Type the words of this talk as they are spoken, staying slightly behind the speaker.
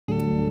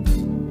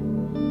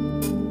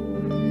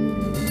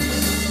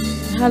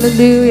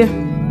Hallelujah.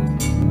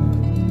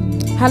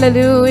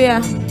 Hallelujah.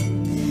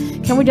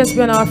 Can we just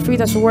be on our feet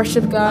as we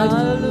worship God?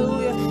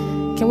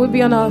 Hallelujah. Can we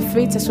be on our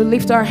feet as we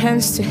lift our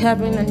hands to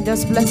heaven and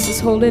just bless His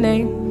holy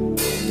name?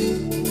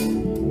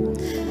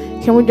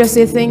 Can we just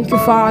say thank you,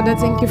 Father?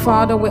 Thank you,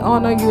 Father. We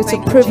honor you. It's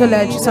a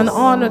privilege. It's an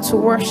honor to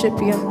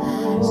worship you.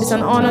 It's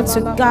an honor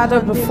to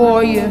gather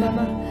before you.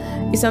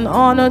 It's an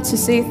honor to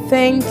say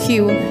thank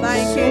you.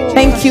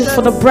 Thank you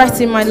for the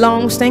breath in my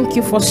lungs. Thank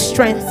you for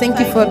strength. Thank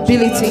you for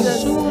ability.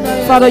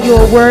 Father, you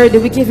are worthy.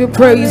 We give you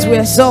praise. We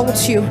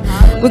exalt you.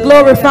 We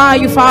glorify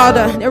you,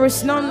 Father. There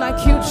is none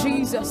like you,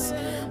 Jesus.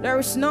 There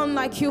is none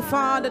like you,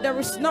 Father. There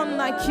is none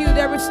like you.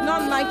 There is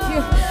none like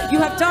you. You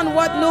have done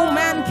what no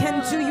man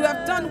can do. You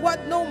have done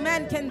what no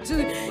man can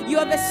do. You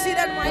have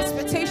exceeded my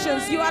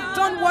expectations. You have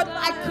done what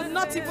I could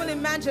not even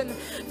imagine.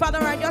 Father,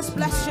 I just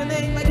bless your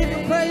name. I give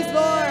you praise,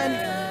 Lord.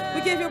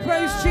 We give you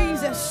praise,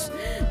 Jesus.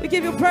 We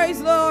give you praise,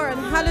 Lord.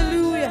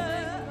 Hallelujah.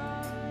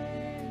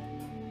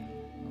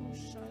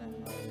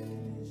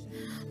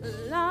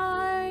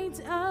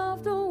 Light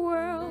of the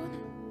world,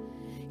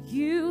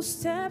 you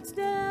stepped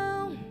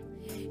down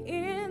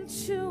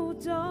into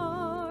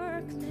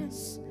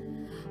darkness.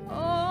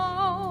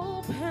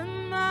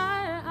 Open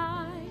my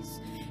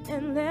eyes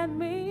and let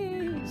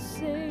me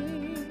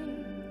see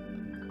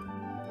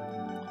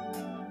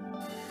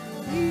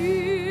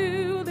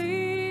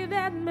beauty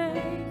that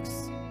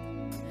makes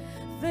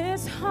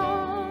this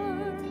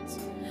heart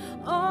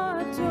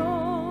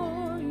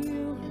adore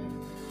you.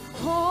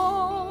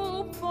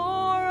 Hope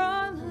for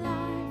a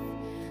life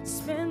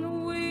spent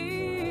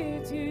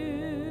with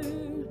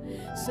you.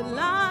 So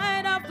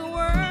light of the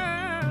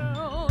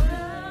world,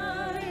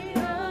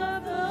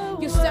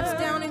 you stepped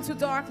down into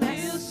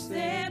darkness. You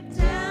stepped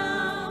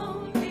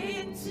down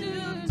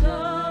into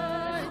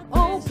darkness.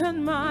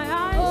 Open my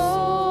eyes.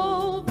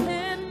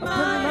 Open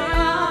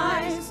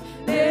my eyes.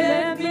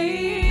 Let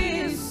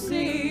me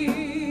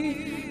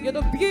see. You're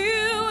the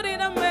beauty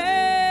that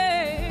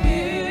makes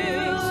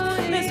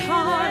this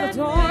heart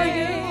adore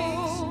you.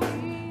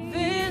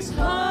 This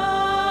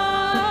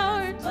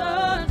heart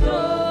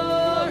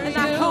adore you. And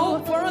I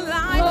hope for a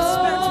life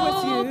spent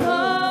with you. Hope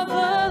of a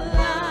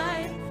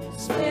life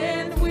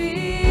spent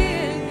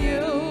with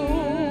you.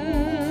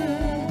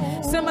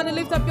 Somebody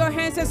lift up your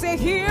hands and say,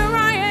 here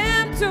I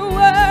am to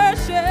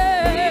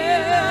worship.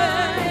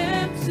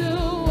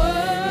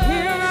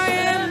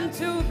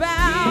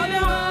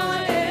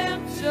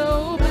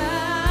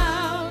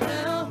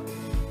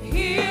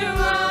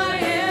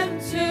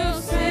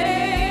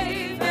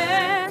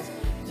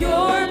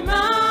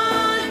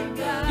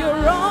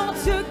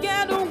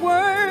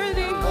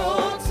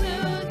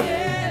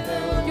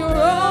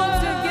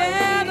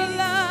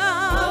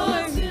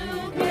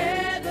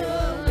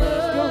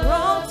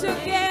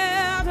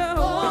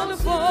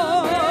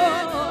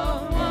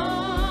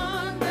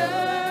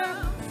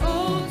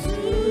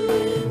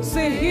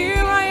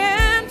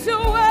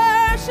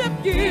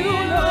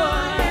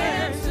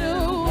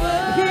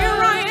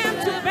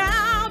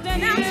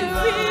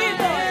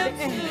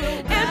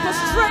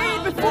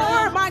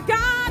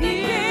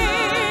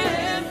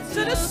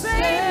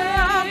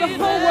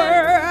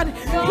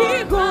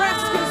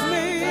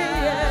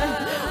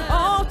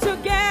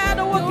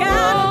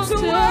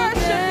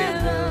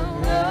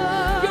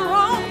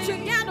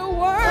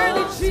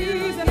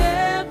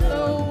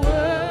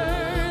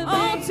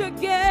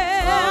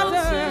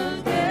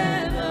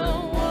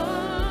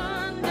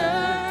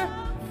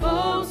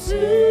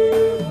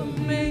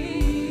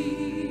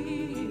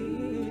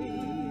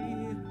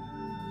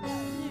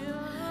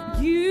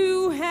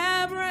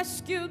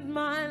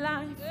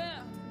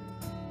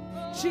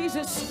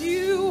 Jesus,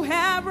 you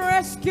have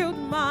rescued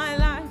my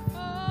life,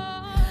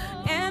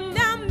 and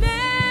I'm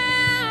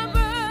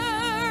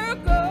never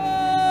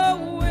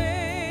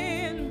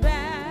going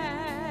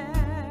back.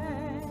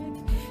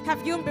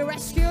 Have you been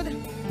rescued?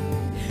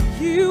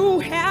 You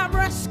have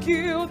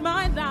rescued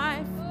my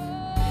life.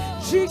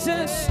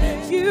 Jesus,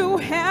 you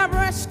have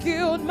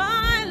rescued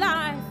my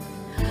life,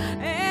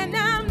 and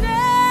I'm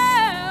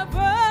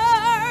never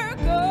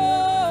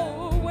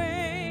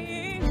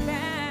going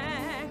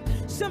back.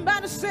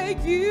 Somebody say,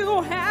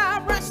 you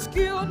have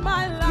rescued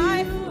my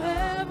life. You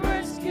have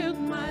rescued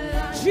my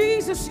life.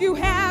 Jesus, you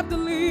have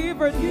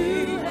delivered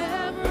me. You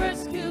have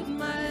rescued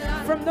my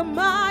life from the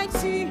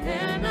mighty,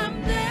 and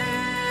I'm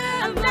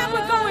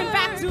never going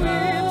back to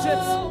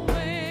Egypt.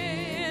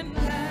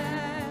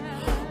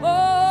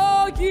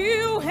 Oh,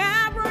 you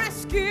have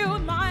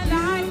rescued my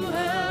life. You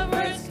have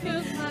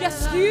rescued my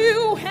yes, life.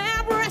 You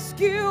have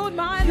rescued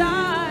my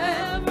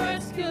life.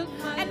 Rescued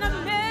my and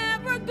I'm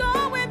never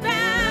going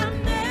back.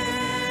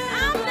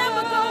 I'm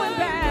never going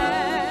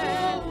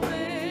back.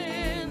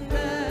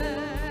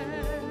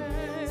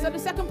 So the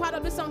second part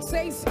of the song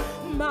says,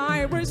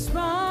 my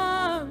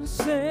response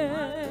is,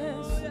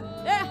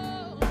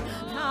 yeah,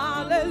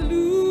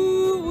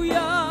 hallelujah.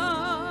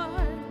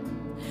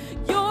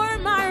 You're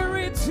my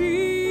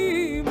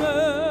Redeemer.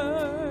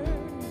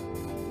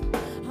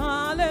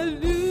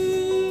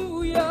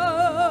 Hallelujah.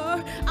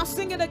 I'll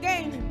sing it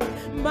again.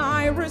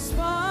 My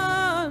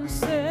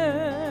response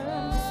is,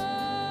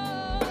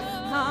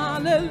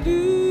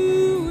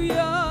 Hallelujah.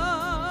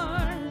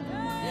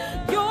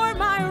 You're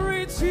my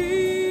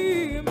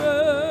Redeemer.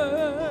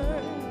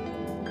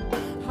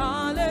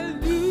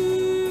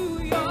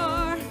 Hallelujah.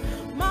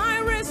 My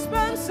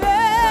response is,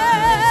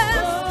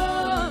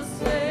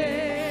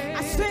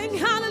 I sing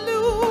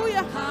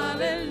hallelujah.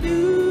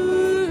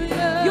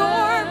 Hallelujah.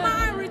 You're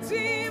my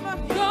Redeemer.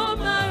 You're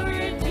my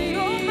Redeemer.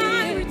 You're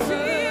my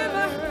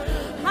Redeemer.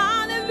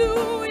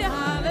 Hallelujah.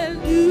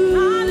 Hallelujah.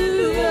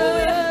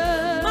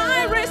 Hallelujah.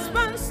 My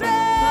response is,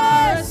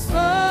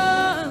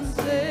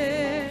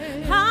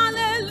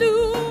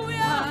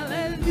 hallelujah.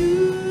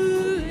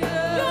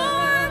 Hallelujah.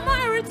 You're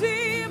my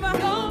Redeemer.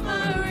 You're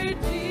my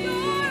Redeemer.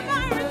 You're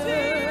my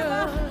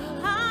Redeemer.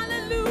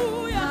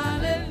 Hallelujah.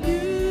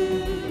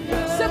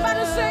 Hallelujah.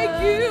 Somebody say,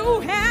 you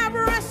have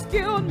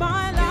rescued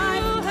my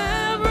life. You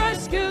have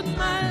rescued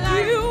my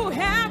life. You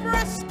have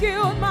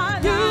rescued my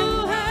life.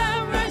 You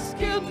have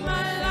rescued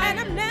my life. And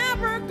I'm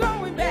never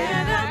going back.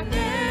 And I'm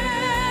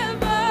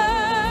never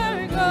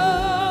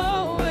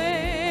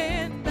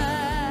going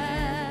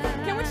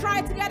back. Can we try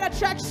it together,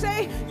 church?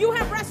 Say, you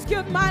have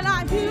rescued my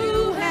life.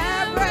 You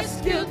have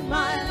rescued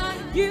my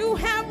life. You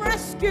have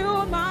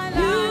rescued my life.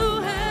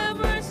 You have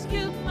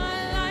rescued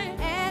my life.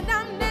 And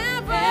I'm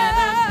never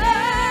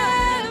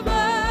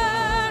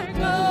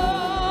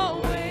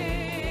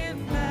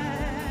going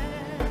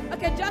back.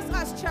 Okay, just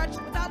us, church,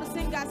 without the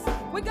singers.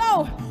 We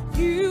go.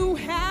 You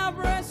have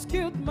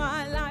rescued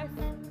my life.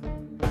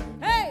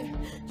 Hey,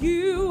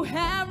 you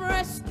have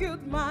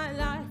rescued my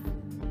life.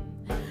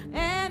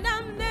 And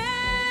I'm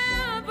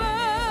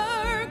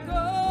never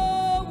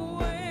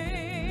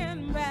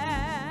going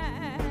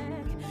back.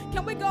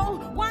 Can we go?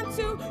 1,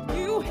 2.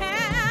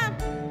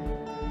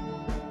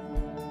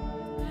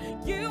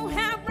 You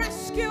have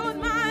rescued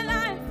my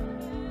life.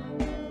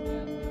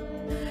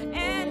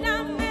 And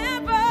I'm never.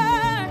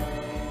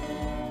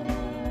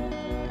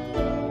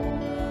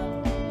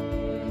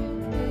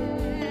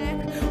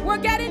 We're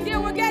getting there,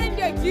 we're getting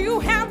there. You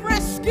have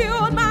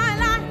rescued my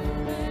life.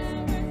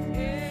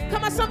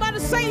 Come on, somebody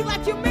say it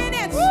like you mean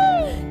it.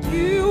 Woo!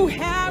 You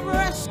have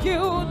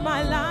rescued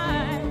my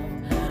life.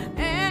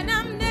 And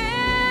I'm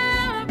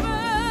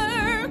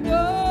never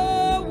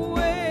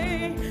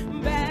going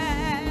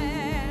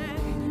back.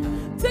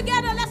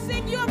 Together, let's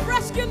sing, you have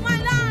rescued my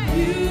life.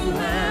 You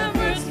have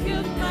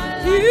rescued my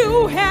life.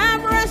 You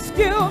have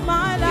rescued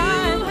my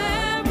life. You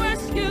have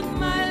rescued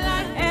my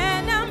life.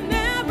 And I'm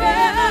never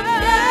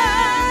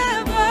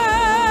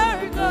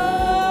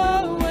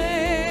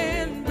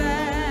going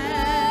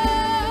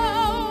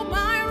back.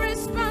 My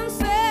response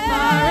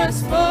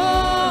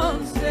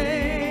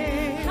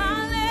is,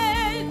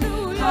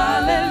 hallelujah.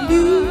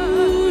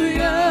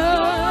 Hallelujah.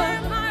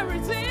 You're my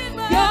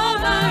Redeemer. You're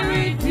my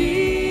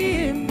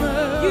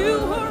Redeemer. You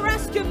who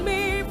rescued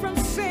me from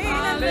sin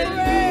and the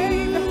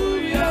grave.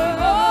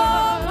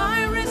 Oh,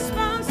 my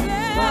response is,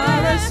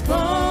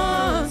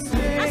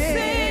 I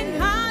sing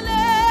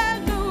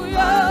hallelujah.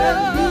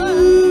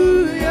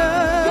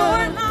 Hallelujah.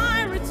 You're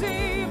my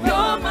Redeemer.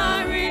 You're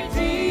my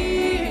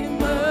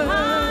Redeemer.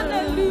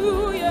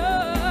 Hallelujah.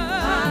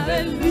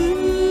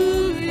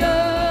 Hallelujah.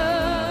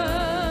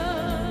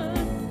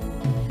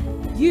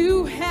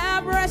 You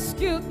have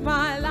rescued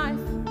my life.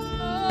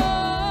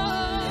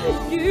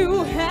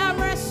 You have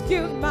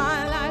rescued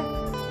my life.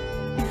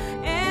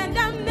 And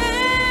I'm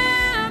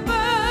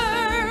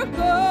never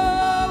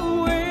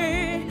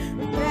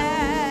going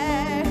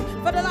back.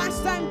 For the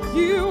last time,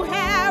 you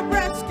have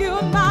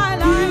rescued my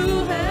life.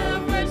 You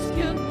have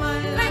rescued my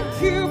life.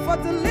 Thank you for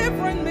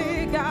delivering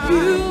me, God.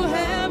 You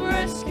have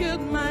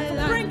rescued my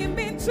life. Bringing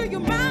me to your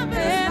marvelous light.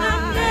 And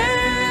I'm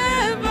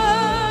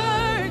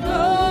never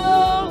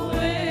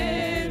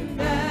going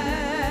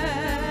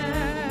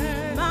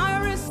back. My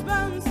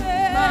response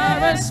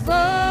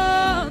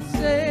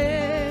is,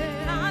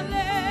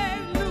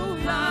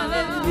 hallelujah.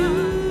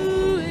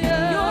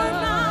 Hallelujah. You're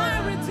my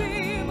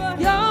Redeemer.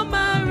 You're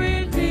my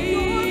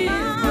Redeemer.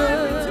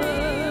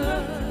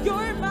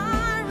 You're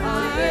my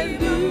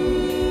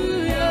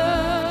Redeemer.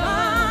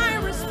 My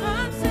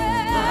response is,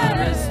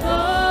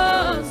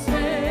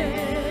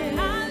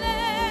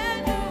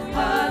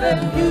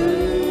 hallelujah.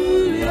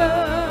 Hallelujah.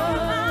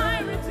 My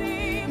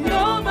Redeemer.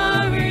 You're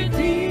my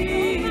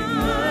Redeemer.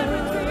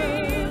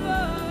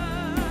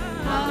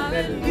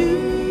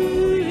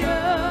 Hallelujah.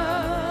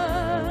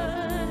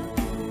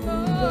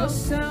 The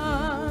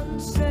sun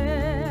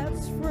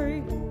sets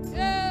free.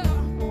 Yeah.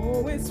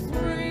 Oh, it's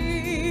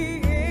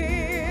free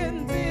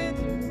indeed.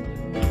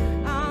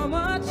 I'm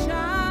a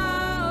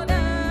child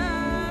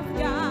of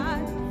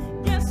God.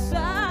 Yes,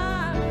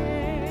 I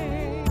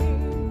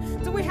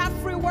am. Do we have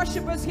free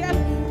worshipers here?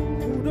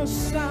 Oh, the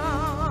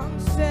sun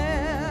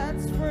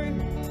sets free.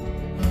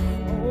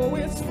 Oh,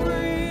 it's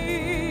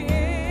free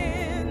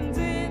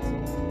indeed.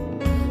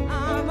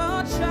 I'm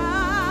a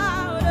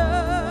child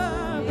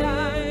of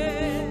God.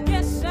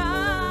 Yes,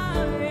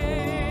 I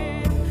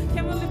am.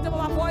 Can we lift up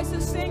our voices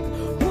and sing?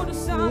 Who the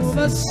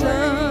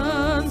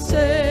sun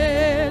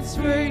sets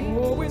free.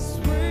 Oh, it's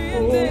free.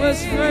 Oh,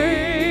 it's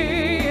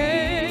free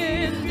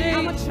indeed.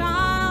 I'm a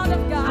child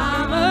of God.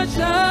 I'm a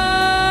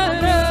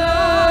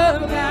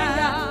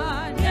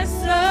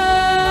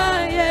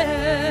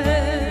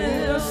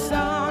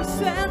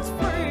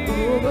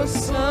the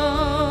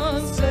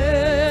Son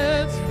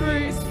sets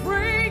free. It's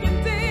free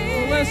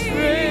indeed. Oh, it's free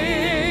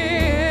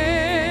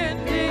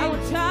indeed. I'm a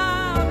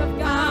child of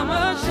God. I'm a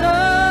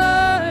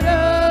child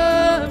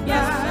of God.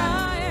 Yes, I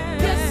am.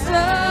 Yes, I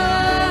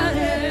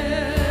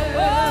am.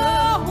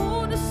 Oh,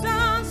 who the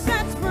Son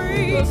sets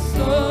free. The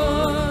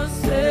Son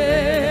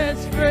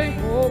sets free.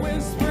 Oh,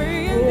 it's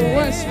free indeed.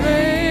 Oh, it's free.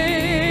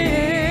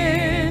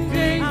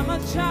 I'm a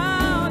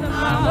child of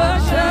God. I'm a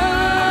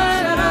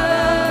child of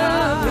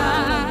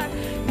God.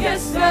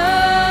 Yes, I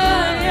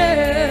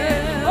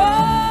am.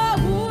 Oh,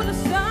 who the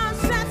Son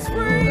sets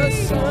free. The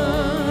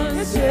Son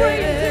is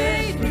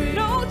free indeed.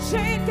 No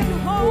chain can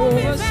hold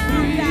me down.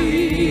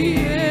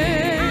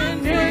 I'm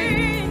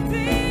free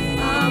indeed.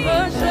 I'm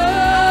a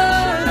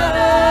child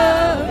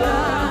of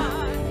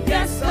God.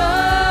 Yes, I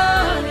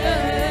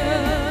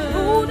am.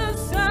 Who the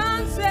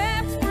Son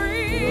sets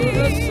free. Who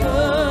the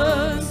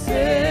Son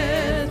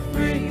sets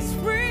free. It's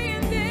free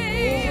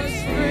indeed. Oh,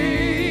 it's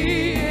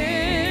free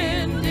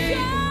indeed.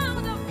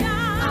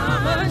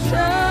 I'm a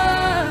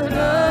child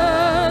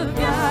of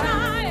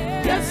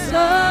God. Yes, I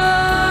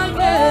am.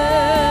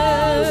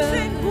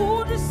 Sing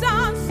who the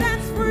Son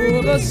sets free.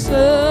 Who the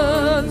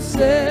Son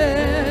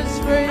sets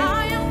free.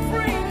 I am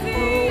free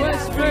indeed. Oh,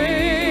 it's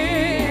free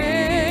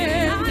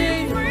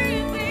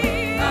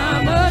indeed.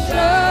 I'm a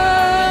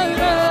child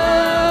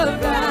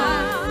of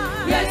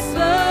God. Yes, I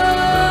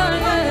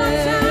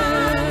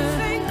am.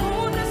 Sing who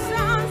the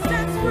Son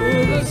sets free.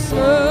 Who the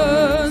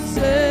Son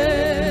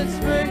sets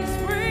free. It's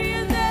free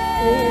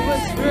indeed. Oh,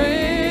 it's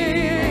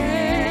free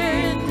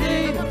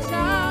indeed. I'm a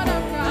child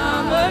of God.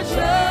 I'm a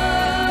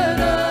child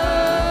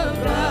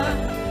of God.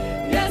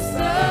 Yes, I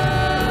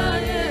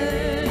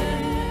am.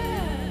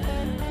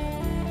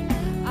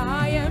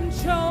 I am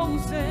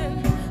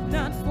chosen,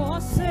 not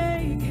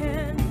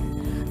forsaken.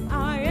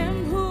 I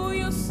am who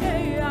you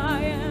say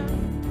I am.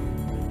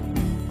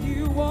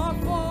 You are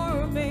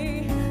for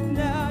me,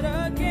 not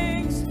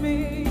against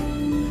me.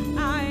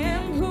 I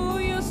am who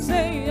you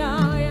say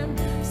I am.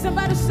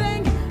 Somebody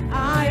sing.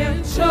 I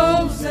am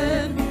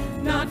chosen,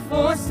 not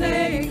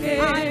forsaken.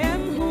 I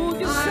am who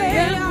you say I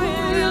am.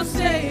 Who you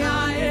say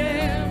I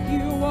am.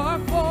 You are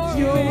for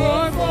me. You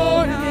are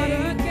for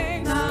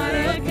me, not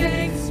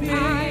against me.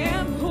 I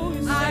am who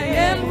you say I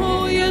am.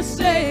 Who you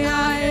say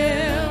I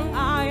am.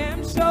 I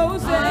am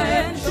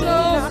chosen,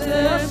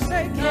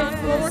 not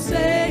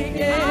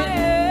forsaken.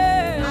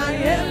 I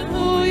am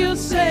who you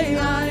say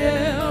I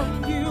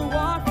am. You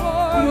are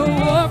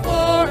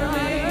for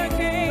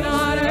me,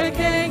 not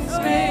against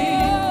me.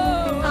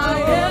 I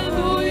am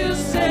who you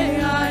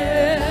say I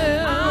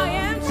am. I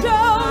am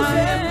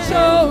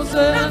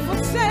chosen, not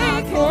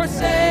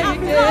forsaken.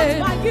 I'm loved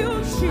by you,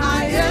 Jesus.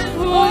 I am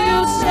who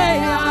you say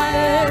I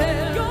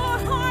am. Your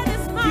heart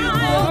is mine. You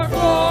are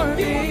for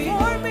me,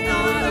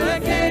 not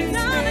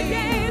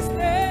against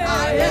me. I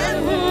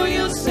am who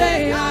you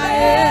say I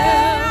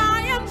am. I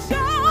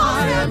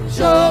am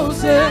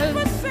chosen,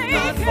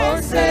 not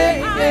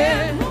forsaken. I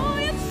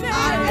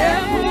am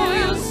who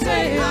you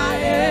say I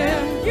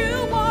am. You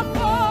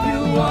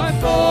are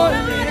for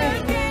me,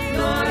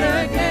 not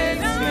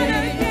against me.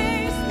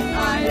 I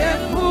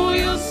am who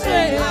you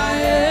say I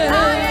am. I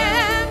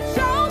am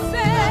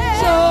chosen,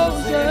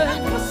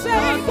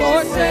 not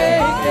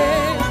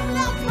forsaken.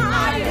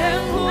 I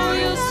am who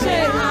you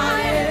say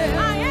I am.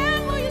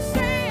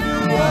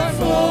 You are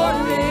for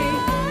me,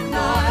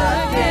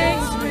 not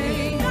against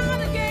me.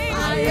 I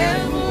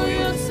am who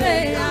you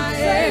say I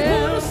am. Who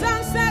the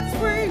Son sets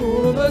free.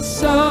 Who the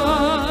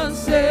Son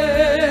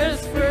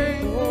sets free.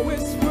 Oh,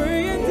 it's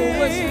free indeed.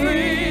 Oh, it's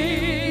free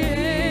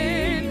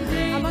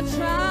indeed. I'm a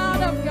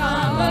child of God.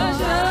 I'm a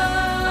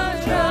child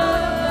of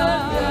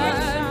God.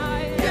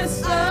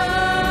 Yes, I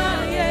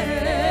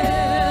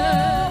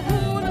am.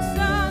 Who the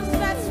Son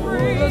sets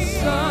free. Who the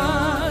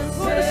Son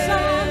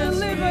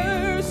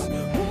delivers.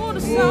 Who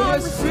the Son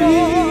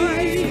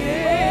restores.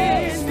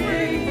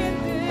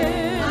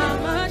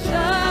 I'm a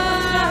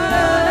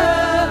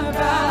child of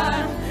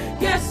God.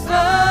 Yes, I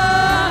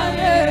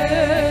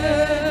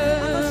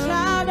am. I'm a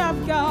child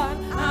of God.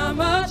 I'm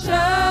a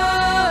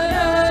child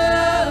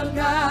of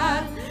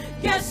God.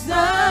 Yes, I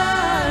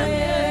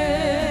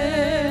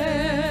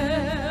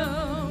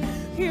am.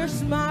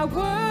 Here's my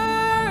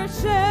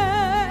worship.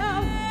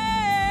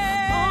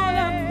 All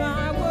of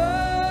my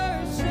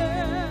worship.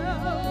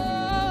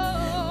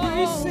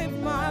 Receive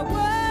my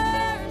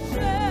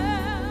worship.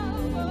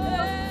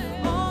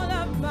 All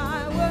of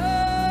my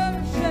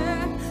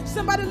worship.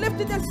 Somebody lift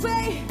it and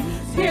say,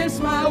 here's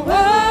my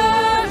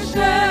worship.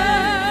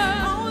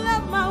 All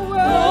of my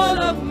worship. All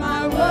of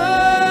my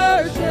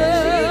worship.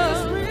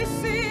 Jesus,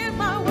 receive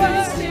my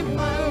worship. Receive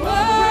my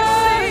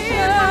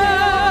worship.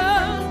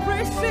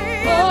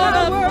 Receive all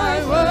of my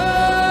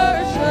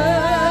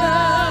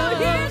worship.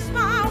 Here's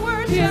my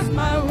worship. Here's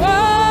my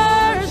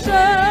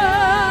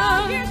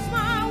worship. Here's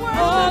my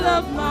worship. All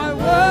of my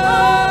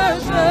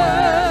worship.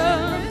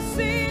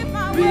 Receive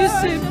my worship.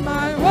 Receive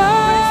my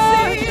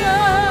worship.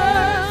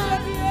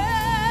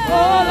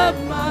 All of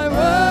my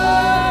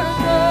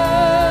worship.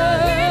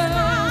 Here's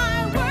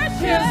my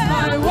worship. Here's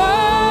my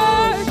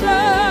worship.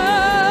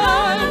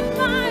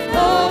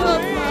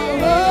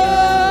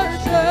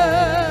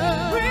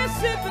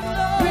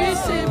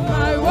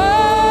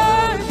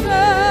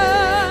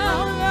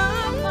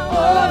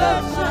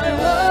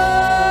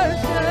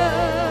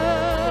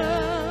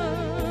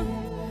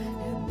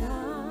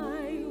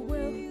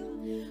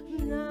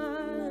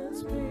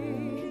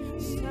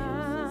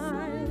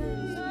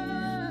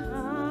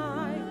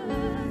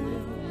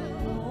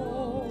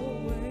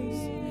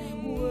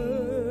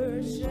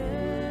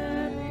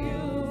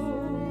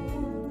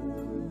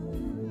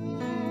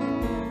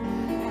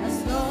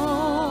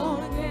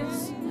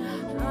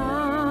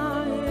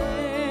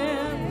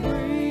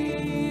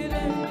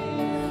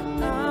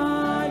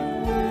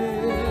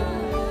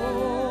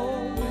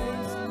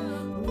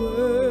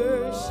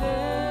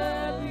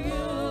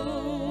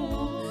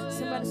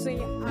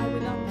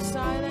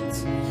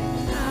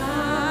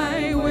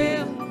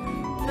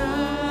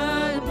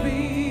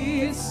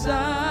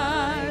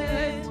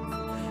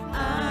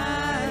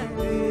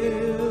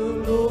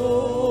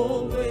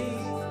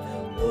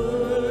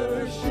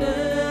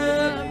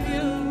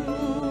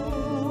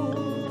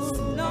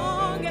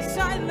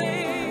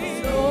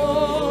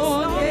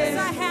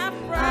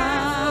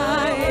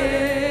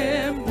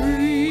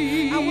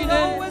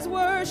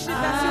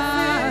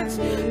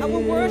 I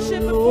will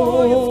worship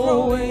before your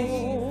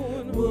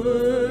throne.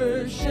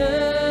 Worship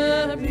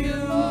you.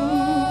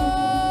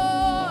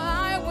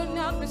 I will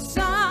not be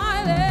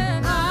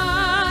silent.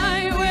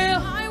 I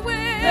will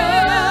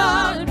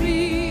not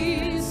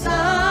be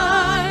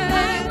silent.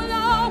 I will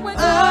always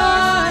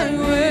I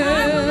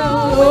will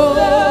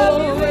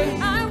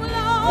always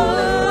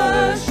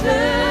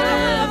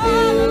worship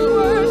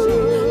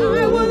you. I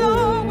will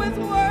always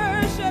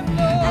worship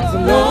you. As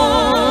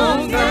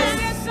long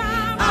as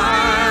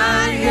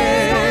I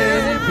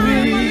am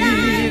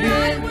breathing,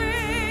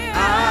 I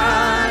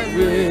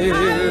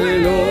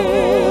will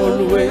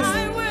always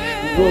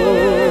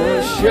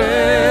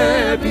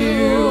worship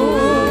you.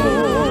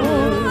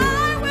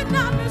 I will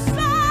not be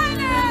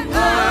silent.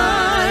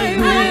 I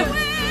will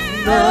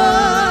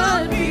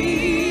not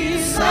be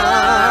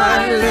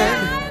silent.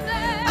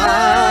 I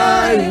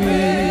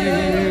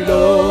will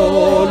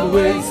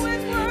always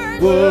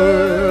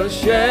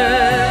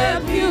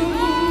worship you.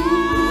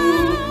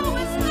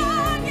 As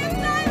long as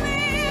I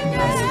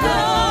live, As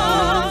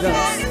long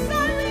as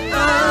I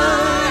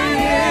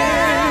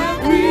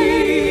am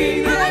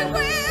breathing,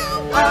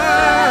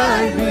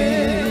 I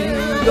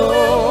will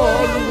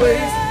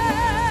always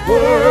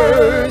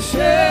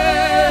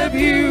worship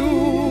you.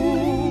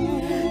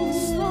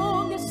 as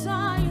long as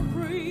I am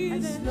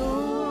breathing, As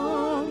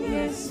long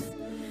as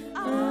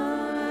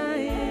I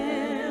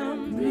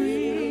am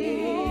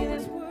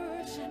breathing,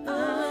 I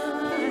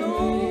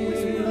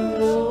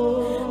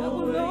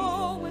will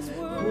always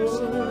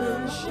worship.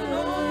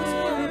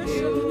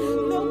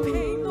 No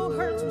pain, no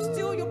hurt will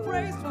steal your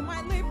praise from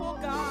my lips, oh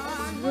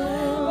God.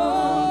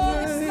 Oh,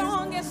 as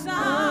long as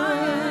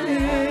I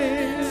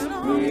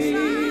am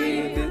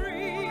breathing,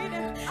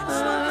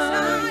 as long as I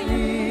am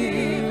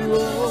living,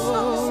 as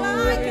long as I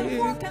can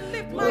walk and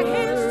lift my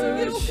hands to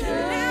you in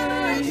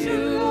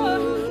adoration,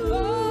 Lord.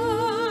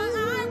 Oh, I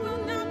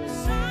will not be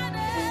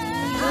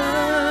silent. I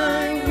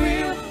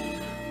will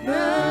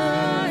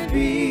not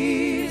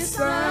be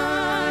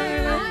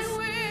silent.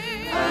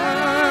 I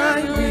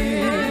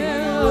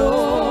will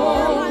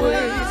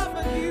always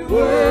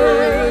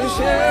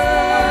worship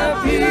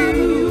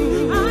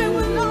you. I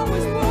will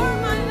always pour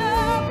my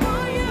love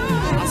on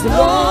you. As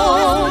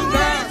long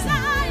as I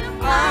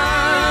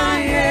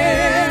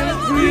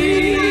am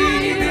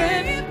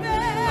breathing,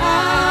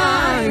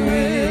 I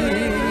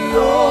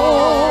will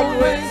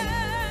always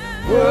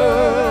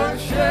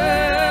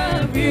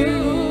worship you.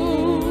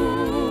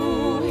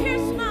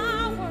 Here's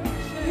my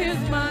worship.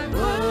 Here's my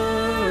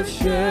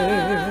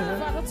worship,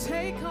 Father,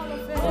 take all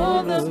of it.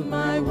 all of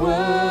my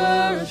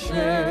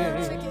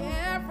worship. Take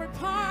every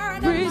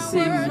part of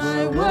Receive my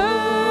my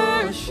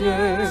worship.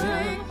 worship,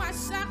 Take my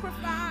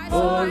sacrifice.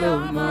 all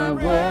of my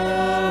Set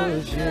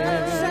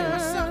worship.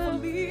 myself a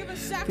living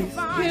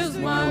sacrifice. Here's to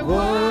my you.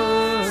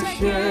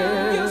 Take it,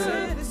 use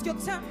worship, it. It's your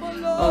temple,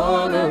 Lord.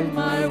 all of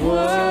my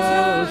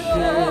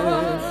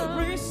worship.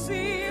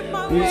 Receive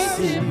my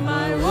Receive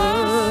my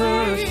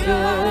worship,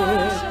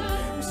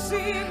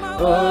 Receive my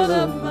all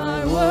worship. of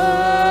my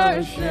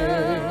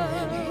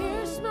worship.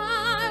 Here's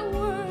my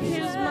worship.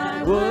 Here's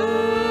my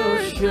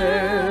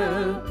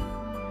worship,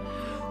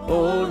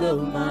 all of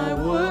my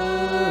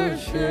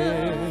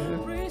worship.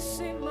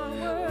 Receive my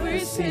worship.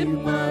 Receive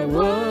my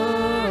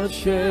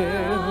worship,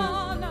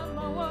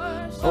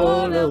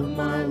 All of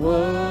my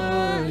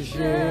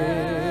worship.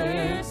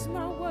 Here's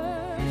my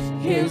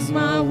worship. Here's Here's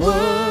my my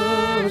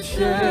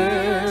worship.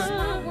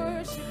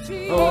 worship,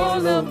 Jesus.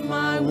 all of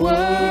my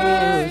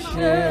worship.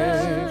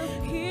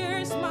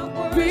 Here's my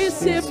worship.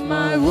 Receive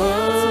my It's made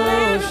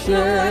of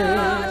worship,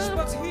 much,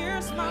 but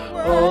here's my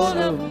worship. all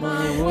of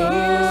my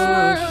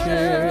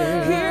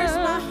worship. Here's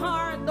my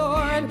heart,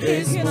 Lord.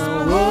 It's Here's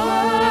my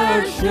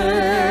worship.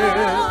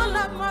 worship, All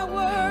of my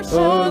worship.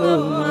 all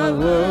of my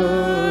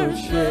Lord.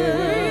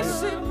 worship.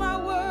 Receive my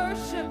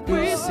worship.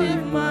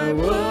 Receive my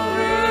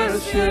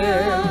worship,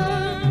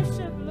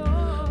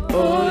 Lord.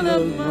 all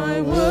of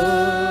my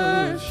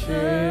worship.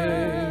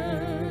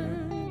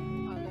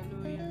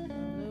 Hallelujah.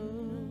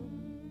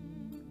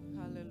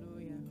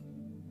 Hallelujah.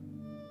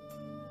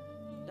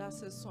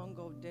 That's a song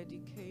of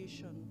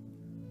dedication.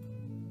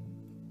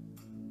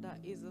 That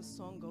is a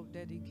song of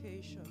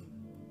dedication.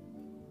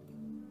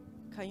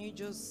 Can you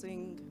just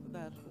sing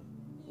that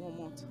one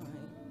more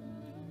time?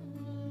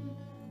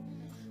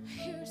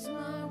 Here's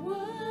my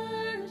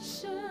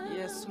worship.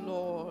 Yes,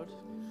 Lord.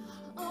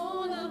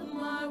 All of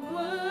my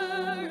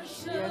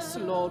worship. Yes,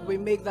 Lord. We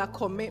make that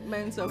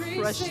commitment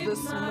afresh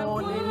this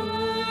morning.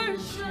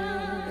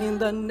 In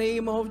the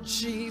name of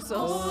Jesus.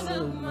 All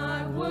of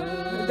my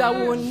worship. That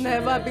we will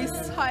never be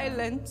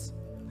silent.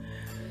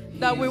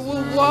 That we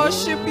will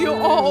worship you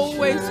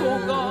always,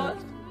 oh God.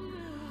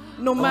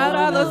 No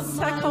matter the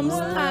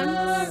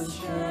circumstance.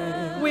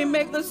 We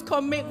make this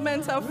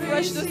commitment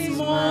afresh this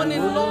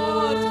morning,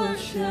 Lord.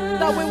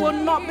 That we will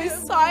not be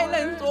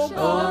silent, oh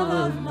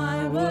God.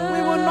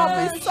 We will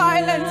not be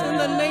silent in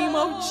the name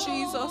of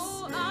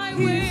Jesus.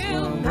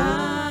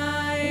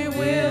 I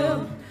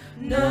will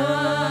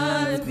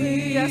not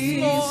be Yes,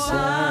 Lord.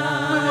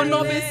 silent. We will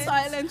not be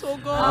silent, oh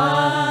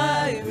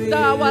God. That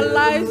our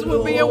lives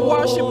will be a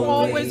worship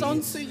always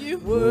unto you.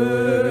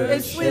 A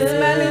sweet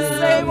smelling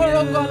savor,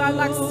 oh God, and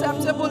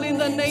acceptable in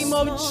the name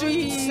of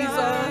Jesus.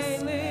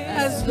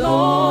 As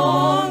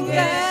long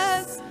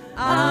as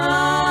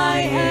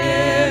I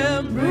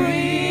am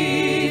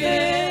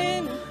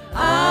breathing,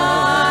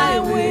 I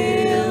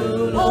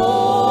will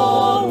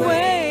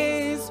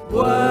always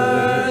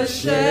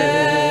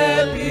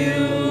worship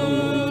you.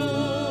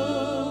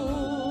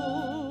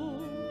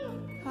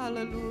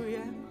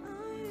 Hallelujah.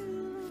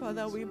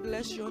 Father, we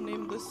bless your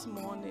name this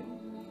morning.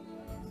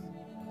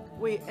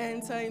 We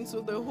enter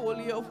into the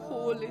Holy of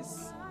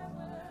Holies.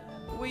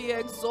 We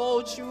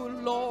exalt you,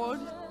 Lord.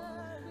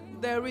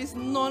 There is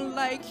none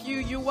like you.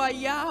 You are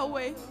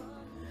Yahweh.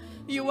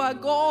 You are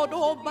God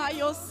all by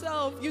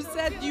yourself. You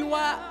said you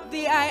are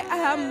the I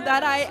am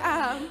that I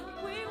am.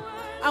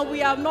 And we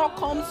have not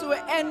come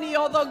to any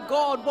other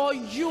God but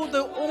you,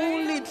 the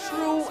only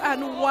true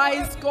and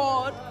wise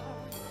God.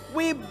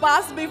 We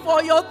bask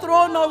before your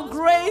throne of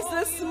grace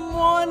this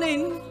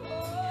morning.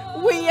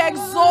 We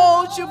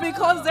exalt you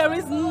because there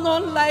is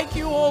none like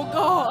you, O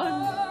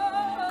God.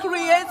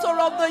 Creator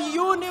of the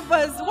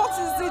universe, what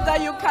is it that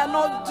you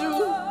cannot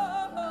do?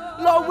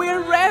 Lord, we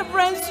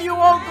reverence you,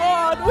 oh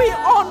God. We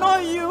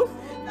honor you.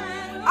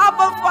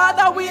 Abba,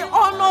 Father, we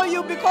honor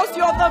you because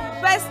you're the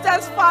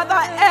bestest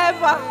Father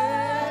ever.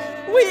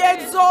 We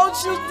exalt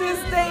you this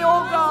day,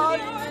 oh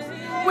God.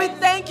 We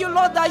thank you,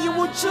 Lord, that you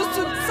would choose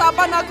to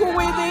tabernacle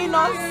within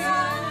us.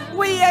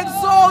 We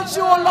exalt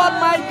you, oh Lord,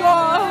 my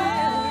God.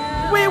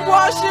 We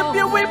worship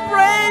you. We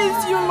praise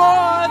you,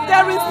 Lord.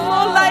 There is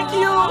none like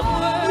you.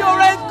 You're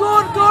a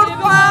good, good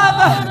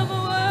Father.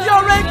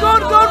 You're a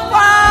good, good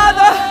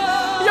Father.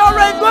 You're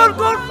a good,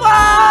 good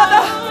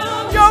Father.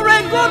 You're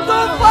a good,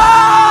 good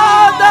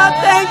Father.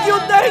 Thank you,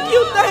 thank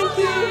you, thank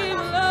you.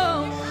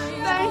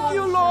 Thank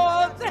you,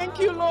 Lord. Thank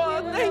you,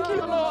 Lord. Thank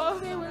you,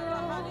 Lord.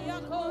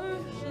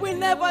 We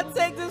never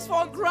take this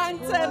for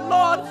granted,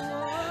 Lord.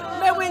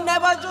 May we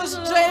never just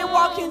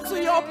jaywalk into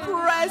your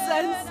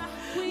presence.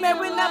 May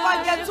we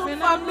never get too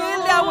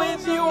familiar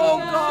with you, oh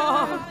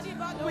God.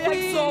 We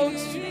exalt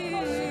you.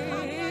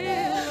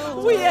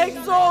 We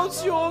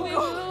exalt you, oh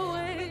God.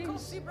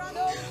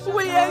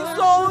 We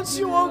exalt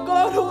you, oh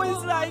God, who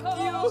is like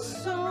you.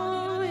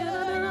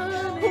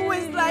 Who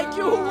is like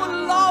you, who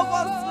will love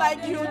us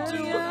like you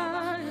do.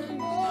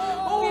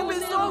 Who will be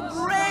so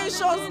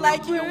gracious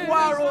like you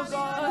are, oh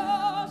God.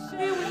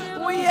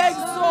 We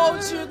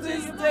exalt you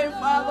this day,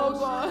 Father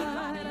God.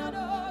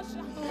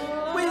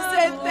 We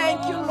say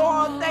thank you,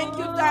 Lord. Thank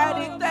you,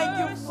 Daddy. Thank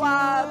you,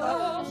 Father.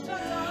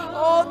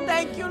 Oh,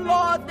 thank you,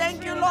 Lord.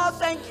 Thank you, Lord.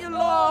 Thank you,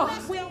 Lord.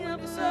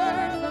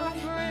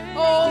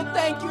 Oh,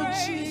 thank you,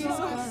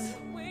 Jesus.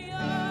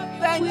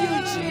 Thank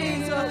you,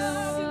 Jesus.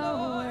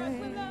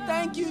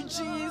 Thank you,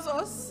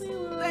 Jesus.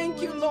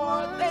 Thank you,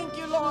 Lord. Thank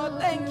you, Lord.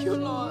 Thank you,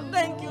 Lord.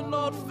 Thank you,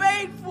 Lord.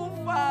 Faithful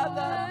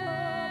Father.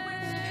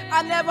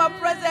 An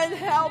ever-present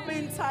help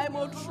in time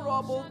of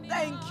trouble.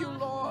 Thank you,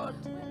 Lord.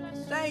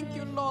 Thank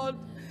you, Lord.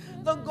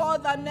 The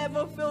God that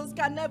never fails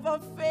can never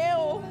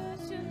fail.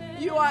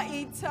 You are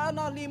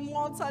eternal,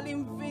 immortal,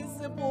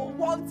 invincible.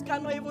 Words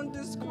cannot even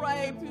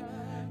describe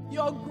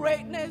your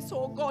greatness,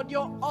 oh God,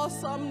 your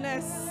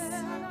awesomeness.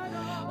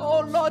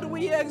 Oh Lord,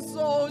 we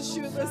exalt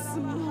you this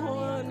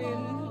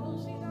morning.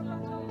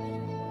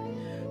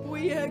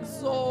 We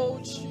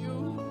exalt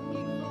you.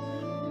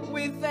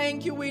 We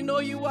thank you. We know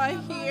you are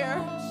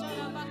here.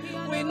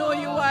 We know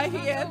you are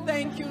here.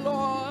 Thank you,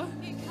 Lord.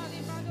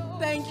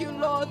 Thank you,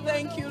 Lord.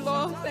 Thank you,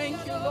 Lord.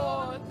 Thank you,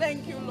 Lord.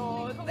 Thank you,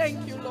 Lord.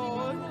 Thank you,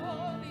 Lord.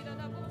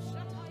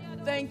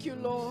 Thank you,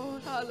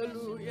 Lord.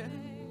 Hallelujah.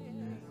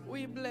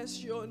 We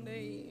bless your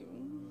name.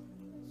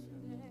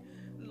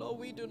 Lord,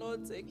 we do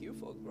not take you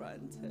for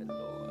granted,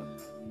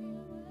 Lord.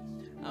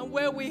 And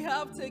where we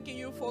have taken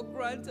you for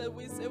granted,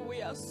 we say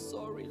we are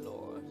sorry,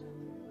 Lord.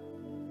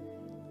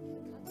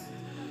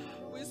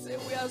 We say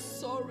we are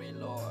sorry,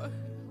 Lord.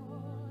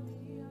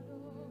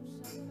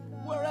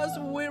 Whereas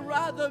we'd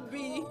rather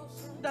be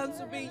than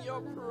to be in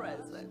your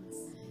presence,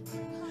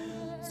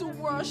 to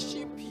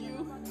worship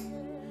you,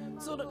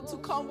 to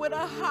come with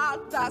a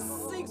heart that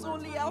seeks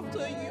only after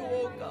you,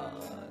 oh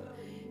God.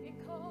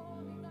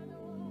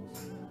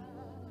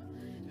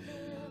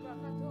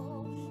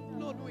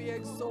 Lord, we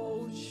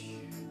exalt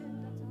you.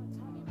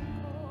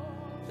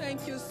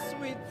 Thank you,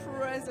 sweet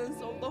presence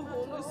of the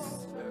Holy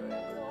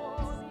Spirit.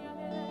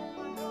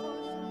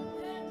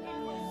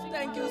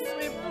 Thank you,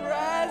 sweet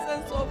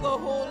presence of the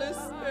Holy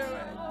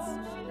Spirit.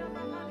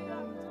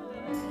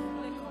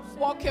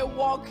 Walk a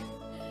walk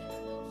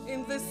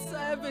in this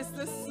service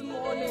this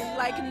morning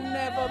like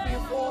never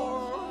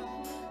before.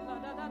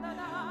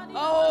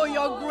 Oh,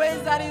 your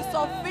grace that is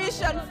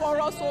sufficient for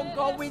us, oh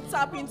God, we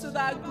tap into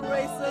that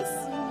grace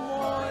this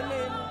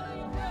morning.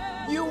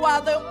 You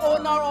are the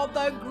owner of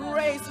the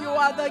grace. You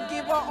are the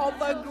giver of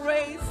the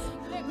grace.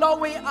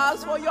 Lord, we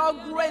ask for your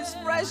grace,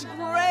 fresh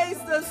grace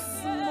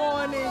this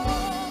morning.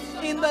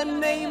 In the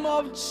name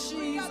of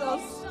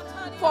Jesus.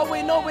 For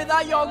we know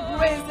without your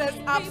grace there's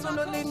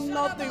absolutely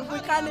nothing. We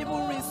can't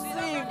even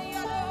receive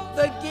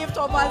the gift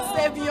of our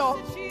Savior,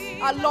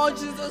 our Lord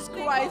Jesus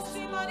Christ.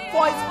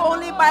 For it's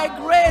only by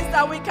grace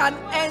that we can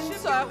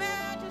enter.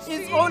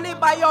 It's only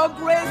by your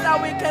grace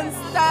that we can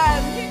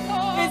stand.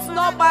 It's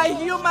not by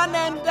human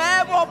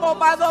endeavor, but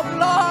by the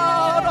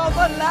blood of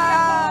the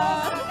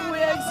Lamb. We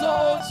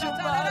exalt you,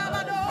 Father.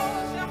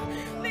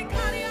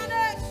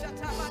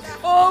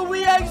 Oh,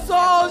 we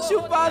exalt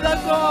you, Father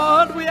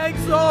God. We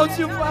exalt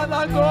you,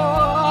 Father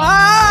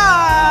God.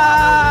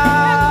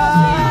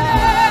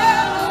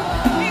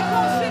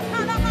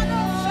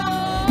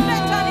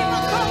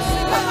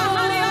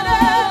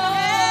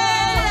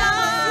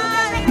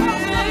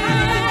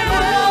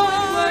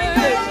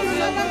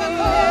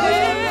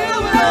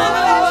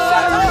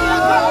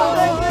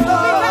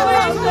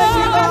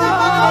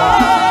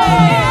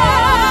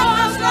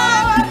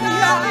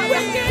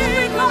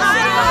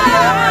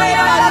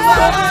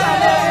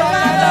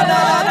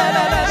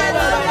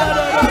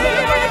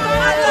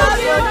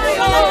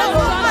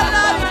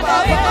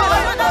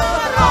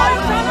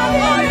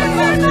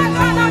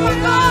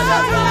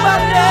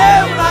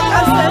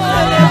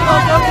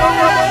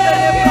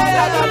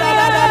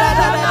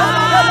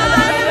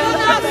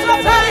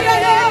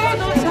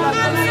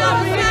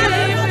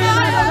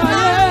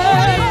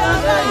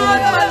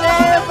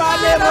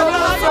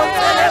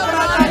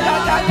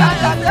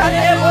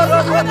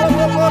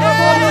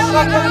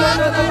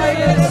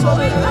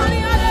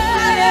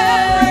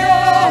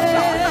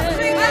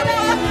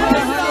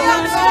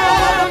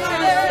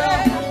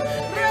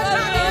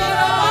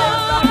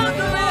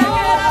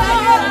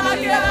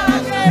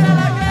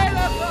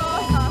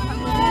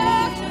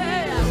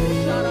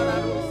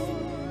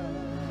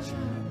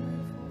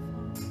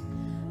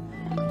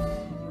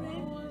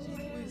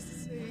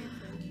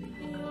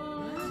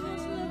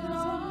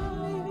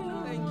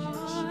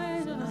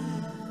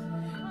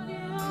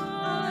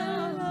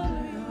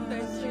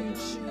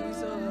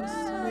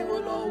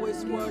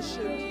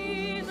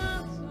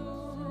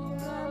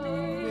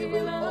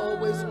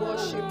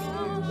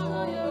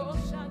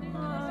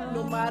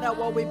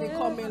 What we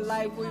become in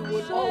life, we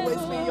would always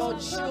be your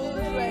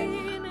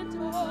children,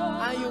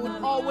 and you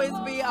would always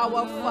be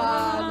our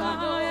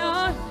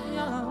Father.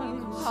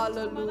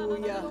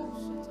 Hallelujah.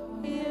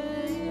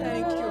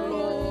 Thank you,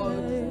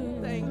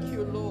 Lord. Thank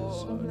you,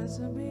 Lord.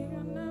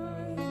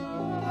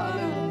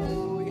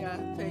 Hallelujah.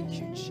 Thank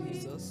you,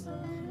 Jesus.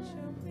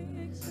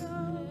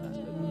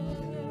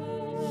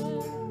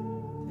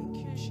 Thank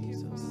you,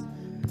 Jesus.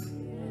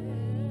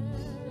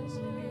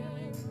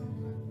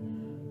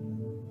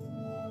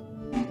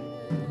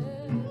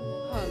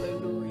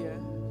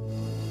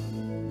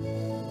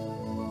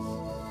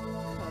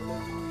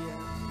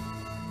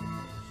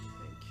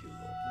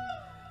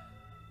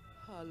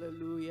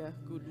 Hallelujah.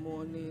 Good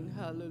morning.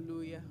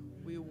 Hallelujah.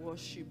 We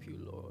worship you,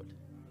 Lord.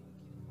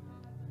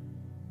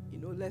 You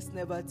know, let's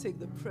never take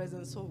the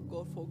presence of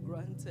God for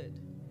granted.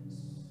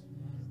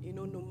 You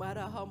know, no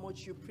matter how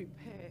much you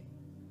prepare,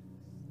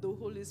 the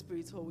Holy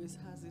Spirit always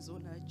has his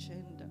own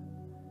agenda.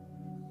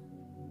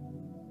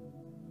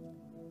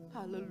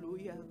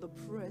 Hallelujah. The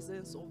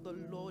presence of the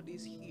Lord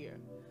is here.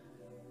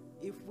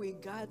 If we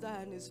gather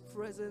and his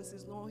presence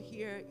is not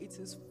here, it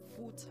is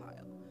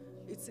futile.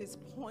 It is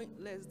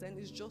pointless, then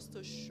it's just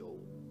a show.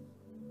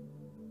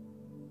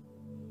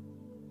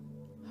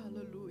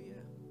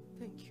 Hallelujah.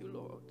 Thank you,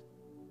 Lord.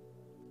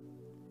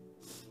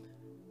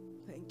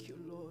 Thank you,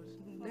 Lord.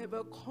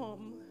 Never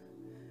come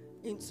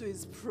into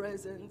his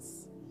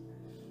presence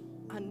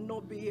and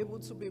not be able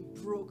to be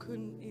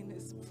broken in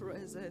his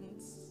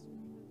presence.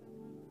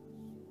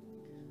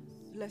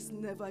 Let's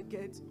never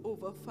get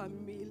over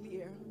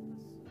familiar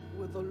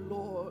with the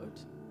Lord.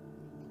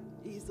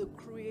 He is the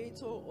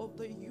creator of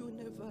the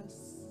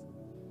universe.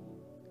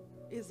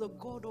 He is the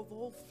God of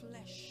all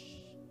flesh.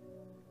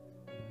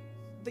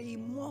 The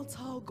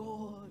immortal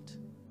God.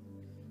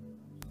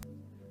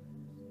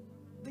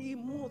 The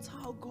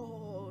immortal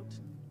God.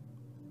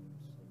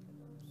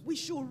 We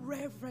should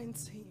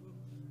reverence him.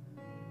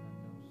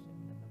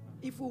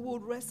 If we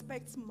would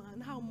respect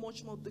man, how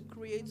much more the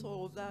creator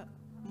of that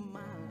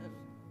man?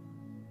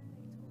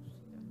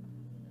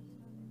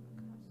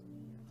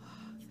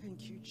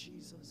 Thank you,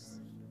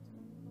 Jesus.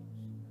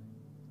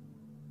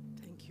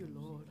 Thank you,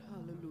 Lord.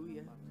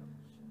 Hallelujah.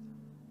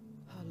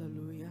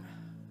 Hallelujah.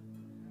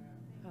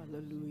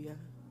 Hallelujah.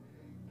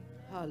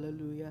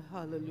 Hallelujah.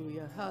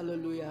 Hallelujah.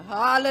 Hallelujah.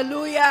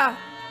 Hallelujah.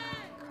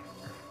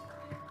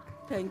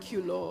 Thank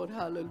you, Lord.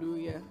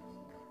 Hallelujah.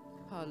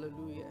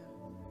 Hallelujah.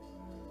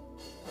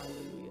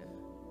 Hallelujah.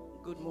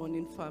 Good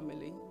morning,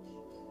 family.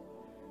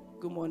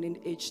 Good morning,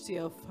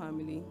 HTL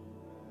family.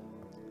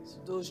 So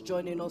those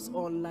joining us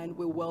online,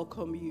 we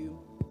welcome you.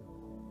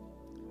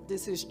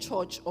 This is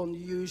Church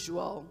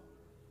Unusual.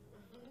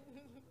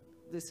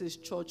 This is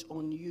Church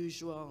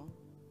Unusual.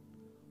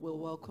 We'll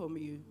welcome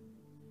you.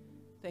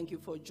 Thank you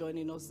for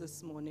joining us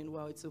this morning.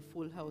 Wow, it's a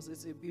full house.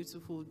 It's a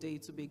beautiful day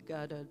to be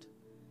gathered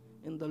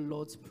in the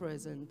Lord's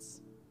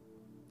presence.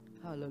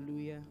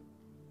 Hallelujah.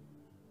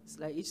 It's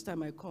like each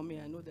time I come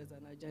here, I know there's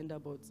an agenda,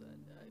 but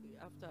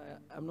after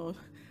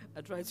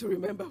I try to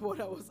remember what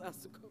I was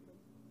asked to come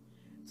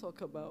and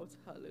talk about.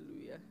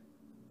 Hallelujah.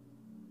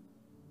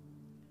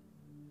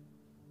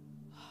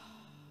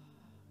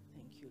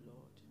 Thank you,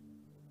 Lord.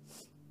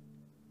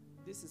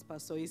 This is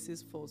Pastor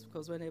Isis' fault,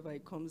 because whenever he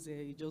comes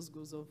here, he just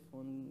goes off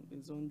on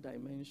his own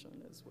dimension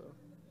as well.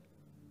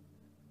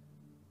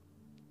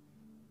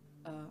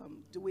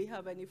 Do we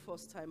have any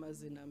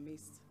first-timers in our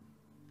midst?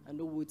 I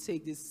know we'll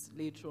take this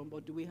later on,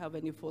 but do we have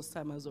any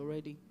first-timers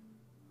already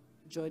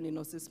joining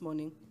us this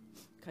morning?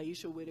 Can you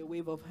show with a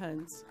wave of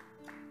hands?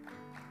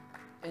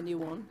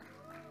 Anyone?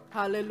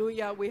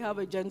 Hallelujah. We have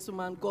a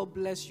gentleman. God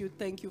bless you.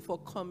 Thank you for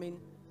coming.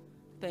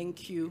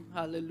 Thank you.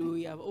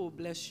 Hallelujah. Oh,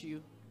 bless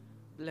you.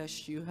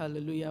 Bless you.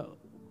 Hallelujah.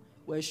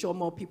 We're sure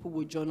more people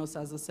will join us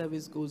as the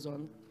service goes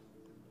on.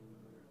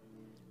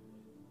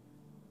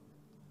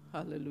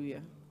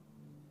 Hallelujah.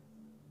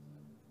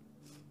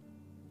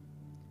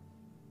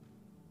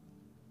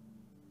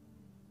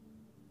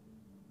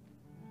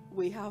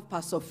 We have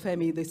Pastor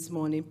Femi this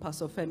morning.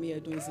 Pastor Femi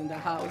Edu is in the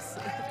house.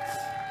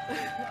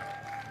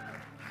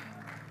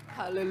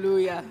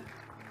 Hallelujah.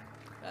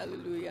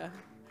 Hallelujah.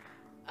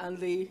 And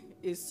the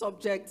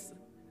subject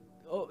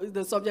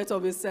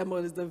of his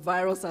sermon is the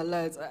virus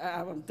alert.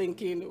 I'm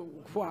thinking,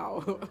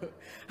 wow.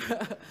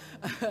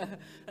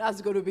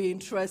 That's going to be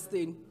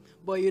interesting.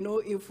 But you know,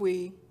 if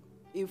we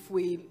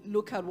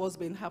look at what's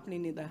been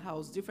happening in the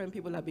house, different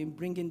people have been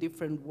bringing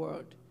different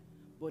word,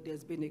 but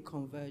there's been a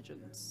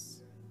convergence.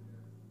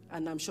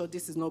 And I'm sure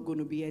this is not going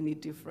to be any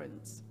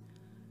different.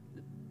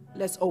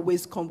 Let's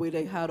always come with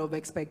a heart of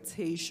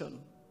expectation.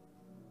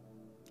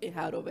 A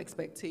heart of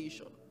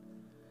expectation.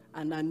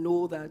 And I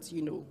know that,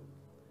 you know,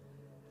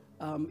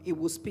 it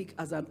will speak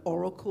as an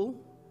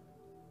oracle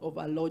of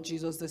our Lord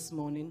Jesus this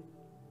morning.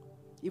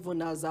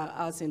 Even as our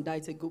hearts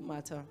indict a good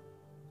matter.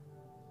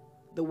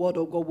 The word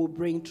of God will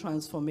bring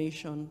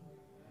transformation,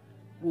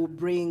 will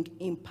bring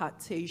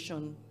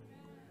impartation,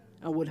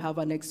 and will have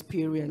an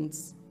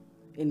experience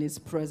in his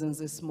presence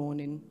this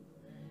morning,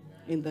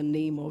 in the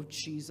name of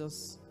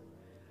Jesus.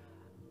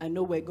 I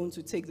know we're going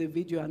to take the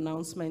video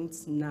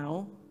announcements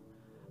now.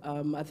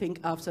 I think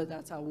after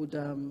that I would,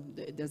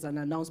 there's an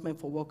announcement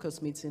for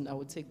workers meeting. I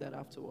will take that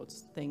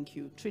afterwards. Thank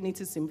you.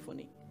 Trinity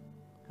Symphony.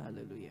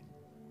 Hallelujah.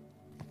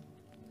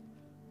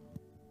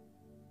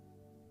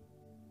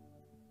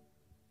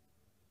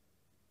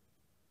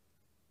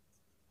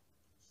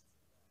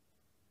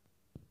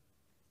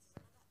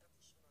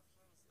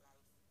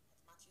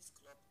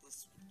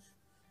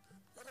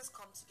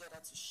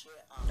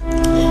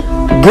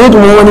 Good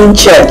morning,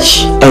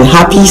 church, and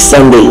happy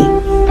Sunday.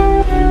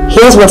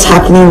 Here's what's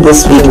happening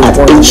this week at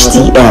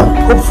HTL.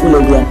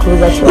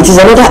 It is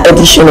another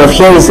edition of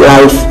Here is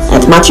Life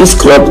at Matthew's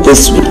Club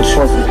this week.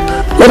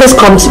 Let us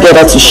come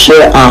together to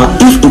share our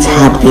 "if it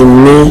had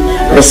been me"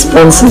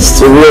 responses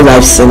to real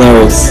life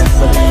scenarios.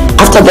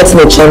 After getting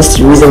a chance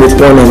to reason with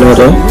one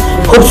another,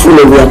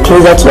 hopefully we are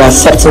closer to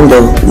accepting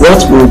the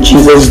 "what will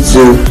Jesus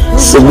do"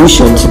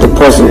 solution to the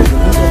puzzle.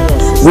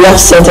 We have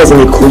centers in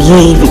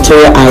Ikoyi,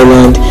 Victoria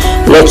Island,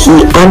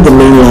 Lekki, and the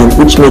mainland,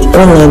 which meet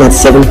online at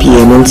 7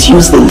 p.m. on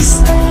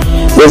Tuesdays.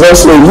 There's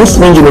also a youth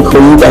wing in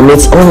Ikoyi that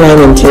meets online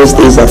on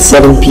Thursdays at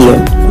 7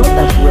 p.m.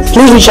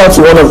 Please reach out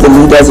to one of the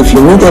leaders if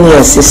you need any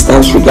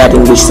assistance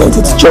regarding which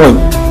center to join.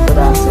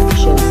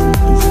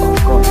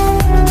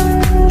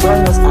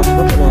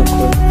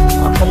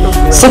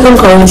 2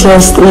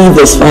 Corinthians 3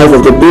 verse 5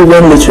 of the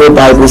Berean Literal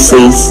Bible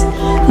says,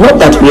 "Not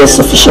that we are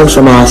sufficient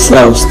from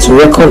ourselves to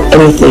reckon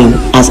anything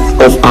as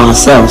of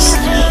ourselves,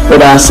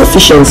 but our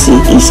sufficiency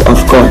is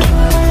of God."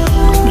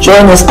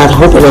 Join us at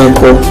Hope and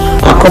Anchor,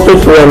 our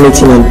corporate prayer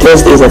meeting on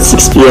Thursdays at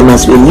 6 p.m.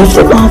 as we lift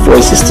up our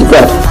voices to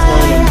God.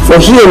 For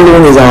He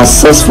alone is our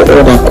source for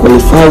all that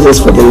qualifies us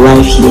for the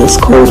life He has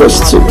called us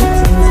to.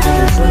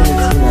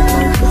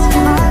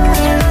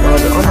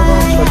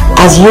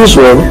 As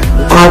usual,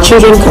 our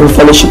children can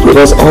fellowship with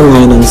us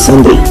online on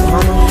Sunday.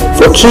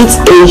 For kids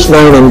aged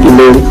 9 and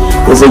below,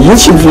 there's a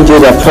YouTube video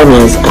that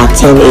premieres at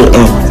 10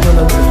 a.m.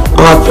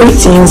 Our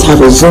pre-teens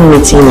have a Zoom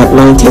meeting at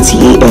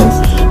 9:30 a.m.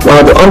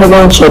 while the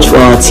Underground Church for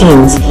our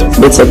teens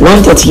meets at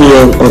 9:30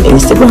 a.m. on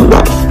Instagram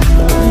Live.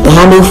 The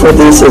handle for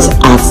this is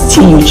at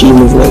TUG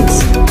Movement.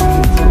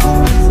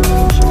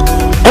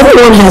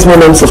 Everyone has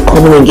moments of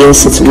coming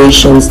against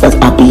situations that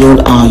are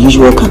beyond our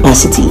usual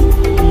capacity.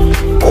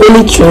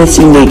 Holy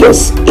Trinity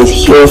Lagos is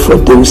here for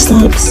those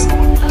times.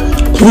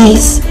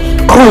 Please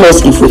call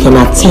us if we can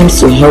attempt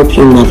to help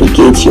you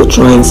navigate your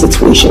trying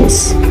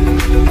situations.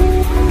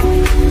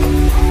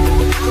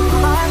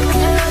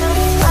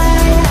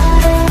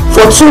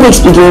 For 2 weeks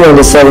beginning on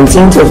the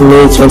 17th of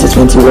May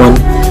 2021,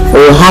 we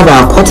will have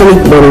our quarterly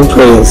morning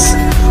prayers.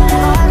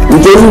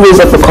 We daily raise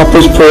up a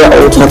corporate prayer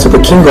altar to the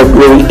King of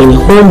Glory, in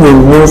whom we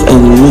move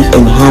and live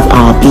and have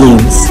our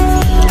beings.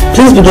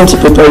 Please begin to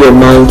prepare your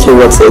mind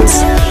towards it.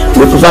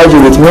 We'll provide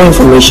you with more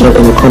information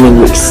in the coming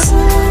weeks.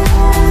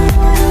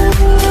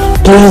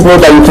 Please know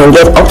that you can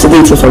get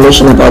up-to-date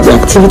information about the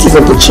activities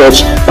of the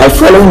church by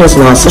following us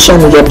on our social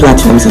media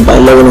platforms and by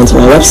logging onto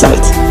our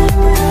website.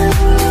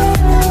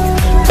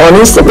 On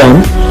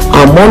Instagram,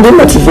 our Monday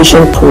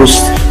motivation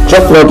posts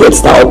drop nuggets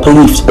that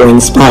uplift or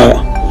inspire.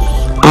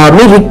 Our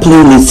midweek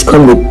playlists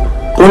come with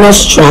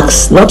bonus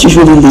tracks not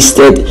usually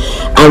listed,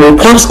 and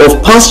recaps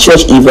of past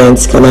church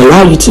events can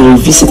allow you to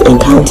revisit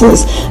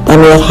encounters that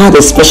may have had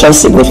a special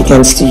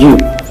significance to you.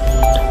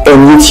 On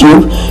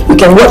YouTube, you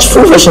can watch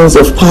full versions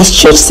of past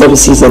church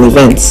services and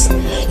events.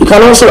 You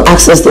can also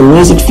access the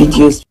music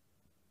videos.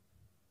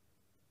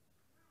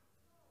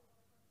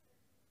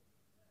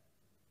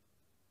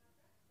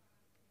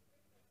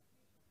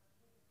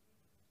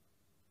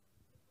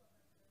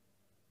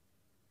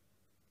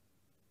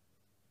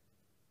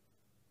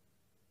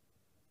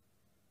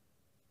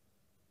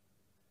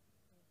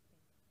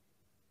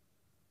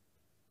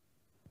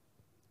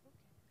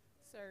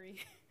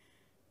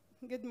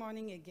 Good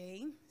morning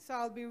again. So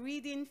I'll be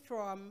reading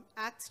from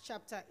Acts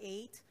chapter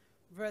 8,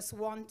 verse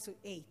 1 to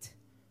 8.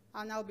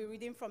 And I'll be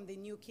reading from the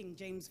New King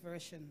James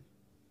Version.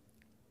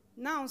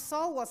 Now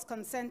Saul was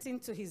consenting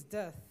to his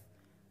death.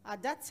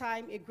 At that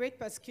time, a great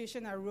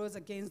persecution arose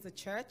against the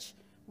church,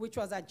 which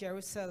was at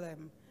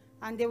Jerusalem.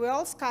 And they were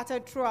all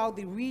scattered throughout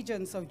the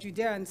regions of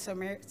Judea and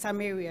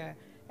Samaria,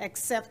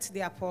 except the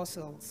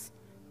apostles.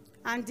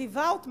 And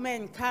devout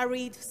men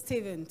carried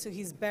Stephen to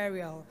his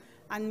burial,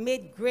 and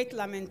made great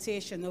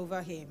lamentation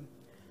over him.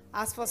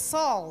 As for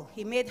Saul,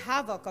 he made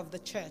havoc of the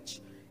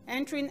church,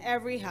 entering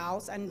every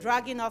house and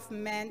dragging off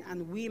men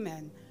and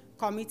women,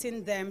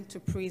 committing them to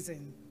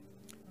prison.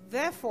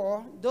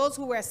 Therefore, those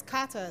who were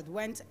scattered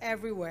went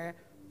everywhere,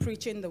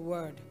 preaching the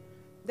word.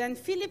 Then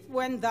Philip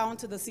went down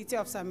to the city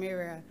of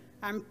Samaria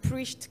and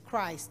preached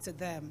Christ to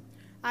them.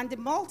 And the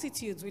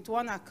multitudes with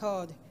one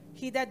accord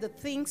heeded the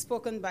things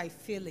spoken by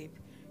Philip,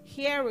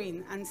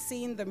 hearing and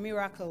seeing the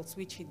miracles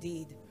which he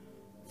did.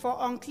 For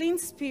unclean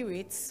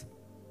spirits,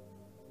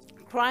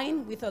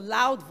 crying with a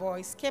loud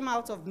voice, came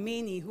out of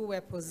many who were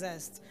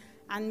possessed,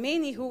 and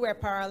many who were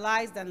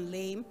paralyzed and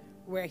lame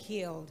were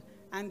healed,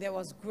 and there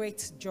was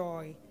great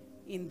joy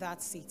in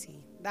that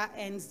city. That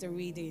ends the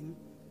reading.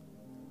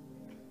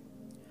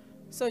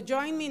 So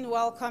join me in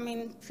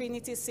welcoming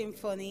Trinity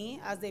Symphony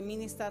as they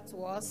minister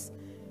to us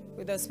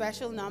with a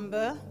special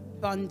number,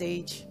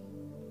 Bondage.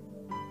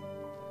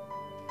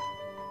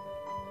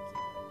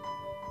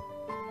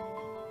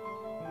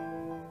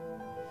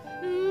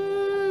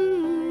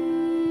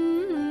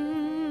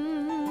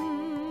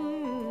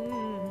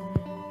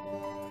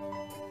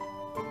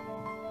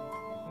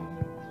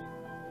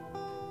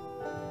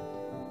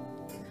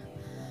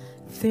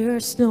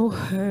 There's no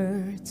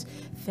hurt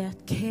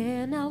that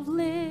can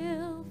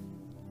outlive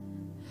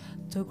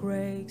the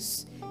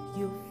grace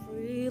you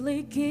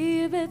freely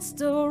give. It's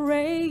the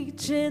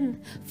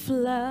raging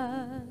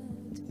flood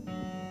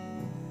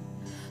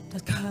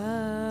that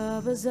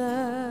covers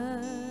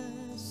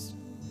us.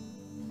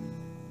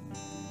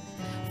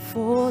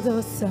 For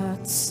the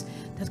thoughts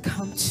that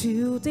come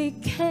to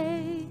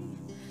decay,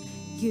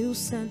 you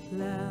sent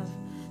love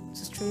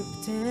to strip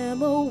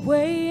them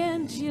away,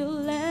 and you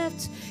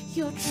left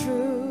your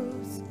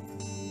truth.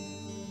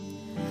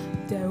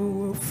 They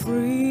were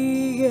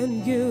free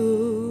in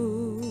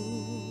you.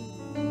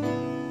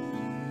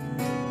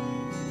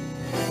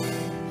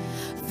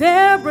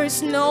 There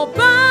is no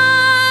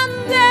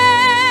bondage.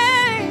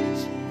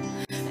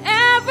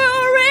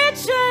 Every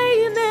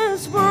chain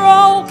is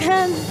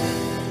broken.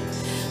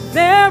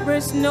 There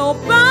is no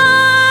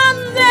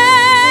bondage.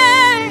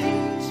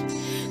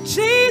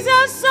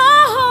 Jesus,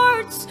 our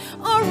hearts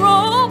are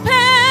open.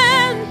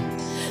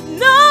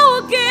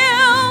 No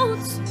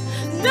guilt,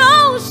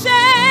 no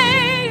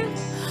shame,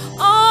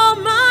 all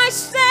my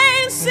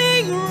stains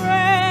erased.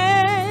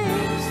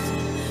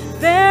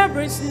 There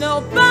is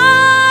no bondage,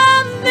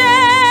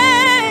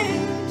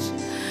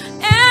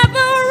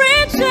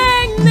 every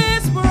chain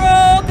is broken.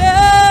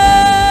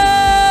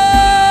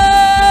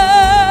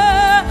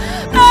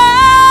 Oh,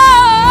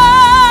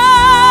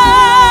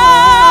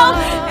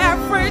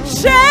 every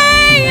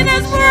chain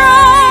is broken.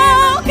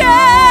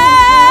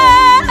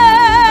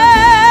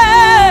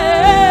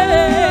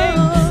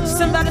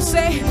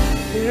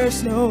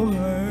 There's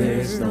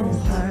no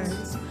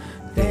hurt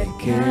that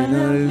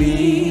cannot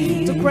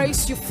leave. The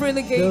grace you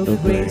freely gave. The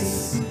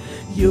grace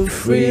you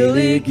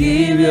freely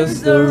give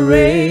us, the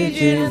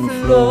raging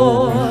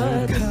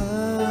flood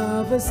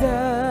Covers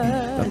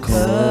us.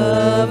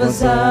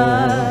 covers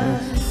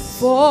us.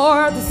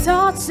 For the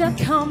thoughts that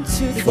come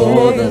to decay.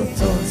 For the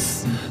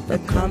thoughts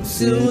that come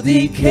to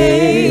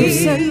decay, You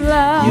send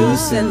love. You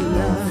send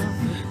love.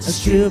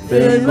 Strip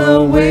them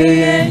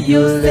away, and you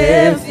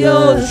left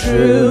your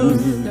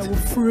truth. That we're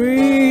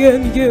free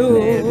in you.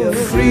 We're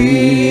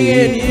free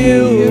in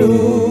you.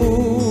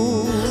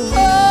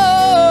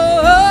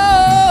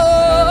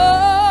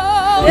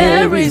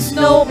 There is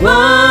no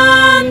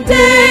bondage.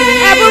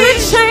 Every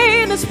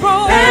chain is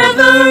broken.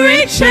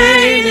 Every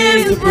chain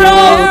is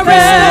broken.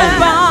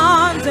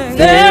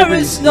 There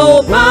is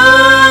no bondage. There is no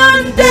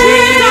bondage.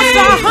 Jesus,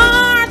 our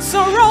hearts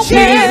are open.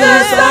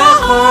 Jesus, our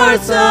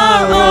hearts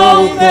are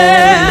open.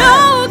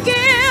 No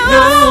guilt.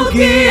 No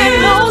guilt.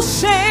 And no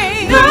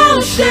shame.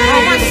 No shame.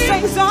 All my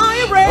stains are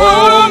erased.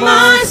 All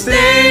my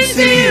stains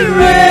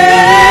erased.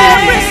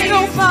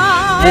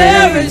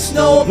 is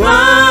no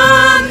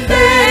bondage.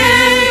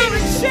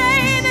 Every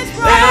chain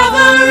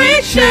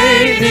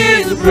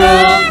is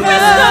broken.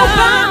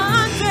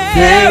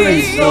 There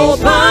is no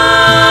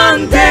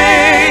bondage.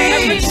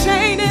 Every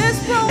chain is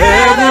broken.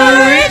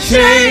 Every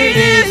chain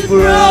is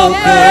broken.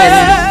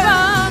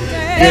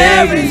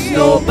 There is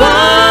no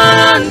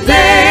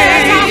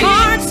bondage. Our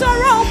hearts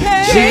are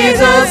open.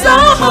 Jesus,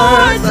 our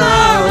hearts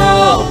are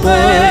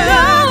open.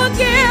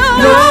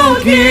 No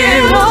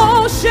guilt,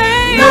 no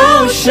shame,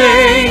 no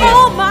shame.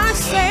 All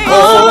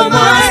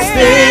my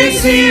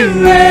sins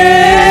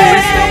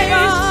erased.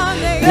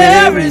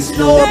 There is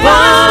no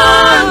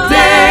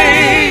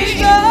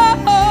bondage.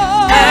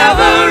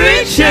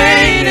 Every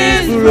chain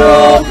is broken.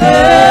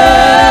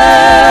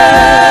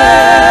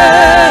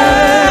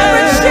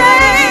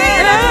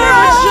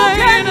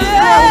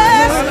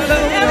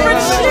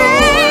 Chain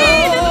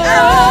is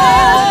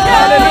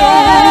broken.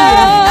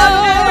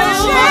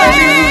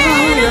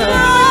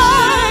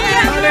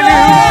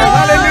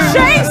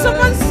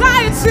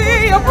 Every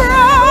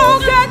chain is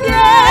broken.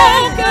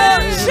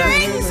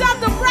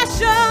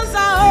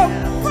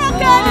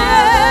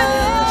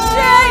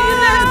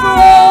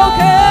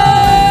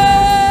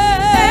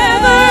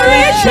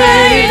 Every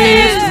chain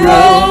is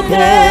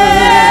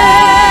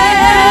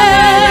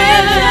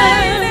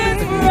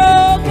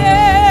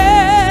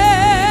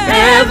broken.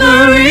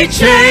 Every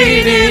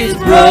chain is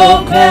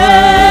broken.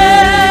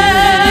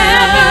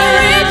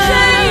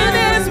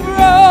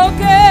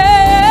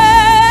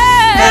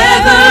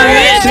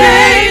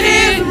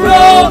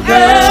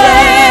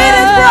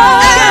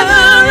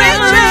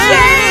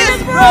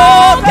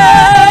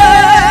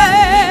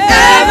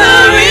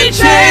 Every chain is broken. Every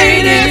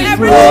chain is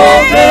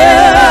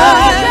broken.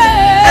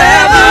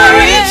 Every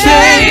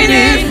chain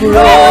is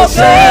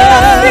broken.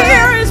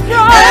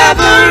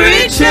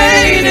 Every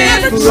chain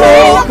is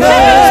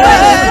broken.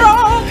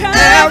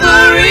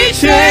 Every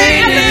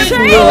chain is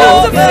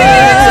broken.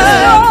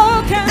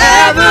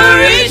 Every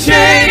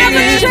chain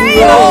is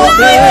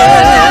broken.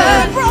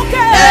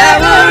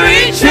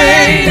 Every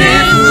chain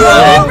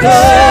is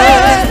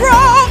broken.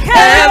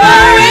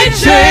 Every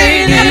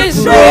chain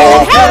is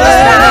broken.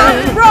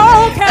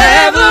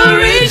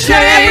 Every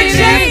chain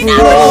is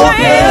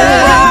broken.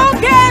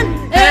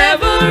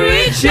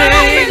 Every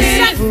chain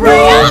is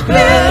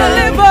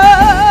broken.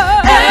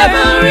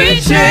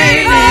 Every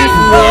chain is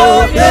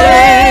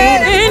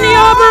broken. In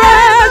your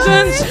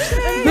presence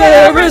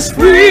there is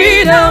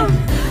freedom.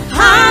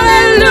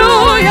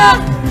 Hallelujah.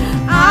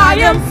 I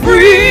am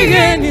free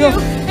in you.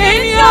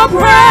 In your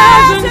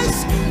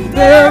presence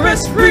there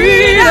is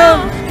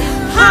freedom.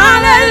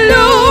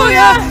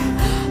 Hallelujah.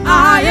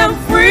 I am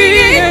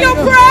free in your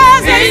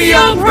presence. In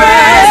your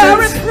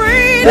presence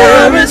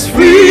there is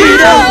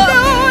freedom.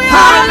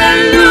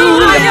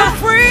 Hallelujah.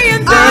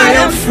 I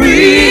am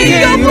free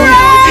in you.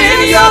 In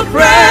your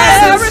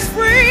presence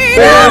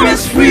there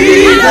is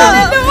freedom.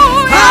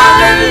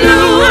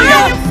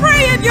 Hallelujah.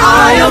 I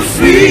am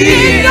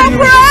free in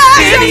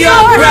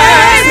your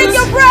presence.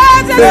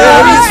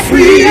 There is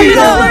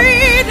freedom.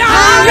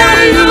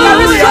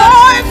 Hallelujah.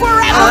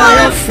 I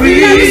am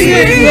free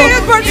in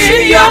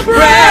your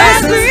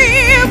presence.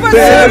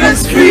 There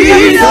is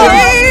freedom.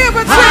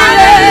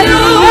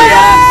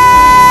 Hallelujah.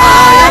 I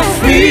am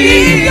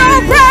free in your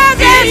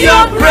presence. In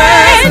your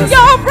presence.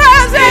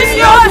 In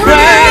your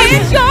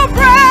presence.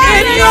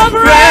 In your presence. In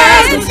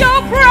your presence.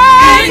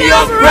 In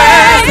your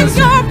presence. In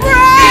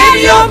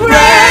your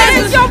presence. In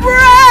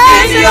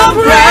your presence. In your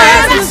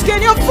presence.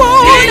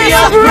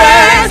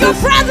 Your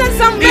presence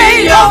of me.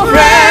 In your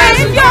presence.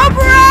 In your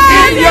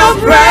presence. In your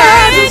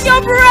presence. In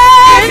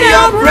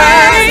your presence.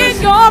 In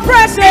your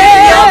presence. In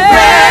your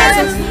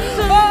presence.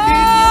 Oh,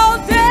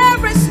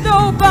 there is no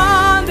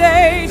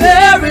bondage.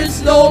 There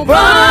is no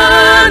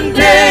bondage.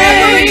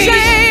 Every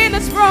chain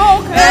is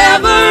broken.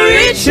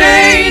 Every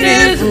chain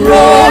is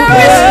broken. There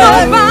is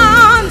no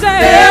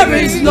bondage. There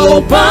is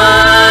no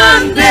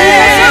bondage.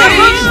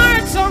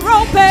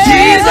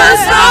 Jesus,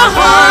 our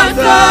hearts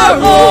are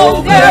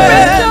open.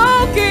 There is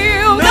no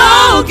guilt.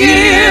 No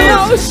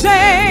guilt. No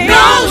shame.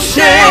 No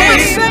shame.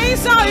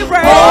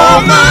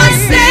 All my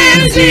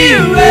sins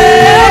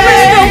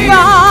erased.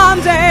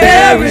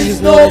 There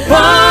is no bondage. There is no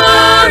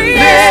bondage.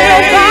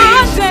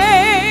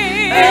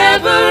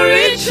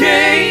 Every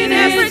chain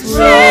is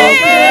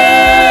broken.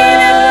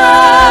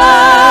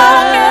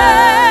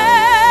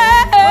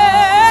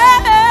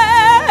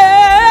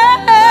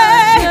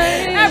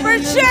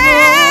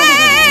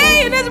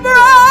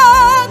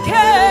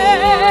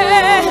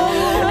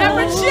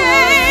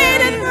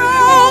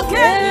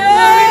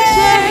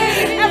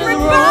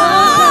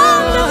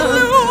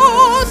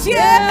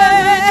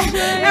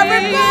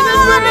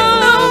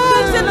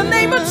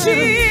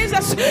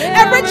 Jesus,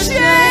 every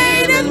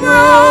chain is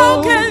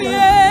broken,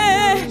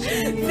 yeah.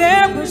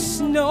 There is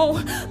no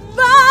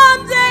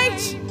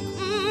bondage.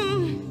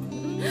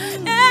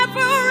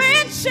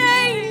 Every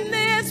chain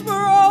is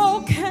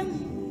broken.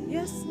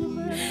 Yes,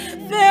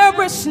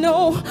 there is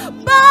no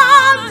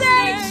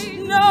bondage,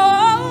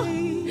 no.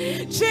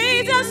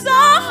 Jesus,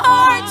 our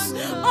hearts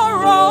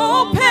are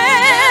open.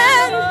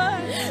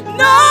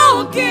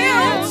 No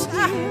guilt,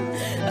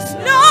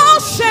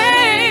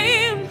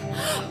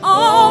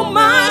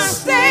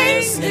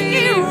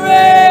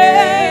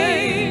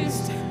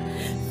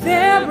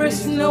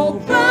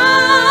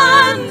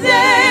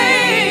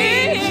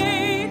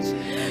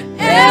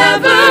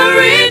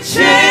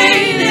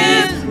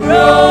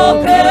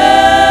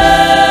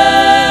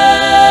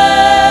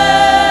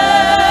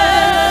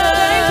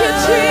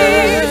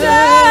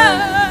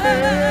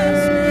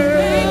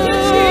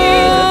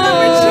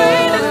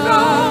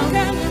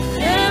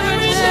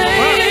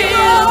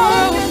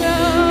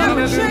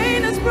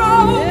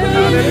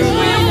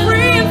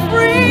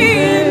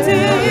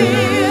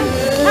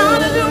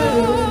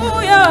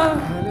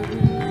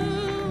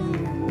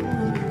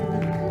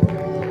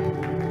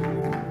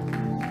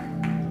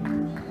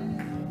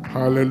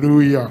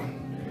 Hallelujah.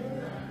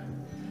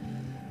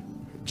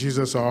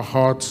 Jesus, our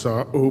hearts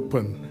are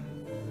open.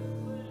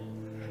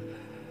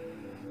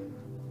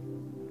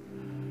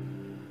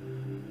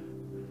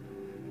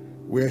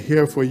 We're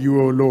here for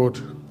you, O Lord.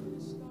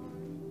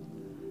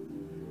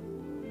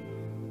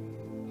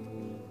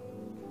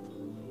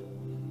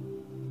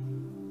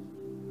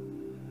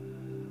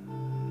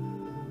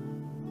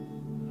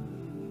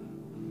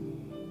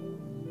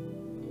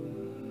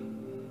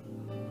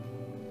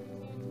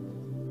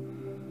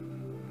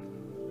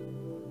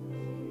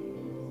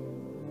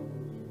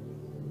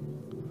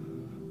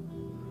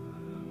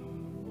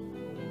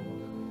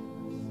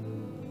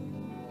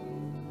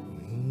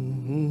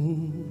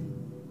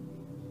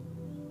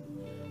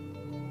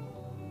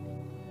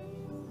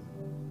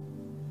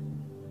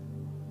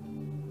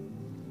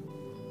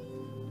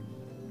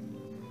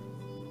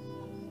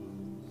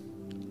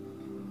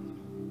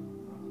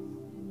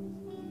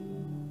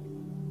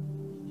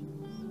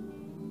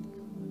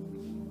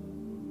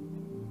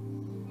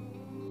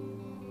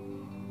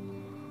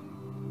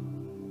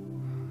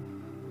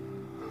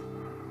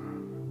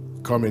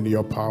 Come in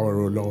your power,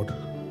 O Lord.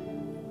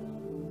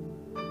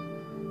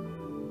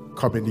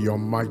 Come in your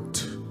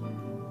might.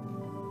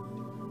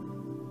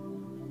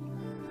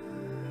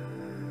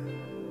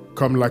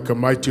 Come like a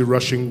mighty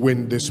rushing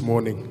wind this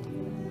morning.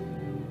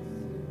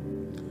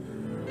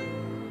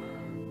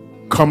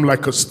 Come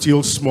like a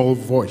still small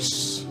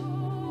voice.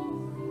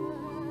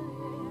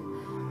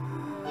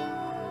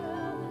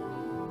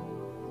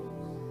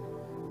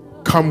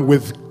 Come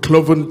with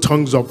cloven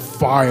tongues of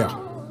fire.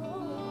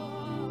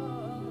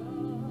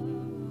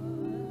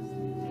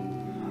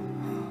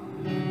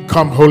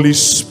 Come, Holy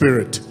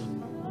Spirit.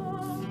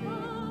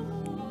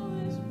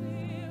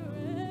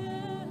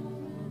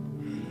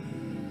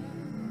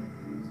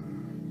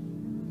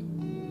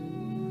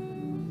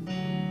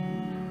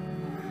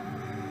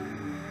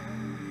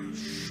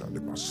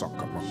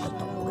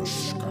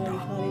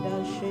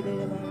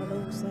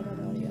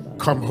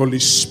 Come, Holy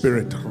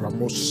Spirit. Come,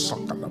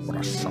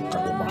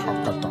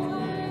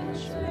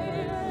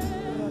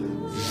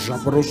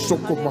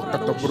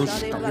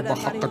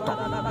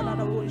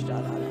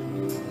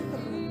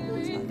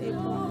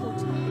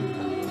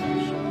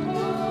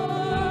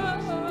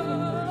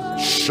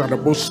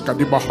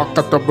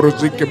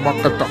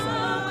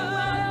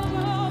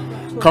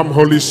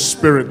 Holy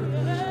Spirit.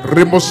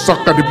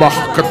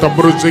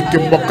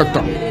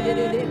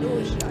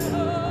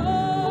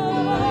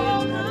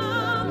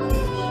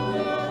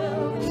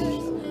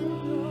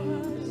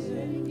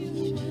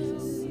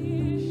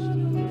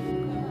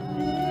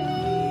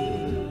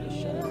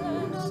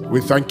 We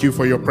thank you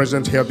for your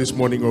presence here this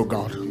morning, O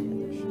God.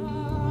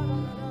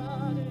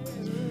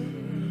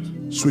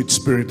 Sweet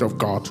Spirit of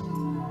God.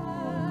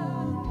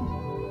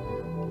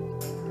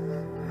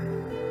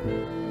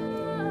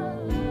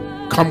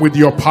 Come with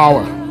your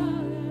power.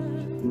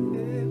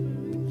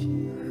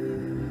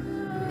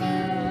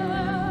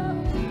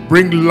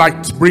 Bring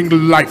light, bring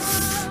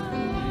life.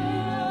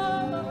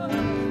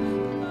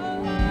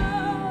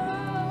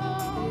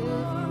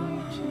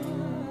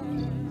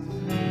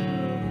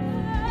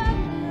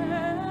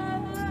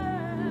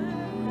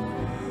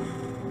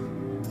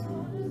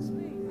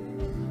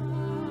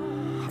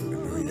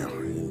 Hallelujah.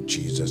 In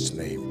Jesus'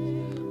 name.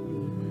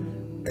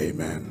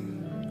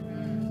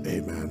 Amen.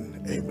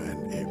 Amen.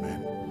 Amen.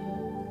 Amen.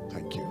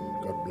 Thank you.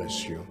 God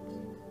bless you.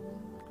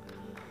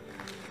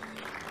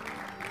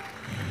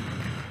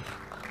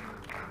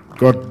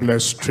 God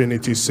bless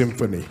Trinity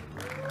Symphony.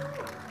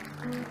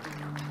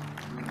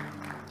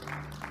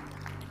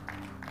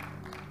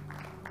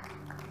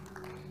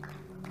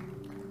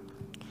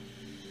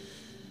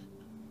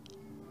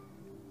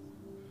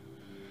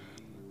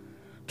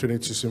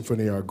 Trinity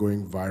Symphony are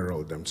going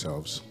viral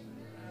themselves.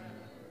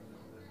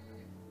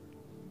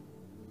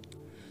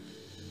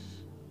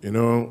 You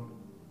know,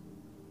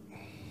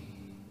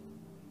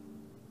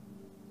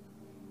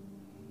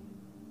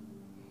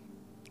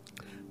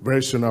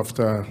 very soon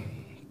after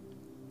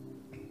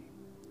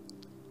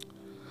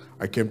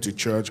I came to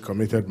church,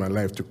 committed my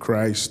life to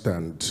Christ,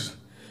 and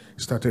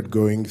started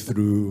going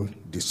through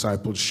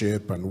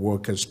discipleship and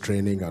workers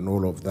training and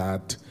all of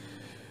that,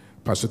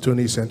 Pastor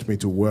Tony sent me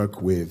to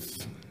work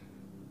with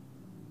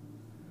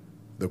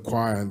the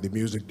choir and the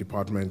music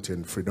department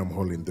in Freedom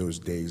Hall in those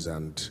days,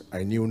 and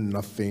I knew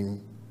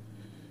nothing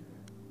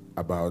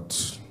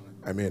about,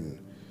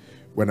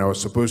 when I was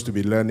supposed to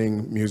be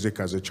learning music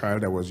as a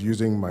child, I was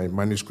using my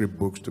manuscript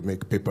books to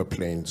make paper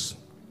planes.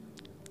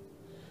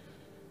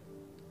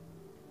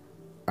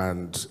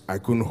 And I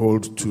couldn't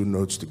hold two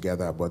notes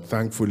together, but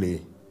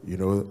thankfully, you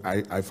know,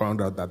 I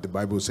found out that the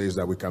Bible says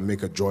that we can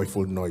make a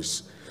joyful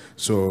noise.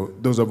 So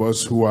those of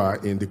us who are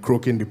in the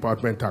croaking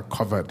department are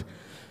covered.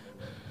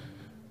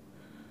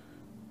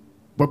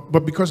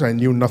 But because I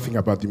knew nothing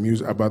about the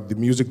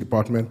music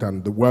department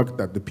and the work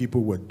that the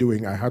people were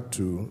doing, I had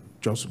to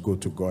just go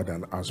to God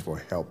and ask for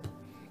help.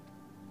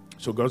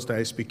 So God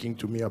started speaking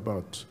to me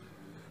about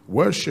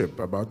worship,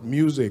 about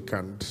music,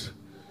 and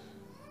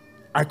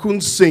I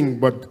couldn't sing,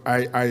 but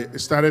I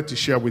started to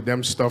share with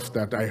them stuff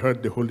that I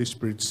heard the Holy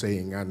Spirit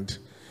saying. And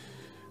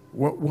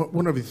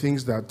one of the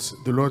things that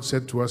the Lord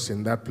said to us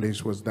in that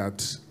place was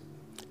that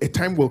a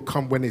time will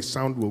come when a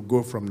sound will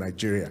go from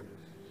Nigeria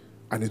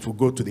and it will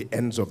go to the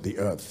ends of the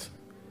earth.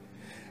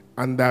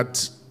 And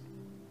that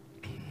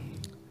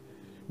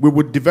we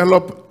would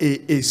develop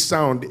a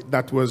sound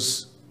that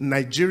was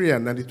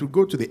Nigerian and it would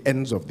go to the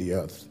ends of the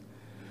earth.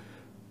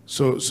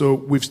 So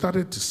we've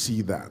started to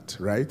see that,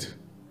 right?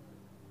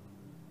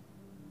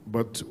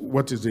 But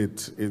what is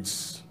it?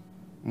 It's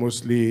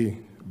mostly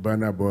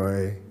Burna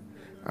Boy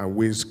and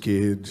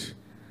Wizkid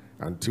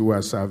and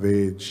Tiwa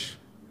Savage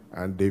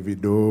and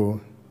Davido.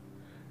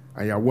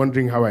 And you're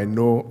wondering how I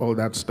know all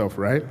that stuff,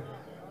 right?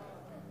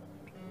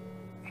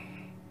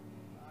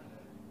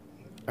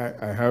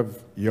 I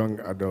have young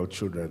adult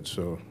children,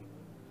 so.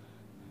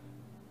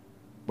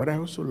 But I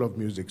also love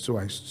music, so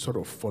I sort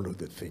of follow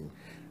the thing.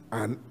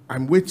 And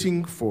I'm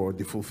waiting for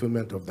the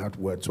fulfillment of that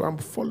word, so I'm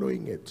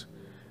following it.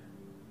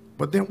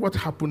 But then what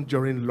happened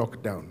during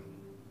lockdown?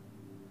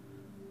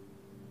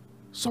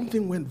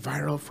 Something went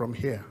viral from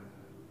here.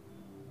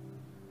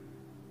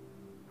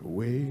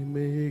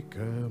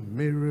 Waymaker,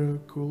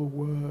 miracle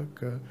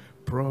worker,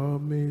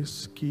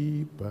 promise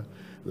keeper,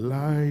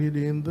 light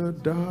in the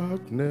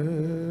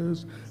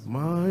darkness,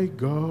 my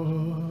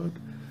God,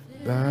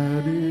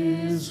 that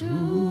is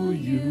who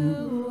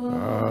you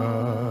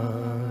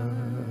are.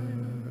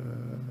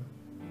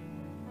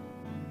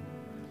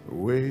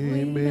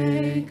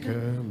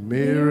 Waymaker,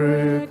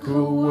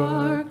 miracle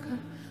worker,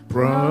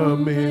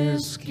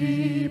 promise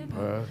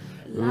keeper,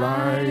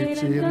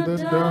 light in the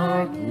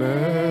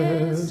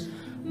darkness,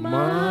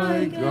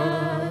 my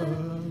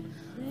God,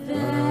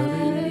 that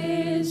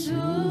is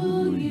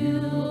who you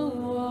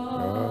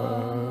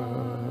are.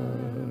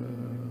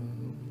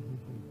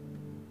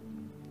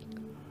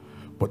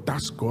 But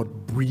that's God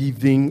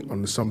breathing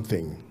on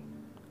something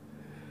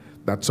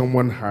that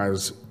someone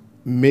has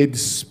made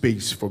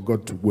space for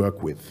God to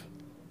work with,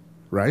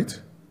 right?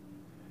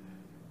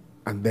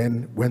 And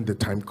then when the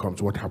time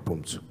comes, what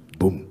happens?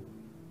 Boom.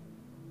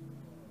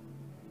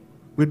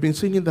 We've been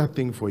singing that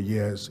thing for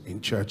years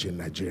in church in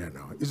Nigeria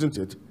now, isn't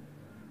it?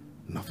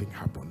 Nothing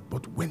happened.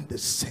 But when the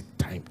set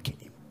time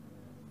came,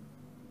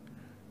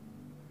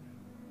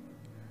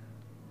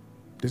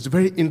 there's a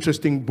very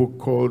interesting book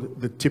called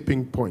The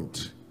Tipping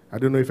Point. I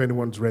don't know if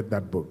anyone's read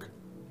that book.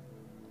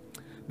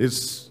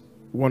 This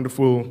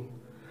wonderful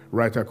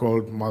writer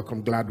called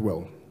Malcolm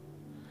Gladwell.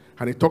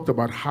 And he talked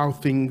about how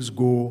things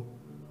go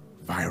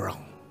viral.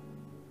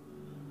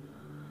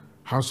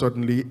 How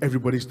suddenly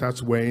everybody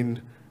starts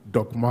wearing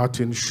Doc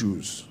Martens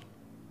shoes.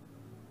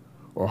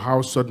 Or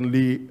how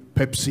suddenly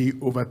Pepsi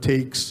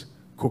overtakes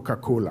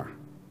Coca-Cola.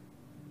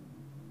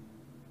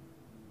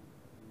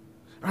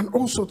 And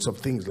all sorts of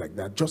things like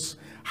that. Just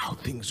how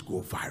things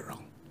go viral.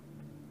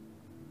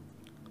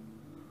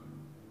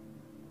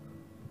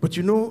 But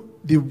you know,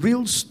 the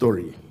real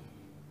story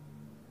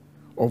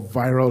of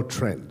viral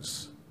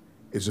trends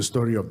is the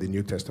story of the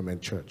New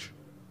Testament church.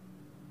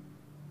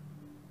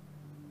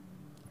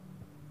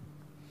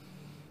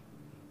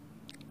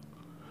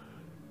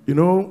 You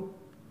know,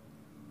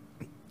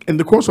 in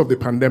the course of the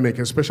pandemic,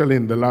 especially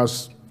in the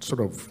last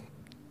sort of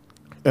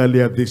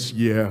earlier this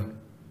year,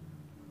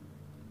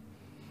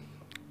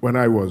 when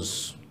I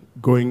was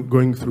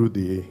going through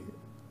the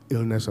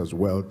illness as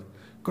well,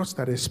 God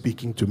started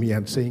speaking to me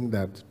and saying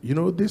that, you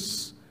know,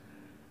 this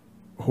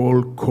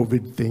whole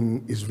COVID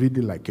thing is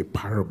really like a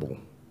parable.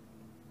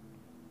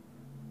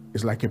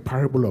 It's like a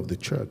parable of the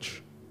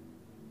church.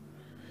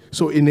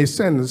 So in a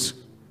sense,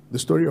 the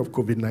story of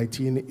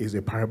COVID-19 is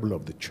a parable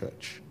of the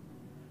church.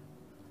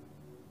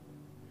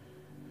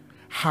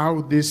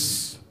 How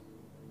this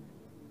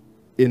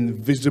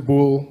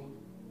invisible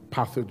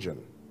pathogen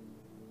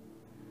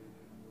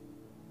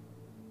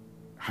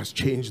has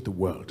changed the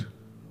world.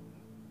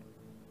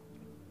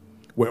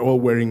 We're all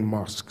wearing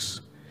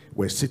masks.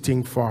 We're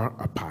sitting far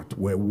apart.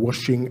 We're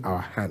washing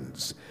our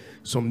hands.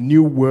 Some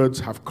new words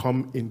have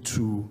come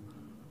into,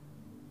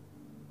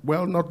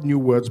 well, not new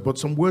words, but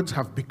some words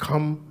have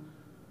become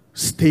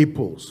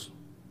staples.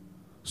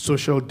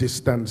 Social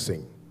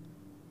distancing,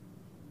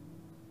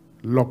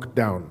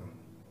 lockdown,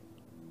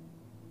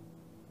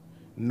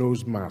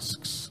 nose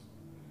masks,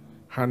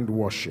 hand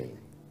washing,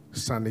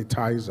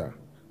 sanitizer.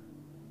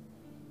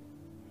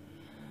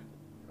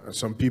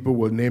 Some people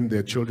will name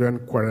their children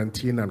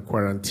quarantine and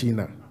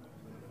quarantina.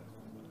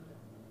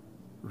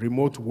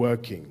 Remote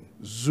working,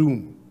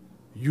 Zoom,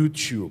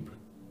 YouTube,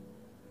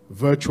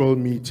 virtual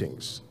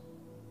meetings.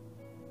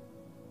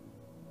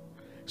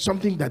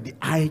 Something that the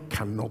eye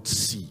cannot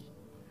see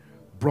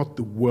brought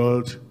the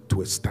world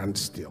to a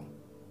standstill.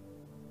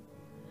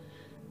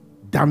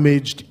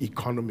 Damaged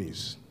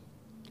economies.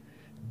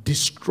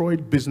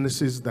 Destroyed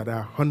businesses that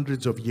are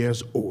hundreds of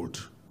years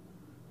old.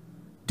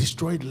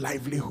 Destroyed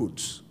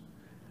livelihoods.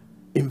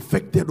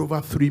 Infected over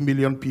 3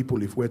 million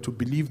people, if we're to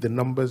believe the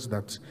numbers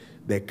that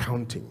they're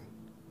counting.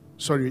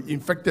 Sorry,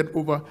 infected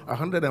over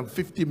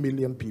 150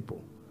 million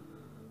people.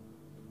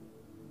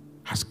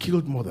 Has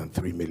killed more than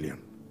 3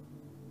 million.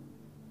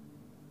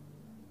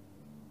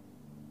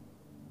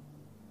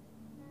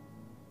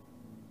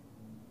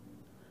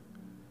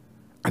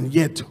 And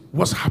yet,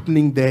 what's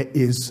happening there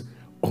is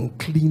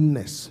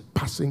uncleanness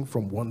passing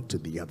from one to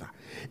the other.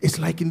 It's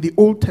like in the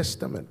Old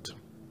Testament,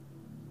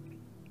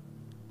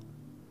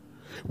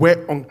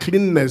 where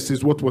uncleanness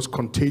is what was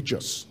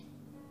contagious.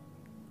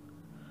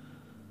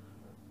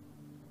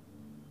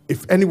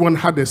 If anyone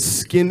had a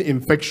skin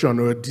infection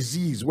or a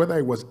disease, whether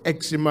it was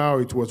eczema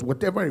or it was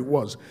whatever it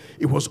was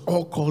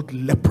all called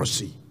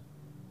leprosy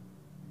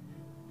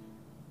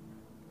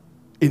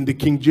in the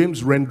King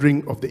James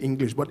rendering of the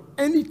English. But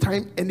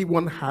anytime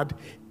anyone had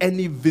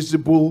any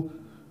visible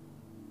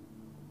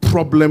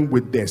problem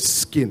with their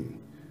skin,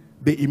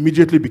 they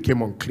immediately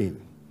became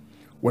unclean.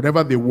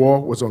 Whatever they wore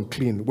was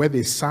unclean. Where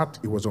they sat,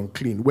 it was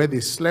unclean. Where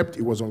they slept,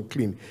 it was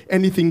unclean.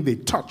 Anything they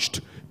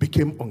touched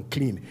became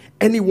unclean.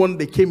 Anyone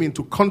they came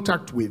into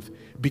contact with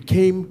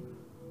became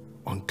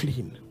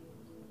unclean.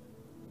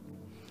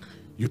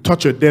 You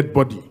touch a dead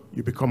body,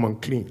 you become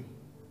unclean.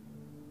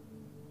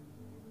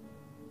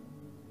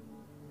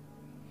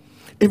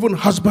 Even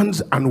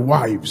husbands and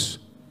wives,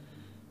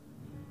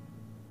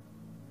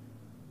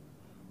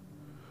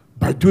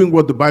 by doing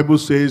what the Bible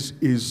says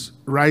is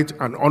right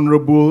and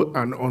honorable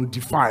and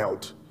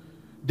undefiled,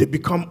 they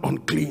become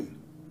unclean.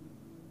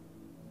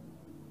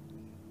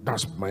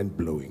 That's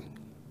mind-blowing.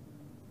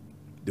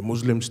 The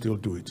Muslims still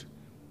do it.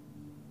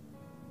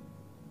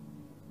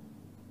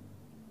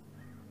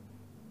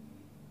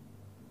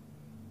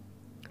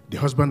 The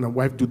husband and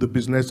wife do the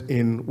business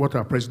in what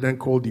our president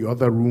called the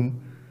other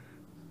room.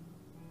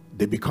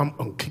 They become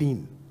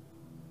unclean.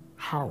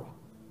 How?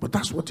 But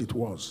that's what it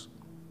was.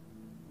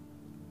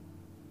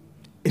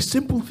 A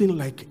simple thing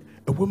like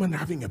a woman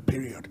having a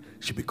period,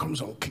 she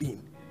becomes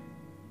unclean.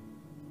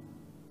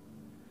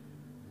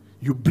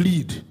 You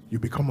bleed, you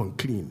become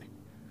unclean.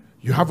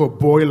 You have a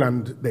boil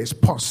and there's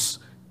pus,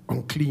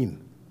 unclean.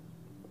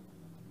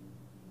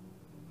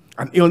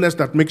 An illness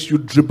that makes you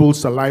dribble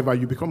saliva,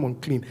 you become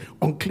unclean.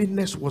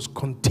 Uncleanness was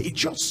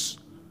contagious.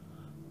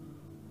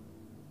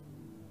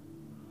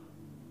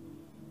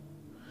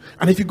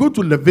 And if you go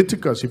to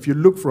Leviticus, if you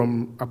look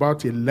from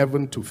about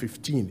 11 to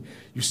 15,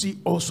 you see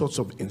all sorts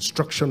of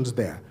instructions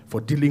there for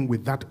dealing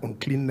with that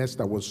uncleanness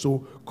that was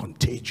so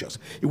contagious.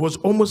 It was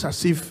almost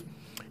as if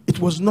it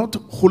was not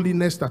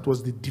holiness that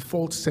was the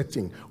default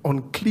setting.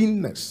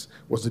 Uncleanness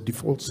was the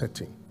default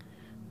setting.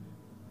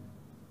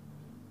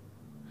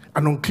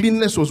 And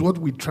uncleanness was what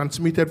we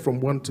transmitted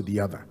from one to the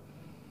other.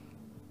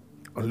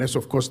 Unless,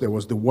 of course, there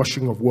was the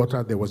washing of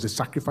water, there was the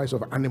sacrifice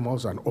of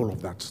animals and all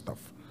of that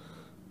stuff.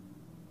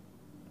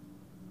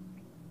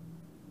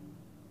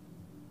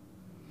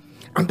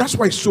 And that's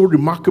why it's so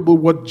remarkable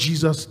what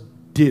Jesus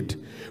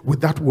did with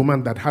that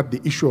woman that had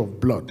the issue of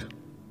blood.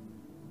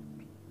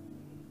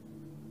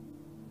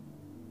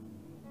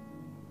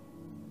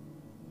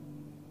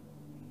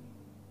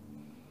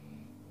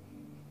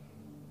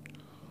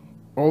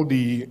 All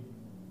the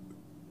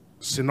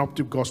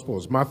synoptic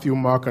gospels, Matthew,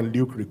 Mark, and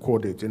Luke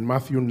record it. In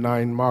Matthew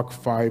 9, Mark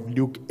 5,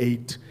 Luke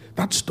 8,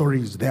 that story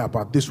is there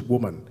about this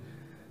woman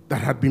that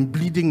had been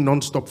bleeding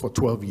non-stop for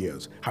 12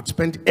 years, had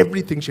spent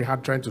everything she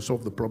had trying to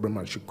solve the problem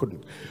and she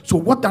couldn't. So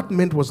what that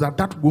meant was that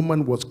that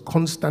woman was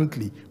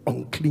constantly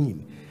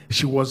unclean.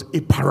 She was a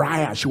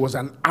pariah. She was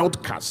an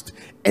outcast.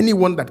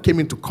 Anyone that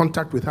came into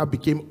contact with her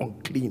became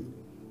unclean.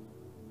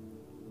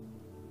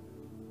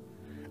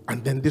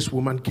 And then this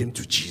woman came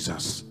to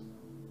Jesus.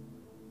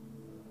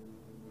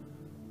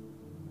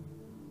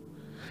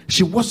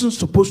 She wasn't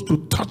supposed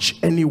to touch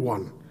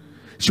anyone.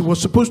 She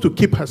was supposed to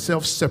keep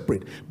herself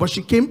separate. But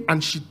she came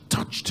and she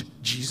touched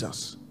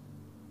Jesus.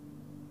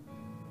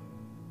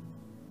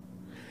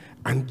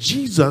 And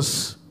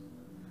Jesus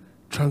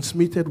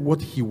transmitted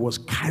what he was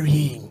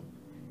carrying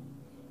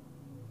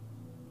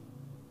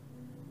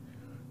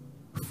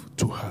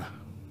to her.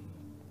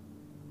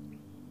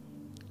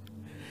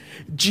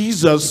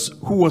 Jesus,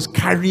 who was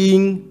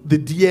carrying the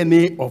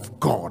DNA of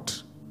God,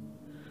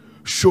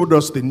 showed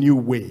us the new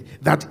way,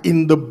 that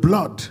in the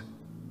blood,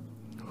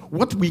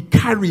 what we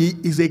carry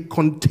is a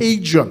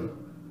contagion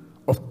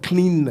of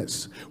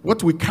cleanness.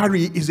 What we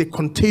carry is a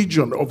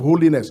contagion of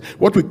holiness.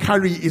 What we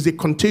carry is a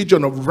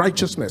contagion of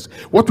righteousness.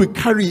 What we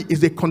carry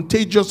is a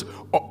contagion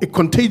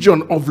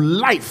of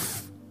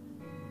life.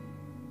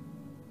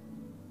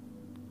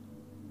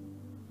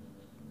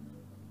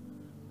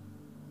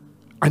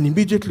 And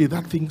immediately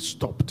that thing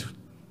stopped.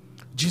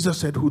 Jesus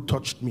said, "Who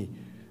touched me?"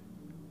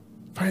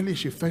 Finally,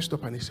 she fessed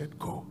up and he said,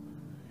 "Go.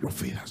 Your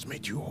faith has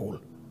made you whole."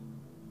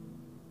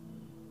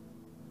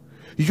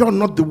 You're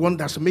not the one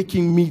that's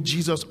making me,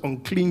 Jesus,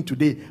 unclean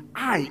today.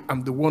 I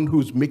am the one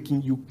who's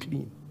making you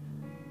clean.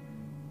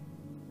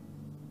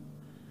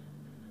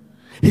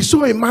 He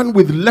saw a man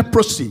with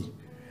leprosy.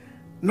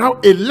 Now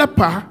a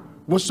leper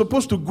was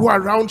supposed to go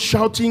around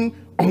shouting,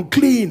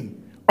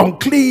 "Unclean,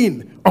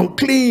 unclean,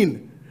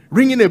 unclean,"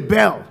 ringing a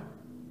bell.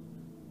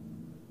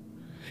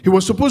 He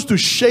was supposed to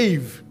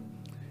shave.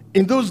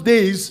 In those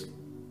days,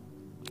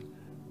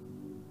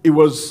 it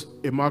was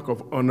a mark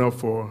of honor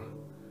for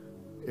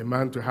a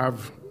man to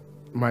have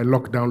my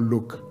lockdown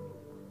look.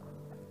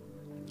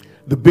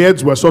 The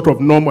beards were sort of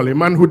normal. A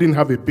man who didn't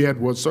have a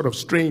beard was sort of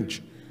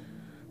strange.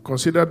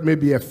 considered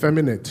maybe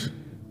effeminate.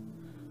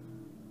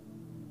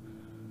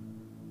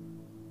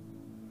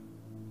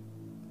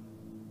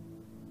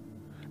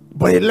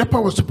 But a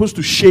leper was supposed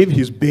to shave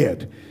his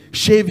beard,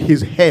 shave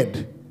his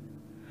head,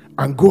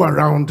 and go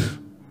around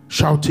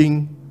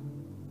shouting,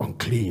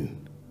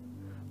 unclean,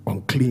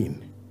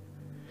 unclean.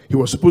 He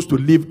was supposed to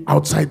live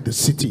outside the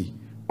city,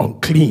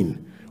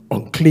 unclean,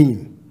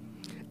 unclean.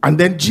 And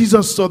then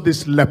Jesus saw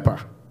this leper.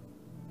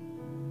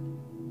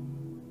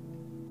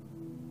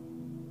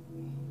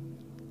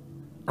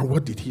 And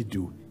what did he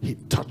do? He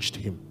touched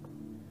him.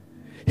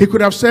 He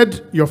could have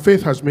said, your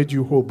faith has made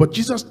you whole, but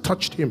Jesus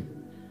touched him.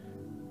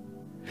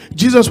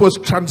 Jesus was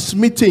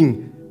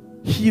transmitting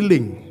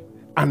healing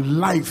and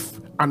life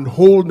and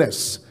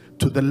wholeness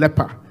to the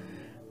leper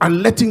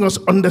and letting us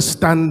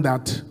understand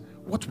that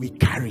what we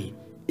carry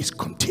is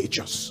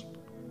contagious.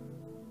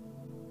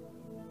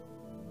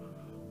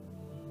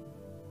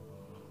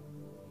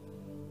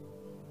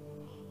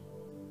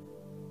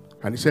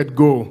 And he said,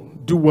 go,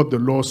 do what the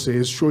law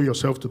says, show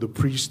yourself to the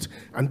priest,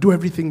 and do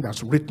everything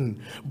that's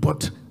written.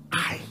 But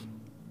I,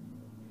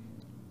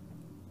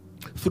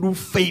 through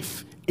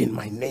faith in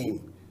my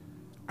name,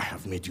 I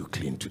have made you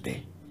clean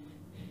today.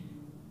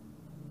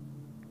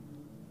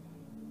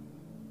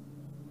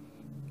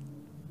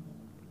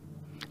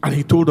 And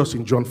he told us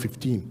in John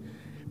 15,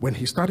 when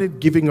he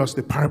started giving us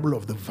the parable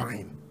of the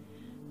vine,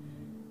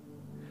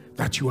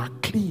 that you are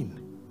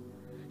clean.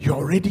 You're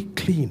already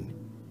clean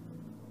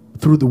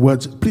through the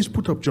words. Please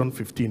put up John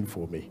 15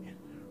 for me,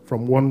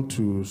 from 1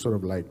 to sort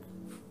of like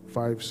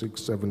 5,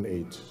 6, 7,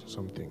 8,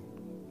 something.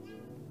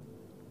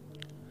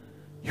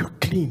 You're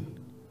clean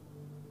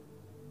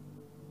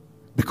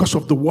because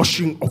of the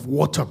washing of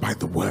water by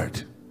the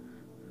word.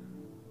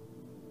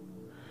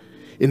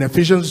 In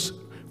Ephesians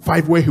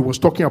 5, where he was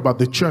talking about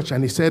the church,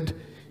 and he said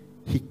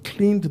he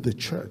cleaned the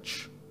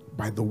church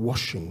by the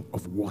washing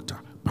of water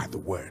by the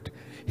word.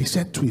 He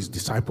said to his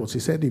disciples, he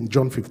said in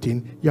John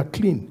 15, you're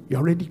clean, you're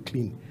already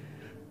clean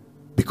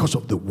because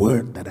of the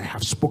word that I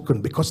have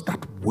spoken, because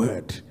that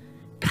word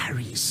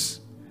carries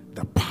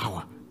the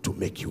power to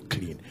make you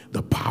clean,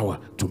 the power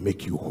to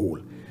make you whole.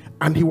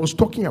 And he was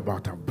talking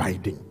about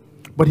abiding,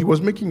 but he was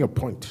making a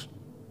point.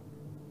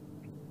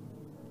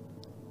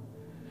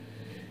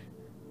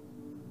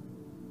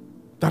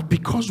 That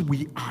because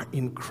we are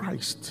in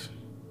Christ,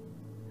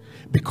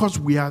 because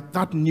we are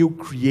that new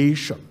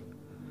creation,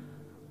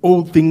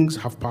 all things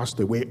have passed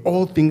away,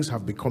 all things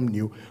have become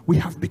new, we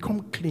have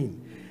become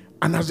clean.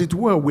 And as it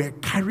were, we're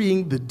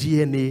carrying the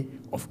DNA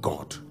of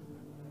God.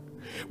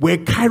 We're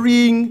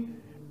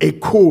carrying a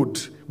code.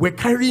 We're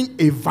carrying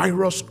a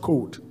virus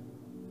code.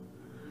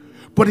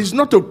 But it's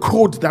not a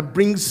code that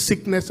brings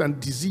sickness and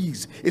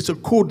disease. It's a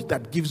code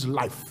that gives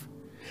life.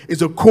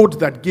 It's a code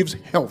that gives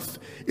health.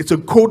 It's a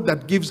code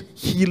that gives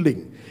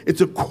healing.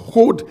 It's a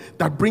code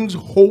that brings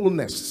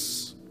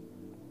wholeness.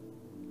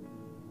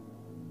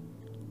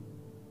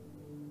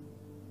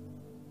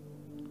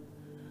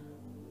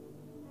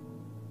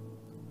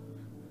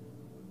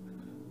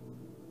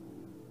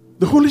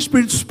 The Holy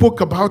Spirit spoke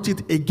about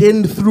it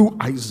again through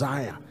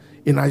Isaiah,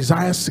 in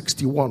Isaiah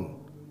 61.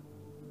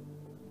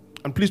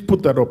 And please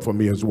put that up for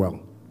me as well.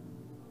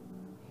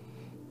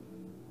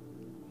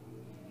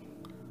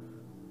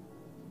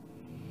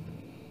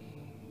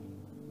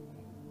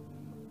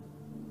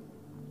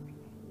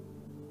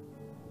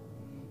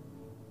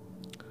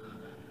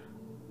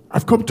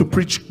 I've come to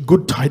preach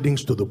good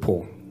tidings to the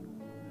poor.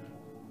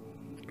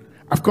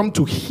 I've come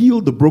to heal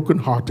the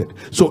brokenhearted.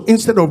 So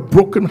instead of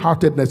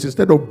brokenheartedness,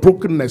 instead of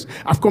brokenness,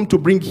 I've come to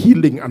bring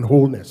healing and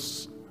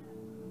wholeness.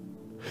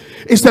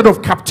 Instead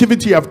of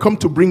captivity, I've come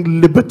to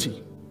bring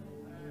liberty.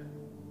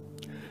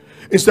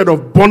 Instead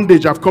of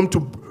bondage, I've come to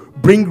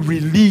bring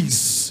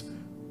release.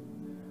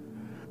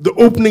 The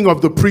opening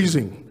of the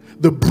prison,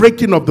 the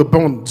breaking of the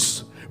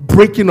bonds,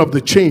 breaking of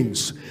the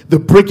chains, the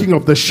breaking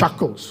of the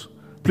shackles.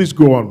 Please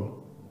go on.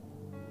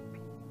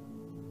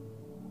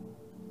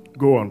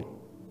 Go on.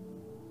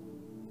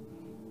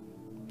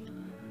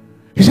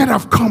 He said,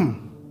 I've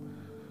come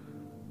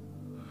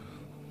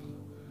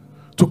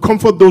to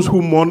comfort those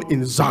who mourn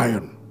in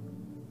Zion,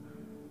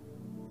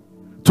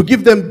 to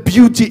give them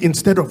beauty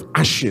instead of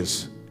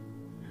ashes.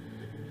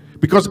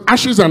 Because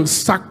ashes and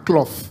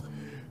sackcloth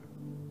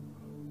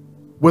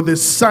were the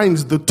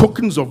signs, the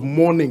tokens of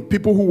mourning.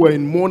 People who were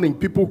in mourning,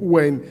 people who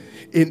were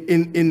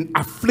in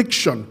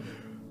affliction,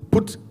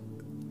 put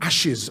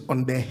ashes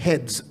on their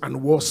heads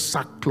and wore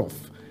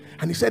sackcloth.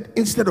 And he said,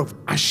 instead of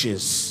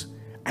ashes,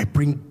 I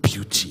bring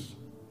beauty.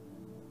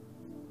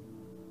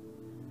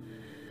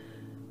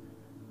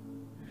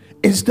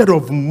 Instead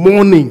of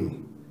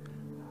mourning,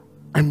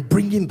 I'm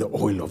bringing the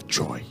oil of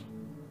joy.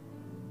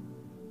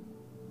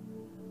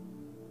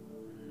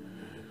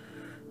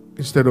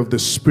 Instead of the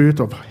spirit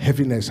of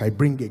heaviness, I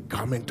bring a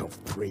garment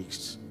of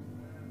praise.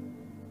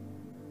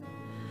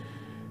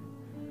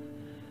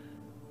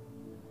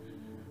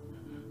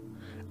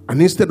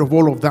 And instead of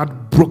all of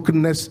that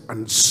brokenness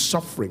and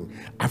suffering,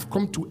 I've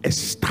come to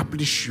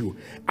establish you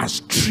as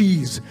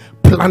trees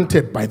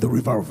planted by the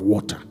river of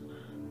water.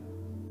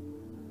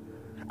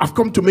 I've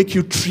come to make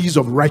you trees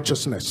of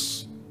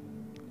righteousness.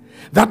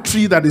 That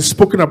tree that is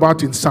spoken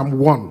about in Psalm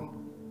 1.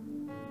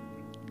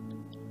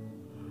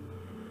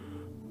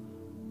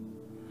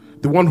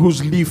 The one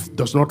whose leaf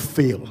does not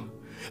fail.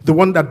 The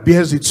one that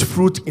bears its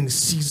fruit in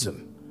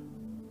season.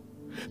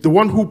 The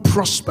one who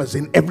prospers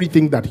in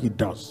everything that he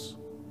does.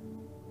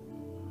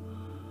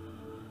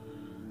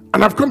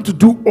 And I've come to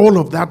do all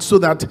of that so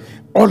that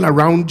all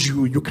around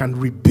you, you can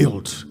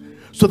rebuild.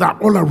 So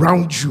that all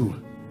around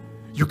you,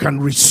 you can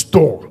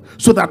restore.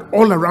 So that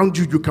all around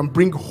you, you can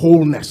bring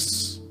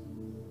wholeness.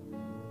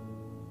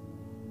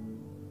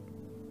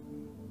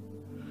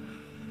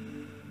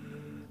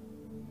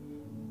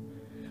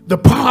 The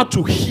power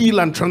to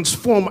heal and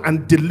transform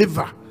and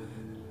deliver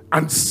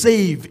and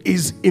save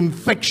is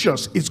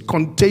infectious, is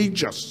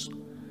contagious.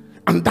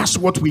 And that's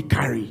what we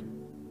carry.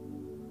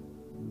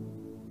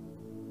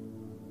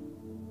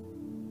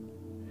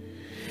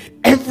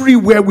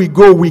 Everywhere we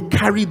go, we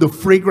carry the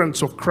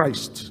fragrance of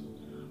Christ.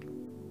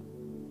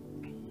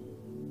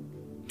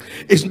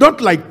 It's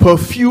not like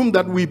perfume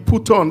that we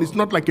put on. It's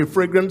not like a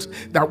fragrance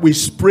that we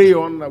spray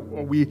on or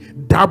we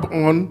dab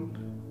on.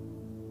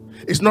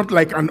 It's not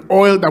like an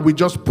oil that we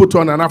just put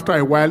on and after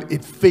a while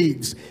it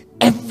fades.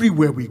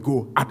 Everywhere we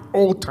go, at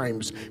all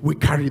times, we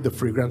carry the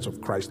fragrance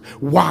of Christ.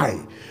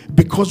 Why?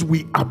 Because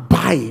we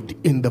abide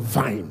in the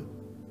vine.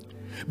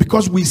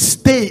 Because we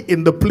stay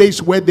in the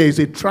place where there is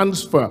a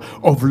transfer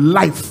of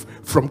life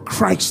from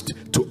Christ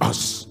to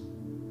us.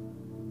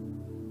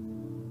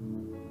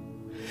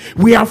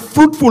 We are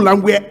fruitful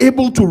and we are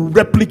able to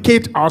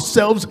replicate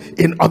ourselves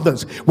in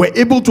others. We're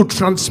able to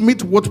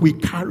transmit what we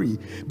carry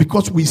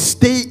because we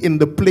stay in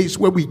the place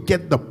where we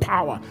get the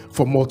power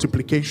for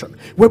multiplication,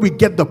 where we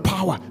get the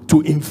power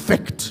to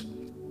infect.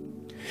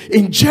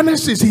 In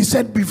Genesis, he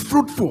said, be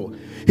fruitful.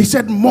 He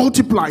said,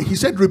 multiply. He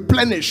said,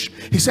 replenish.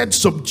 He said,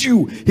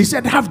 subdue. He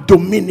said, have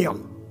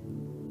dominion.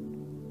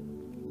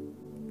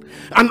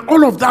 And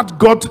all of that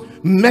got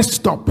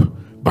messed up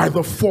by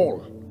the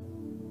fall.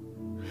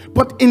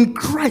 But in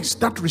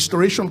Christ, that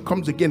restoration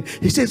comes again.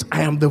 He says,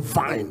 I am the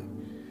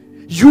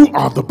vine. You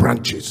are the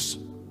branches.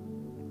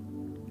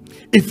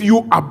 If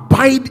you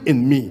abide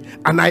in me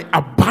and I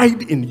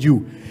abide in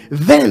you,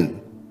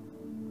 then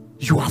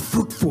you are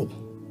fruitful.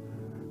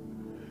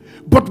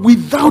 But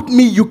without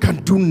me, you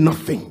can do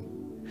nothing.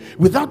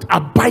 Without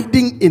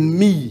abiding in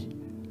me,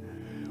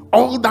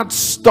 all that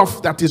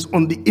stuff that is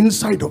on the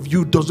inside of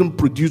you doesn't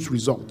produce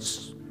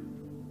results.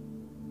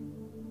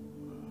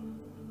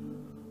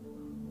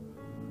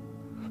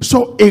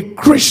 So a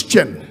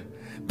Christian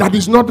that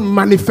is not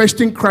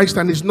manifesting Christ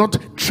and is not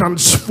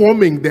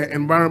transforming their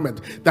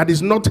environment, that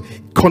is not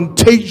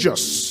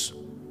contagious,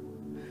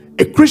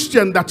 a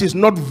Christian that is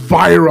not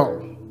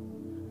viral,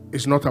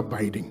 is not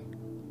abiding.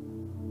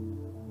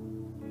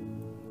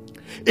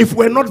 If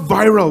we're not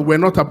viral, we're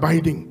not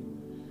abiding.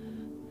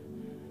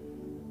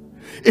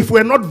 If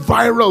we're not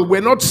viral,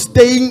 we're not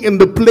staying in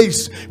the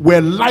place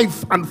where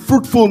life and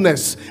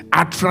fruitfulness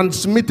are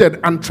transmitted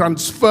and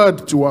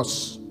transferred to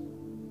us.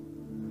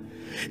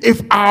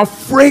 If our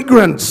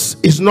fragrance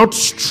is not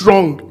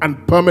strong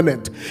and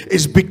permanent,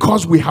 it's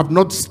because we have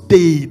not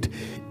stayed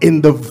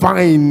in the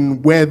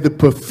vine where the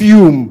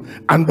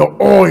perfume and the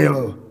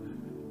oil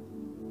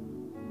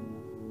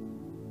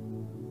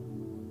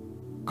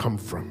come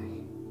from.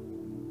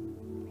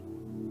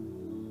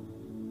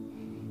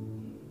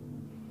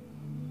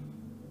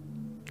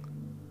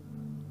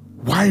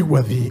 Why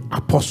were the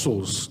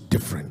apostles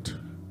different?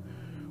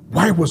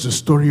 Why was the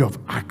story of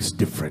Acts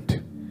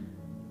different?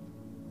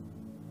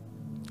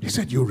 He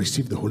said, you'll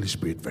receive the Holy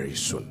Spirit very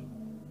soon.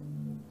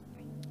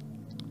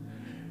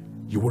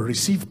 You will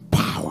receive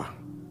power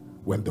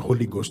when the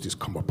Holy Ghost is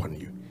come upon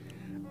you.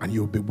 And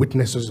you'll be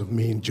witnesses of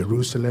me in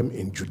Jerusalem,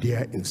 in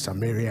Judea, in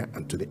Samaria,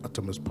 and to the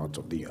uttermost parts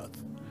of the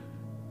earth.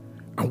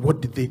 And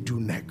what did they do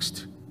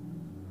next?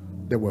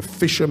 There were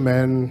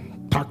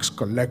fishermen, tax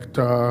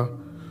collector,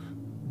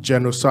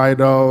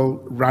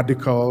 genocidal,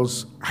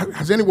 radicals.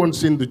 Has anyone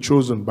seen The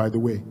Chosen, by the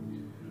way?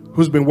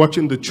 Who's been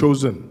watching The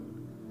Chosen?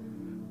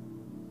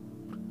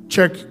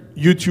 Check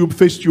YouTube,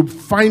 FaceTube,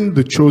 find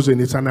The Chosen.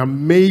 It's an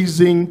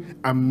amazing,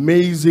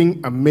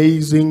 amazing,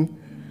 amazing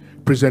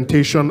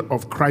presentation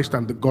of Christ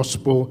and the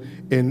gospel.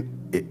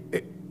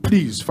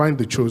 Please find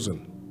The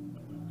Chosen.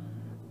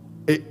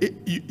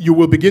 You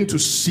will begin to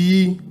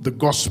see the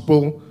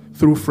gospel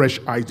through fresh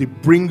eyes.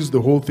 It brings the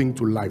whole thing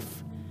to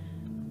life.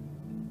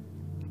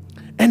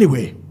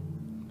 Anyway,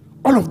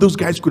 all of those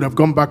guys could have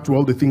gone back to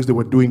all the things they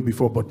were doing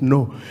before, but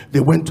no, they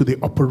went to the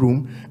upper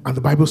room, and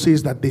the Bible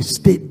says that they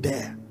stayed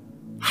there.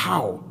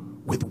 How?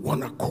 With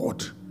one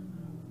accord.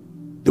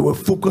 They were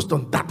focused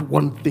on that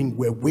one thing.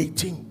 We're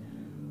waiting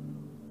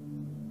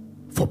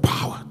for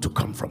power to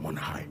come from on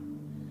high.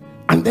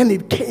 And then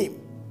it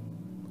came.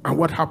 And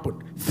what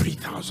happened?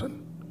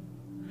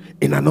 3,000.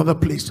 In another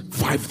place,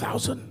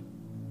 5,000.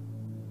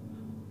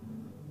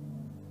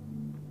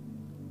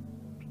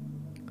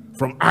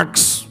 From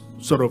Acts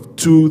sort of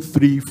 2,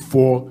 3,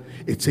 4,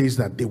 it says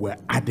that they were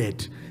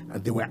added,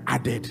 and they were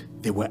added,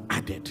 they were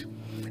added.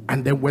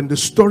 And then when the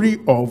story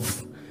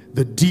of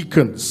the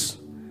deacons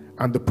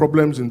and the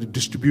problems in the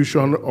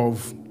distribution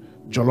of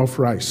jollof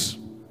rice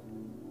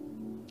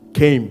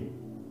came,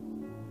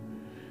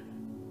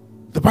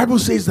 the Bible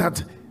says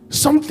that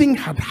something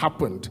had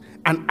happened.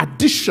 An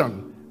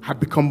addition had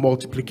become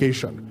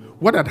multiplication.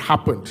 What had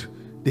happened?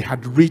 They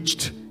had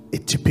reached a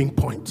tipping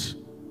point.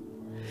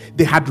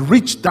 They had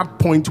reached that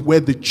point where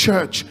the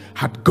church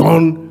had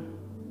gone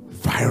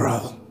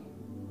viral.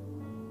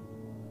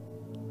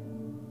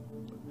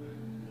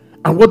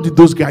 And what did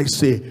those guys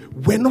say?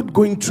 We're not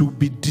going to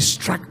be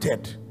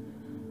distracted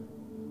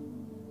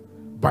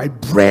by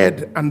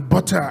bread and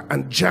butter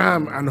and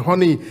jam and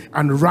honey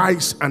and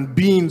rice and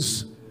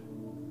beans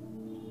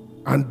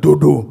and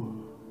dodo.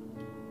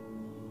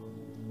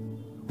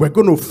 We're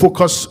going to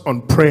focus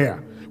on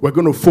prayer. We're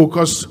going to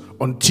focus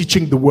on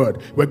teaching the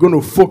word. We're going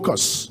to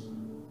focus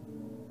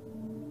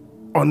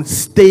on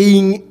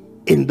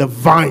staying in the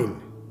vine.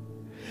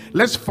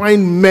 Let's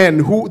find men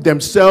who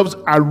themselves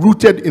are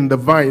rooted in the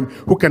vine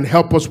who can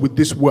help us with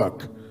this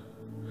work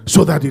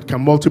so that it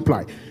can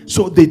multiply.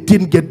 So they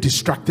didn't get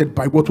distracted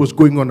by what was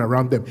going on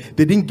around them.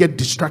 They didn't get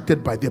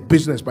distracted by their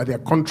business, by their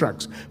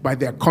contracts, by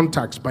their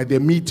contacts, by their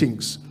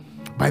meetings,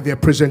 by their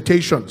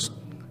presentations.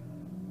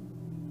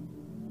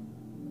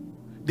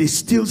 They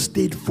still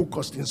stayed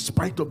focused in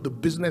spite of the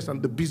business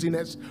and the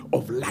busyness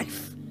of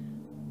life.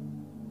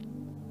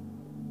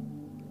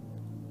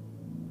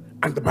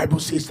 And the Bible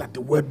says that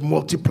the word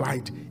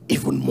multiplied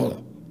even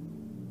more.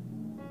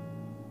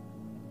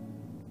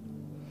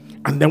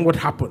 And then what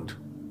happened?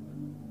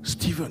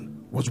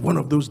 Stephen was one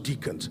of those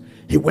deacons.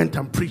 He went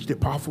and preached a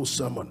powerful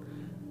sermon.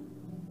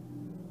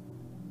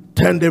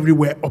 Turned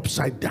everywhere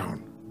upside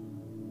down.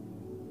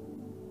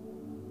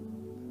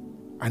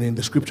 And in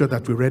the scripture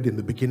that we read in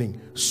the beginning,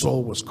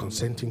 Saul was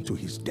consenting to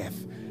his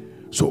death.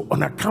 So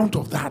on account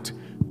of that,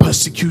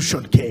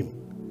 persecution came.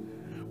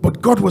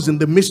 But God was in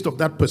the midst of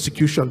that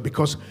persecution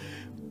because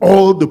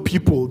all the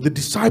people, the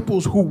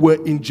disciples who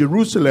were in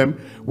Jerusalem,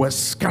 were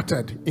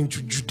scattered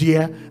into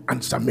Judea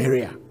and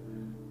Samaria.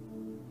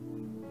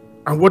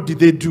 And what did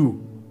they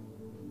do?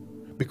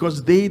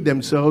 Because they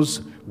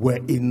themselves were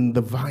in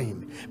the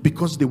vine,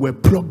 because they were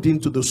plugged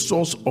into the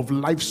source of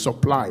life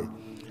supply,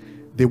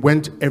 they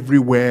went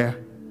everywhere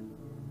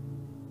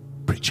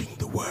preaching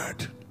the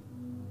word.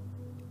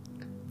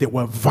 They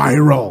were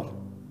viral.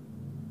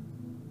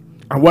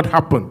 And what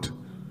happened?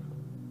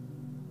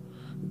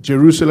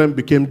 Jerusalem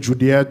became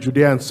Judea.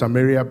 Judea and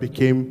Samaria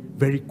became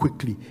very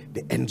quickly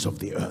the ends of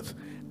the earth.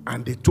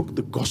 And they took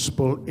the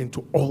gospel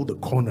into all the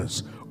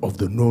corners of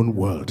the known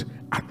world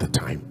at the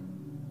time.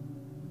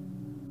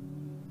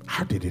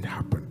 How did it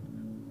happen?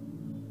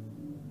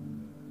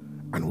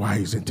 And why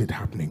isn't it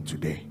happening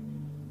today?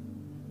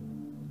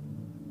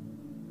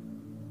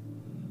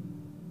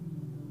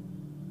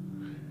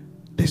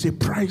 There's a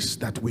price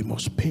that we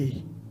must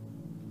pay.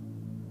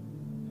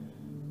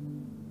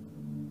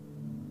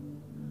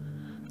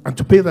 And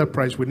to pay that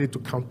price, we need to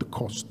count the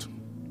cost.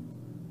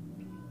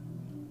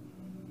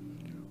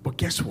 But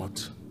guess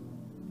what?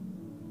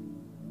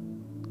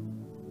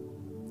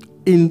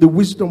 In the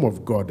wisdom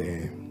of God,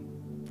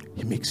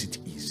 He makes it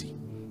easy.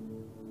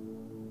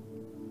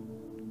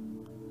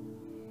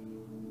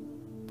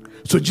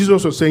 So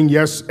Jesus was saying,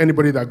 yes,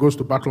 anybody that goes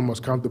to battle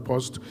must count the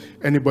cost.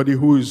 Anybody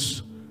who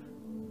is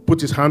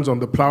put his hands on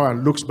the plow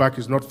and looks back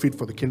is not fit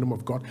for the kingdom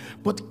of God.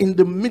 But in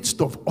the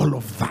midst of all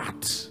of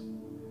that,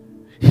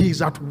 He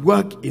is at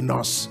work in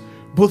us,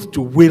 both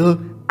to will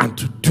and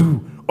to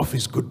do of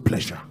His good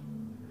pleasure.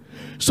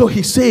 So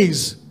He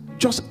says,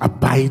 just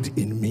abide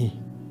in me.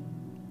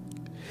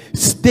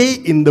 Stay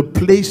in the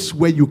place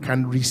where you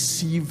can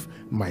receive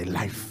my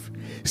life.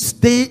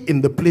 Stay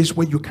in the place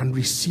where you can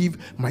receive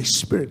my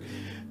spirit.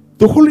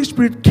 The Holy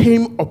Spirit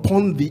came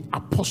upon the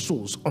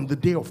apostles on the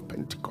day of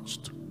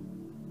Pentecost.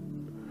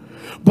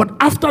 But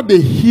after they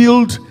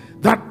healed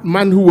that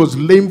man who was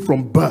lame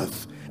from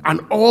birth,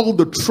 and all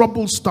the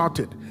trouble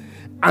started,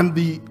 and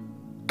the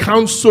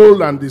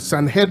council and the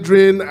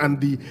Sanhedrin and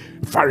the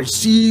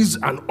Pharisees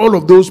and all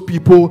of those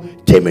people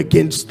came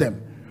against them,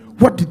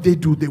 what did they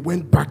do? They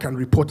went back and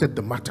reported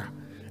the matter,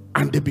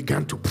 and they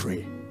began to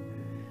pray.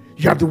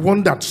 You are the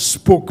one that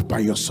spoke by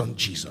your son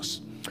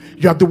Jesus.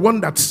 You are the one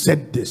that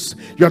said this.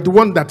 You are the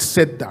one that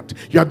said that.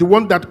 You are the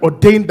one that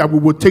ordained that we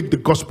will take the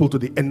gospel to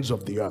the ends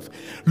of the earth.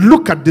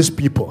 Look at these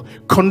people.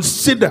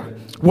 Consider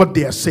what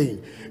they are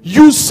saying.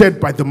 You said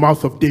by the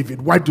mouth of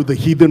David, why do the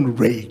heathen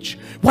rage?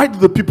 Why do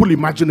the people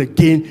imagine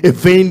again a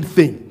vain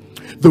thing?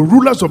 The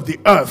rulers of the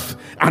earth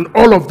and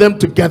all of them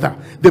together,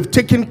 they've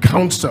taken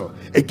counsel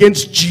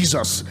against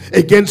Jesus,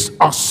 against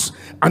us.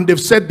 And they've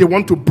said they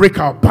want to break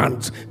our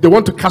bands. They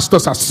want to cast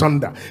us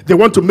asunder. They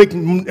want to make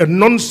a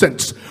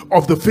nonsense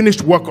of the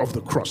finished work of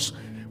the cross.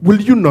 Will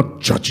you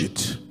not judge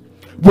it?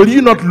 Will you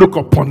not look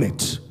upon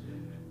it?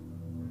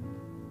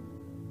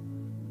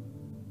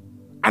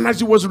 And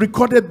as it was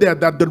recorded there,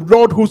 that the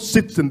Lord who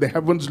sits in the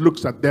heavens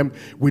looks at them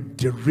with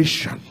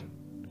derision.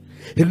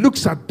 He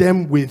looks at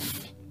them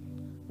with,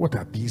 what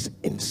are these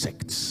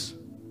insects?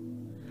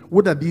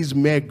 What are these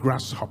mere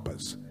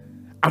grasshoppers?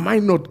 Am I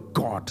not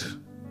God?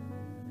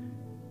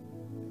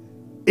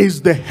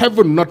 Is the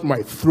heaven not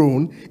my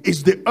throne?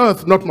 Is the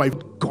earth not my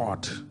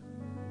God?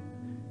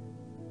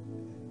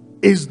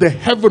 Is the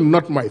heaven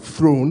not my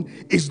throne?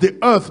 Is the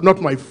earth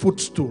not my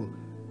footstool?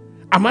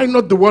 Am I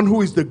not the one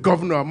who is the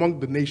governor among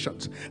the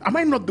nations? Am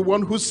I not the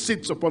one who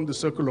sits upon the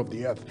circle of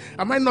the earth?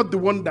 Am I not the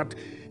one that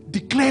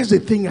declares a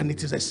thing and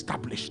it is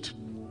established?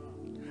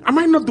 Am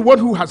I not the one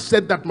who has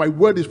said that my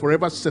word is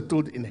forever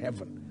settled in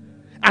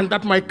heaven and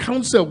that my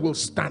counsel will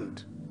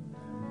stand?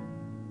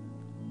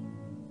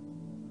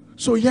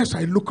 So yes,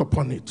 I look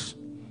upon it.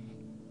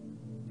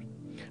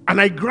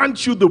 And I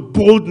grant you the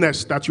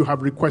boldness that you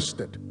have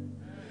requested.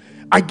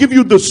 I give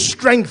you the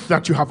strength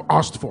that you have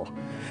asked for.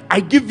 I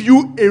give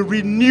you a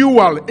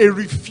renewal, a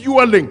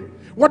refueling.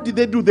 What did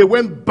they do? They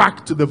went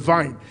back to the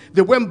vine.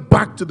 They went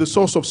back to the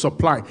source of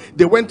supply.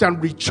 They went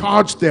and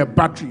recharged their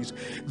batteries.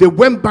 They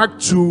went back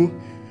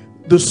to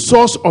the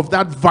source of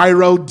that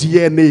viral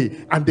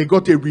DNA and they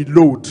got a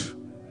reload.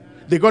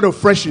 They got a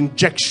fresh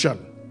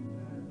injection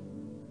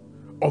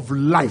of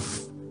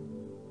life.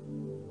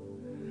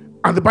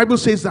 And the Bible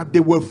says that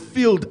they were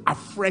filled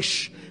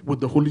afresh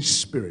with the Holy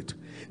Spirit.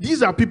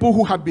 These are people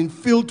who had been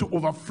filled to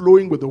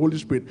overflowing with the Holy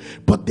Spirit,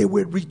 but they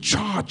were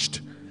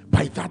recharged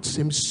by that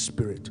same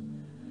Spirit.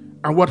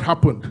 And what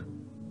happened?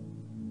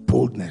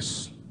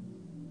 Boldness,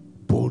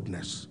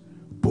 boldness,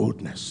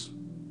 boldness.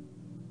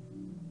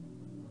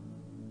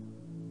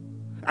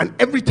 And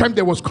every time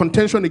there was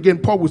contention again,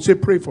 Paul would say,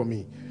 pray for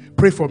me.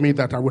 Pray for me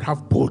that I would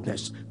have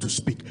boldness to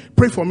speak.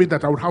 Pray for me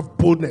that I would have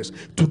boldness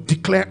to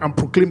declare and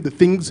proclaim the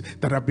things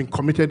that have been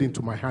committed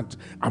into my hands.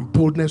 And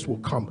boldness will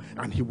come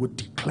and he would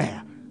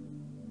declare.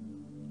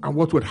 And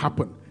what would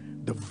happen?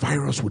 The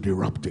virus would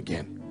erupt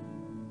again.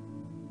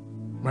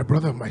 My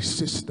brother, my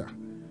sister,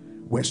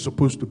 we're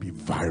supposed to be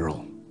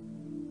viral.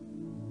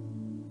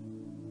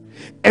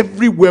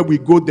 Everywhere we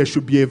go, there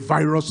should be a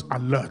virus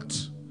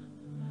alert.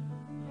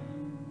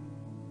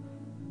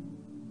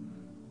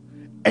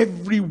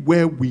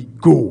 Everywhere we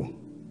go,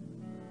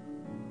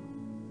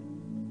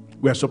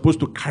 we are supposed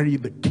to carry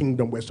the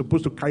kingdom. We're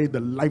supposed to carry the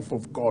life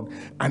of God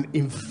and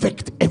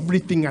infect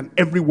everything and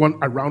everyone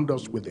around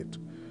us with it.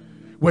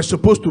 We're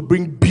supposed to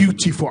bring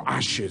beauty for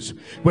ashes.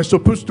 We're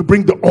supposed to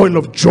bring the oil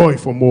of joy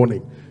for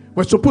mourning.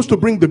 We're supposed to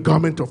bring the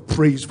garment of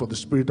praise for the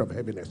spirit of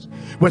heaviness.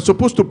 We're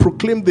supposed to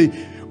proclaim the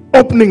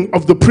opening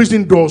of the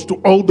prison doors to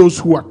all those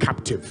who are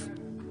captive.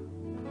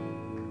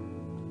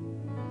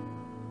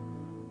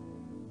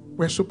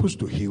 We're supposed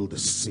to heal the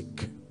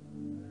sick.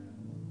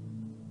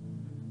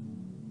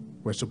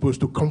 We're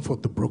supposed to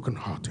comfort the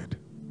brokenhearted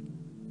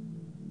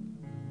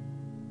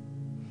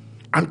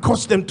and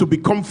cause them to be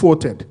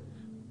comforted.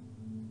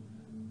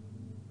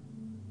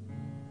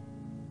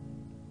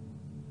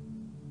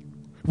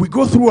 We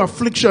go through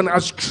affliction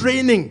as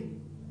training.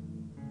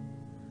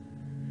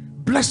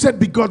 Blessed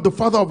be God, the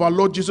Father of our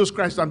Lord Jesus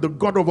Christ, and the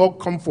God of all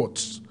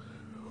comforts,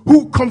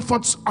 who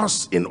comforts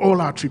us in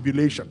all our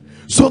tribulation,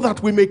 so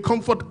that we may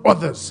comfort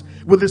others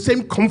with the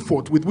same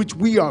comfort with which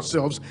we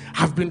ourselves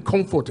have been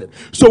comforted.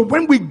 So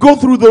when we go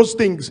through those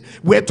things,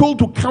 we're told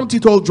to count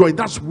it all joy.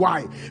 That's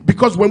why.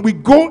 Because when we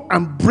go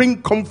and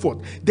bring comfort,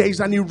 there is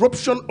an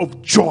eruption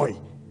of joy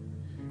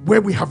where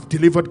we have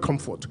delivered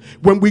comfort.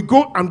 When we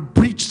go and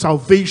preach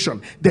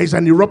salvation, there is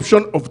an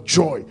eruption of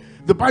joy.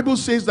 The Bible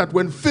says that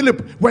when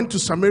Philip went to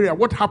Samaria,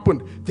 what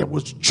happened? There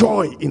was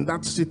joy in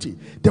that city.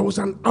 There was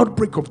an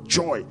outbreak of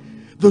joy.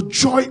 The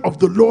joy of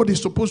the Lord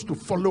is supposed to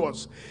follow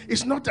us.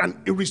 It's not an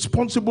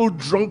irresponsible,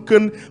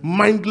 drunken,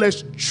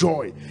 mindless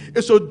joy.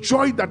 It's a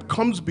joy that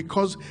comes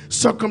because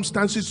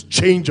circumstances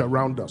change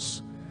around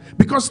us,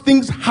 because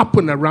things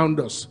happen around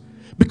us,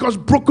 because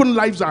broken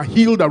lives are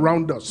healed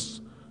around us.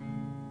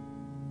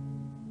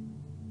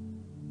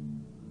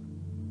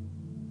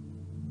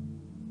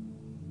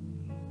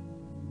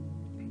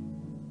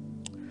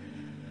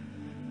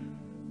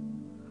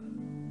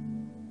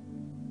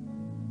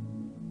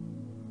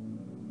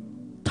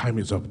 Time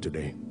is up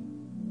today,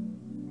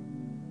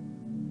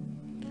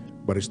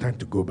 but it's time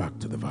to go back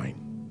to the vine.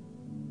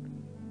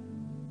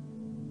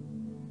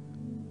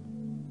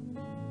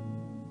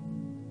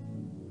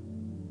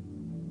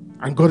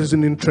 And God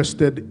isn't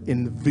interested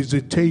in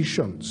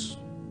visitations.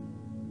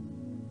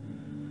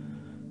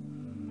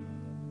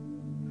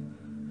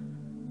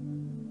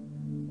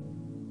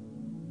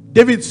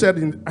 David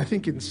said, I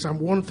think in Psalm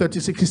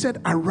 136, he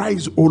said,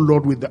 arise, O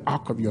Lord, with the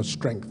ark of your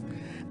strength,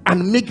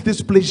 and make this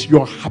place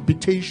your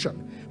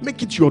habitation.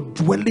 Make it your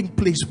dwelling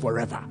place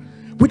forever.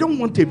 We don't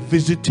want a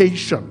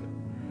visitation.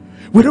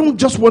 We don't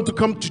just want to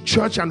come to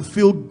church and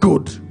feel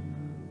good.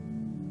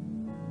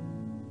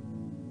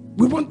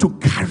 We want to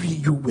carry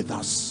you with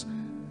us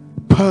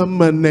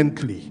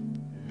permanently.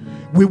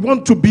 We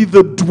want to be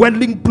the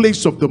dwelling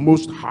place of the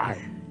Most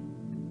High.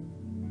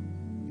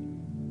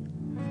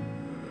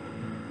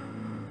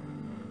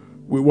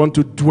 We want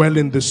to dwell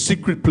in the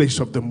secret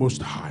place of the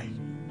Most High.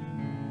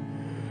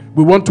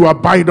 We want to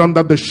abide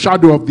under the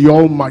shadow of the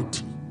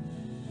Almighty.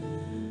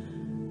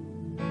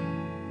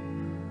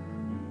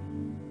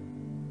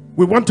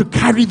 We want to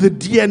carry the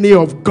DNA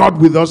of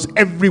God with us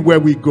everywhere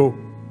we go.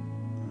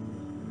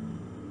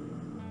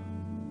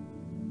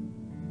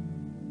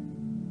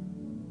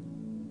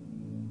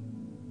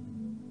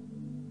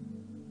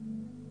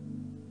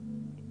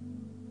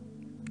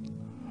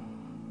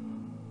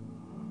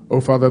 Oh,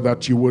 Father,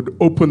 that you would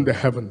open the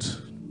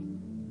heavens.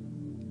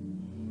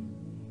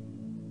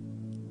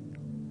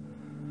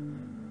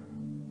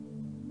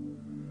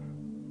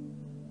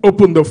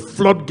 Open the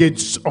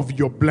floodgates of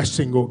your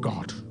blessing, oh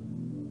God.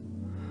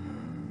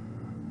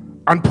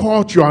 And pour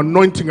out your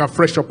anointing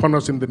afresh upon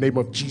us in the name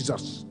of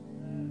Jesus.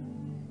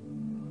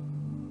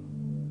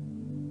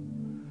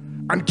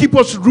 And keep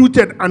us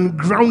rooted and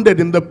grounded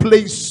in the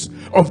place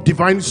of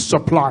divine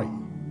supply.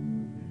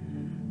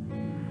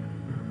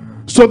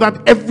 So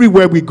that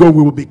everywhere we go,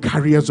 we will be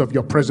carriers of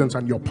your presence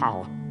and your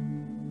power.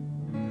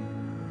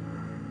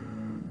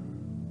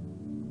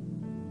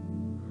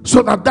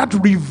 So that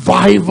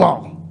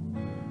revival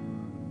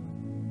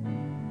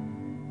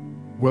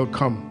will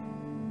come.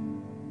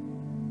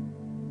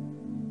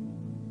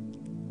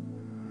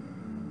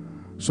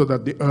 So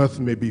that the earth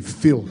may be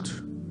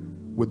filled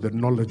with the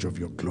knowledge of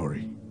your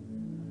glory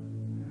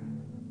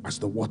as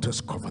the waters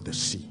cover the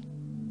sea.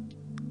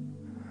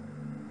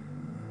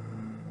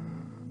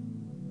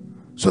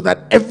 So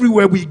that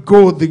everywhere we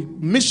go, the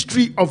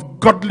mystery of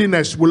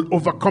godliness will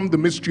overcome the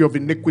mystery of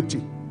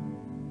iniquity.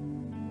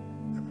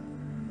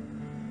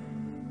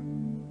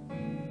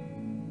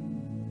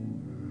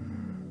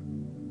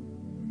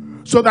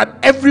 So that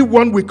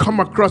everyone we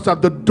come across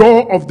at the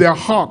door of their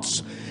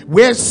hearts,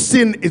 where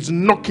sin is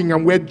knocking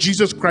and where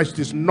Jesus Christ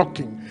is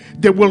knocking,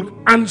 they will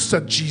answer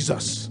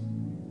Jesus.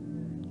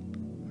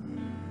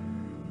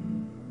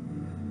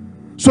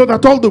 So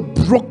that all the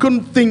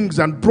broken things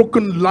and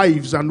broken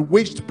lives and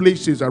waste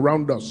places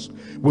around us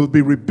will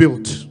be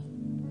rebuilt.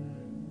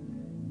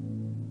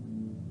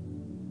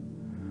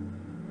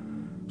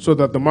 So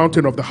that the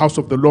mountain of the house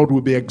of the Lord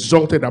will be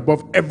exalted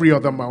above every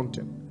other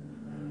mountain.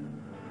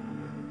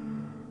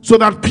 So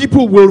that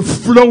people will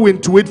flow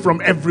into it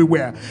from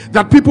everywhere.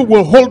 That people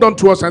will hold on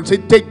to us and say,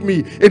 take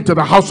me into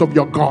the house of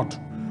your God.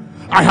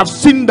 I have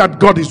seen that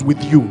God is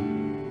with you.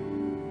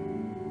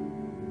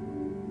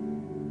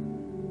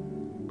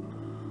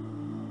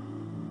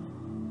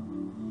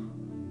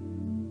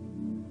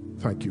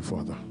 Thank you,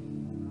 Father.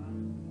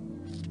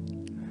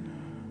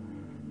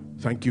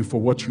 Thank you for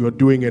what you are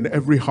doing in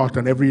every heart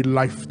and every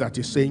life that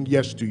is saying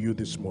yes to you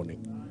this morning.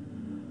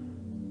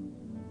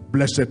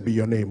 Blessed be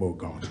your name, O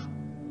God.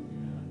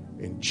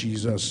 In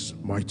Jesus'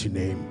 mighty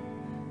name,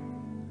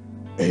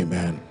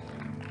 amen.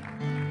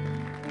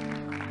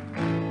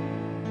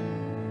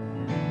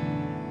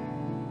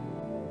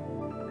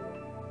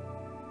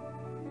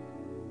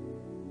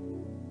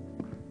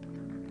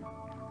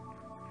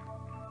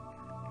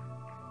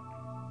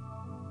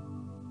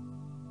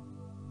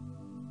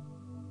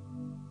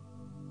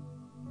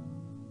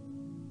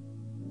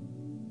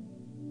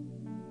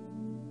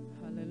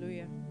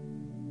 Hallelujah.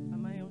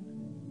 Am I on?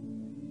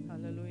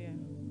 Hallelujah.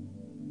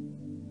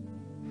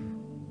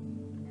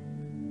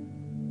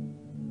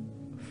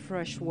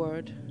 Fresh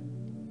word.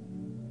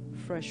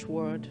 Fresh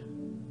word.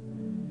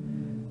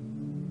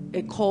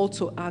 A call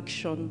to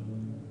action.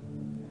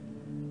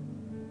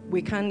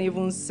 We can't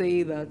even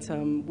say that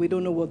we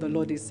don't know what the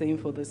Lord is saying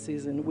for the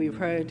season. We've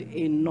heard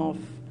enough,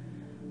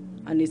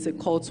 and it's a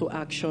call to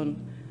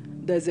action.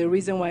 There's a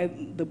reason why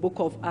the book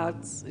of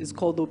Acts is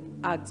called the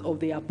Acts of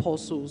the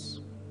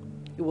Apostles.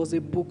 It was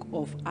a book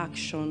of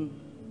action.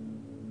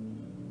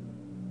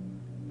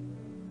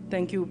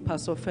 Thank you,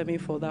 Pastor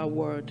Femi, for that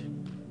word.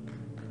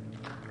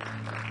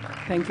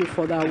 Thank you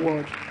for that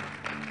word.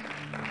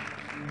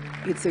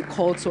 It's a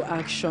call to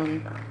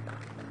action.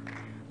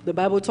 The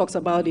Bible talks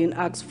about in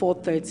Acts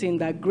 4:13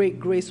 that great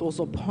grace was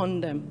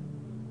upon them.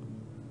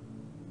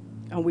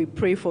 And we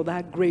pray for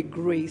that great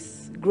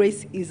grace.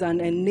 Grace is an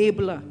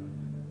enabler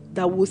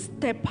that will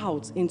step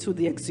out into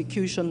the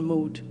execution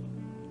mode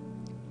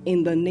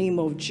in the name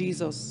of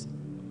Jesus.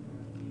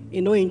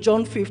 You know, in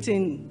John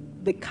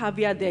 15, the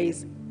caveat there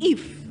is,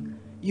 if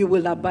you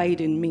will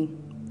abide in me.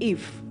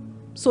 If.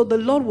 So the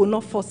Lord will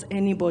not force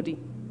anybody.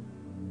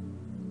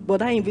 But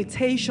that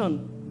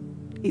invitation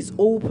is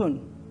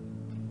open.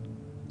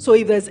 So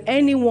if there's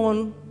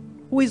anyone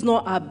who is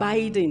not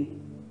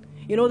abiding,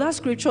 you know, that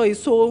scripture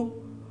is so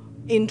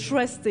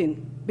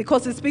interesting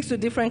because it speaks to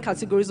different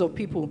categories of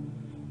people.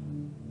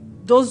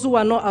 Those who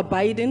are not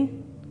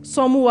abiding,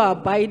 some who are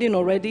abiding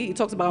already, it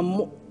talks about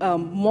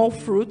more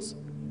fruit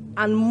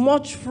and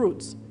much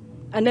fruit.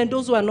 And then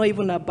those who are not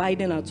even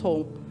abiding at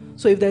all.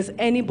 So if there's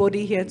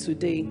anybody here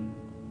today,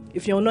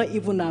 if you're not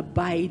even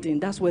abiding,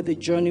 that's where the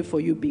journey for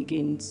you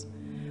begins.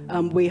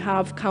 We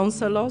have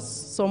counselors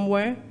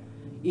somewhere,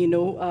 you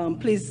know,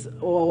 please,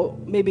 or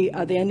maybe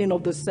at the ending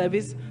of the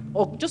service,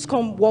 or just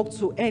come walk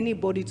to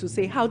anybody to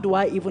say, how do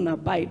I even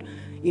abide,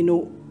 you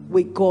know,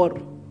 with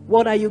God?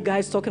 What are you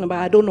guys talking about?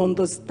 I don't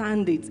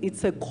understand it.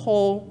 It's a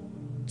call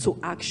to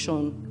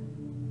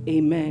action.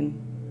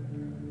 Amen.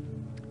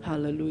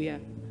 Hallelujah.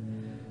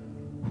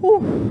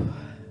 Whew.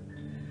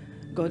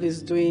 God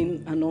is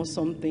doing an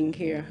awesome thing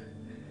here.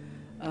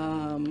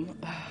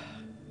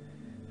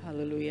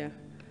 Hallelujah.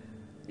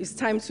 It's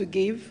time to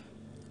give.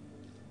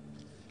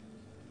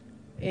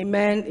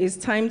 Amen. It's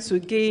time to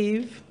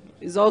give.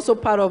 It's also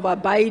part of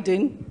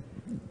abiding.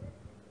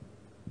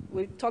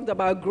 we talked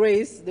about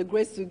grace. The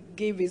grace to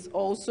give is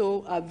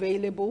also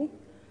available.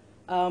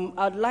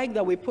 I'd like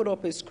that we put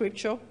up a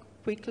scripture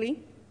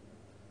quickly.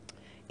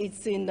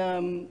 It's in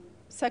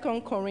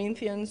 2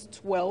 Corinthians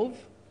 12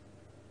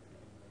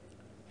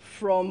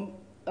 from,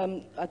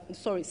 2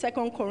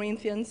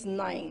 Corinthians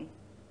 9.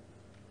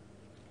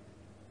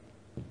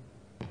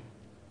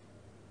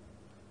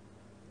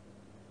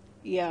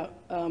 Yeah,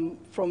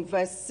 from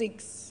verse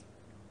 6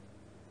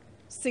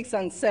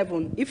 and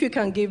 7. If you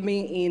can give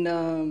me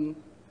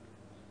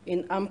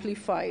in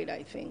Amplified,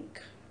 I think.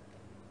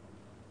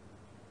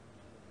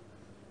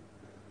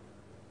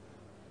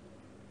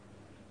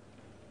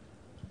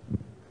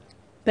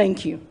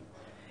 Thank you.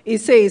 It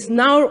says,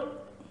 now,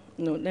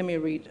 no, let me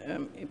read.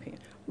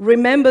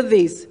 Remember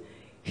this,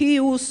 he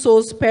who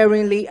sows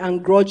sparingly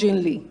and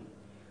grudgingly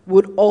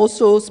would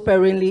also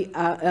sparingly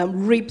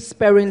reap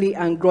sparingly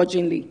and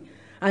grudgingly.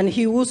 And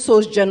he who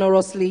sows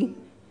generously,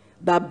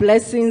 that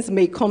blessings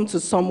may come to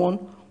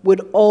someone,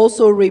 would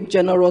also reap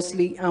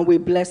generously and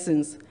with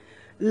blessings.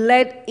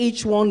 Let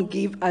each one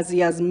give as he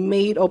has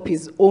made up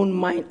his own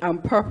mind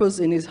and purpose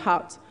in his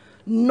heart,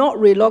 not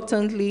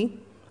reluctantly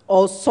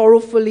or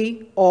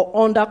sorrowfully or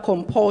under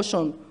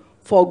compulsion,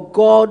 for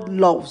God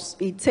loves,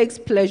 he takes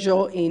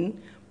pleasure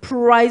in,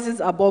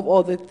 prizes above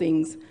other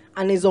things,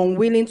 and is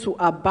unwilling to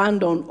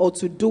abandon or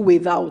to do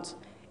without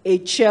a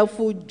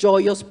cheerful,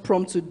 joyous,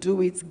 prompt to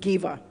do it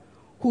giver,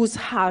 whose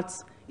heart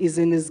is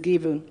in his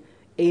giving.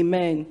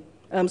 Amen.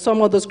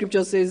 Some other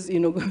scripture says,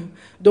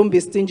 don't be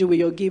stingy with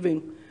your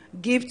giving.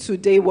 Give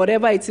today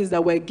whatever it is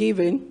that we're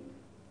giving.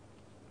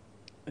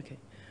 Okay.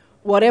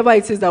 Whatever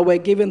it is that we're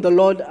giving, the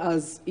Lord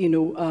has,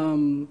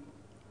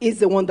 is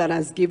the one that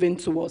has given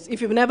to us.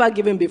 If you've never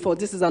given before,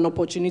 this is an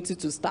opportunity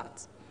to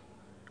start.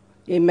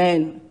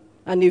 Amen.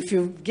 And if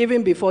you've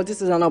given before,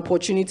 this is an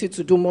opportunity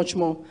to do much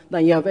more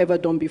than you have ever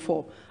done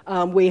before.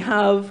 We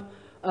have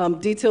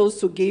details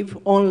to give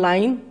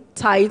online,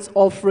 tithes,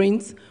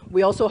 offerings.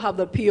 We also have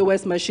the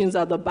POS machines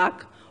at the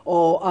back,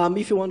 or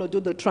if you want to do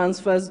the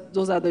transfers,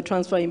 those are the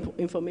transfer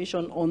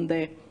information on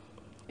there.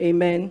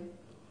 Amen.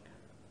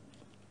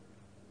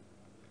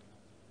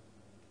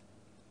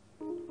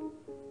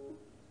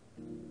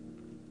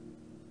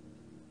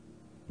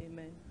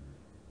 Amen.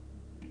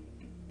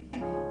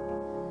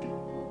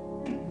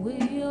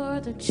 We are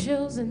the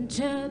chosen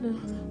generation,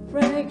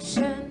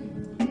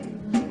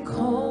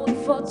 called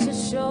for to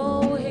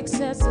show His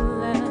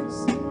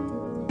excellence.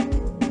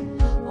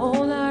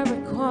 All I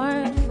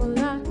required for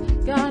life,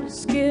 God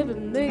has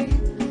given me.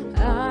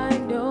 I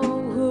know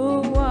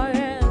who I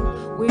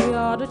am. We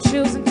are the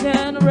chosen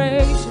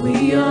generation.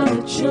 We are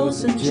the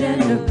chosen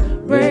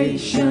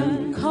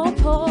generation,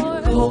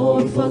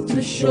 called for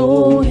to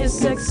show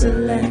His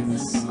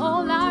excellence.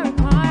 All I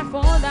require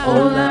for life,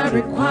 all I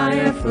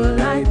require for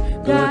life,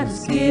 God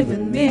has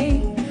given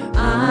me.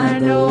 I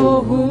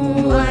know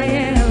who I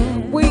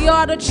am. We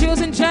are the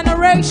chosen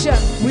generation.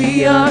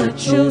 We are the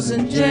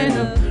chosen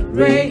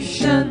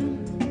generation,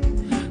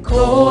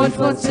 called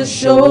for to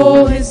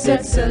show His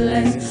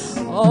excellence.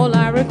 All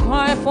I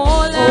require for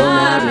life, all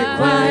I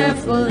require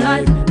for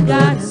life,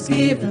 God has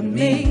given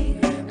me.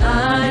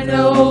 I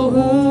know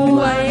who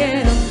I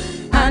am.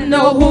 I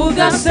know who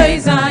God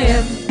says I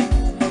am,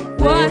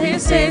 what He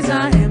says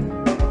I am,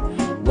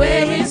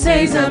 where He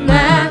says I'm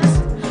at.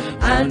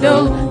 I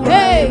know,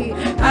 hey,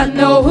 I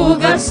know who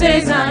God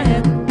says I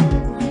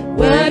am,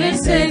 where He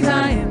says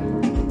I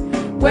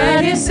am,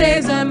 where He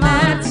says I'm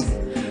at.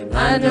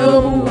 I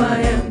know who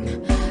I am.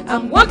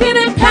 I'm walking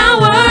in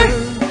power,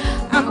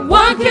 I'm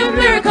walking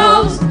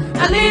miracles,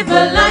 I live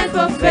a life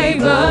of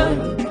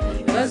favor,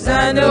 cause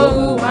I know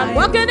who I am.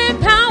 Walking in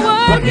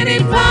power,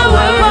 walking miracles,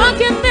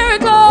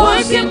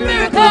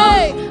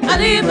 hey, I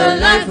live a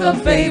life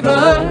of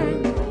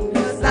favor,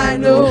 cause I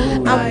know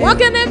who I'm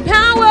walking in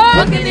power,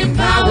 walking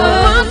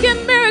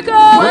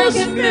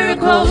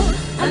miracles,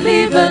 I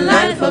live a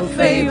life of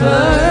favor,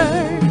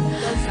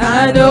 cause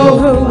I know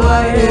who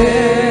I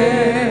am.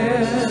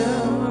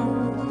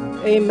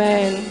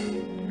 Amen.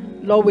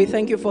 Lord, we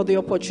thank you for the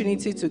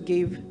opportunity to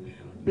give.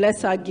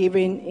 Bless our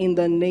giving in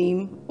the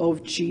name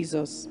of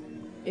Jesus.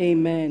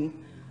 Amen.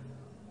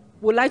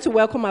 We'd like to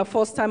welcome our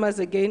first timers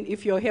again.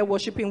 If you're here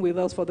worshiping with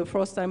us for the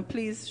first time,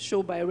 please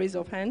show by a raise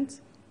of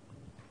hands.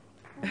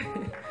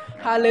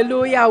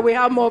 Hallelujah. We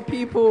have more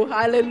people.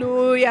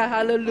 Hallelujah.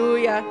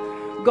 Hallelujah.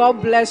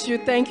 God bless you.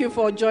 Thank you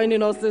for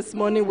joining us this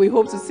morning. We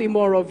hope to see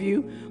more of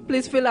you.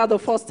 Please fill out the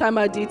first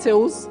timer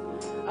details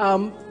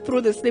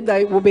through the slip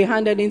that will be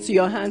handed into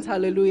your hands.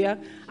 Hallelujah.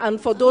 And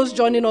for those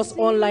joining us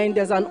online,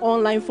 there's an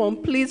online form.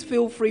 Please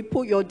feel free,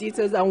 put your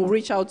details and we'll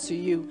reach out to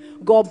you.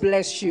 God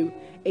bless you.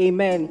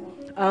 Amen.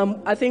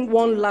 I think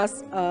one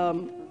last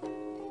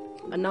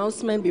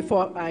announcement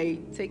before I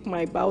take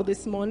my bow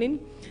this morning.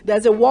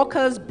 There's a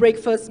workers'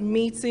 breakfast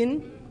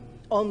meeting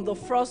on the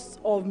 1st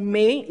of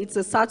May. It's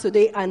a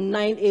Saturday at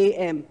 9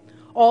 a.m.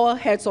 All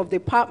heads of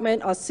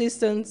department,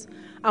 assistants,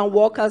 and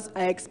workers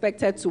are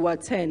expected to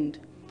attend.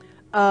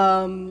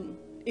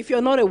 If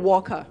you're not a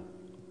worker,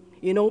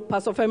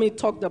 Pastor Femi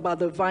talked about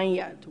the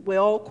vineyard. We're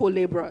all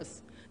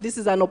co-laborers. this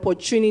is an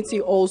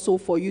opportunity also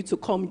for you to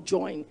come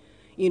join.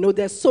 You know,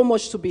 there's so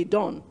much to be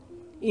done.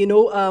 You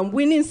know,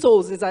 winning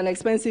souls is an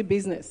expensive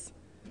business.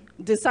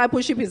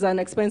 Discipleship is an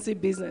expensive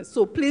business.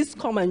 So please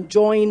come and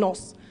join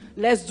us.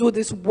 Let's do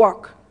this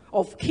work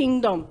of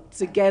kingdom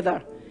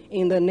together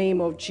in the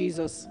name of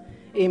Jesus.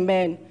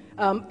 Amen.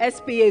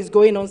 SPA is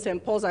going on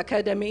St. Paul's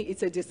Academy.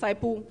 It's a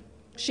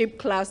discipleship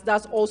class.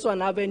 That's also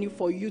an avenue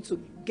for you to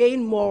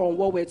gain more on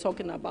what we're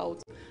talking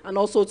about and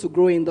also to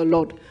grow in the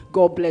Lord.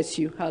 God bless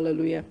you.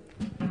 Hallelujah.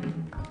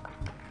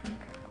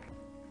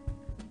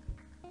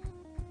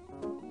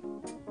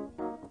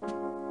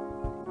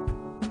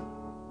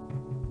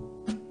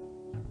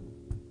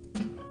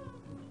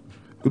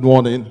 Good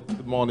morning.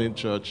 Good morning,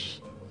 church.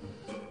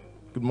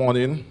 Good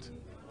morning.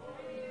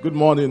 Good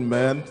morning,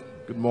 man.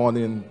 Good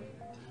morning.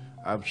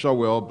 I'm sure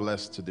we're all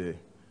blessed today.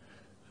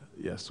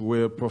 Yes,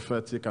 we're a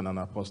prophetic and an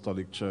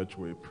apostolic church.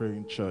 We're a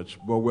praying church,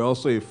 but we're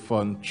also a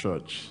fun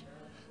church.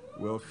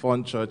 We're a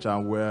fun church,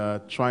 and we're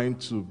trying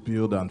to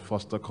build and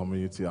foster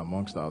community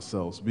amongst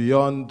ourselves.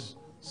 Beyond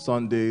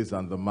Sundays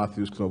and the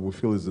Matthews Club, we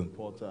feel it's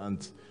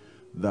important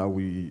that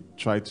we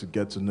try to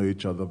get to know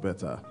each other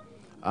better.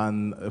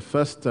 And a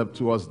first step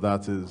towards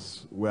that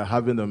is we're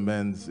having a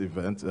men's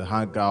event, a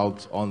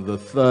hangout on the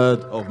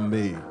 3rd of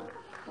May.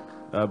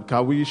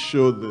 Can we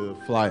show the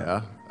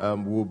flyer?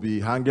 We'll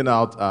be hanging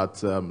out at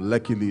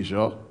Lekki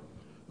Leisure.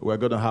 We're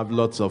going to have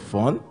lots of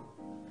fun.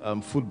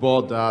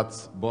 Football,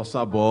 darts,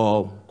 bossa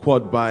ball,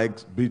 quad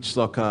bikes, beach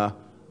soccer,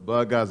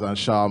 burgers and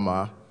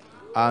shawarma.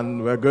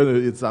 And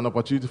it's an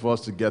opportunity for us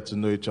to get to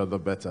know each other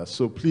better.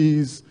 So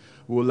please,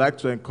 we would like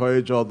to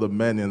encourage all the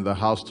men in the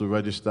house to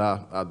register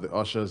at the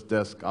usher's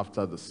desk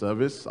after the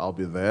service. I'll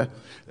be there.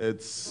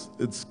 It's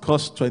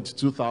cost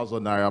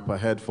 22,000 naira per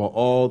head for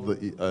all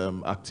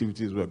the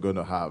activities we're going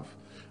to have.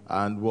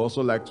 And we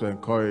also like to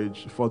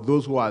encourage, for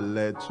those who are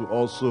led, to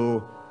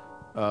also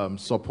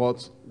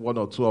support one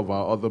or two of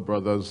our other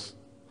brothers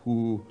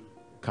who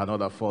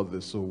cannot afford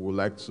this. So we'd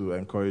like to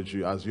encourage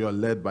you, as you are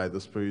led by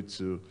the Spirit,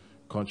 to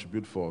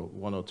contribute for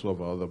one or two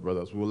of our other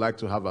brothers. We would like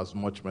to have as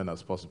much men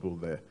as possible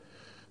there.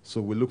 So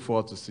we look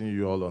forward to seeing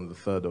you all on the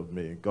 3rd of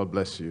May. God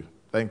bless you.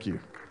 Thank you.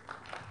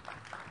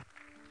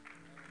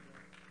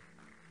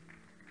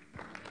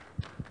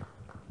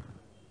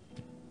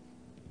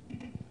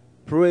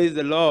 Praise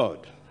the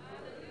Lord.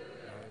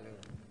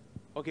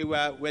 Okay,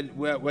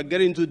 we're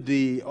getting to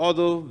the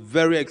other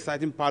very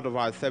exciting part of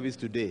our service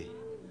today.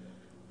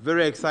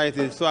 Very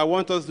exciting. So I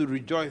want us to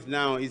rejoice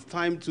now. It's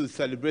time to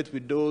celebrate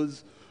with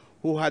those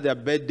who had their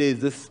birthdays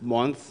this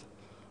month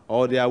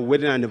or their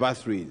wedding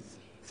anniversaries.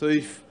 So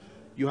if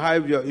your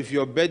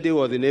birthday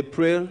was in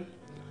April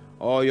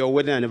or your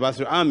wedding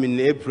anniversary, I'm in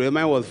April.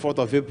 Mine was 4th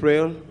of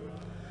April.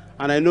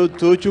 And I know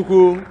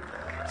Tochukwu.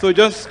 So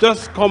just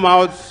come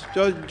out.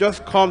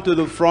 Just come to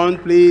the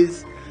front,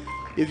 please.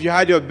 If you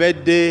had your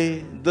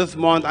birthday this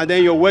month and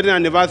then your wedding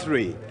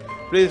anniversary,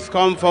 please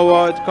come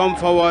forward, come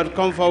forward,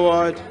 come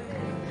forward.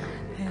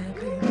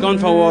 Come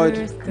forward.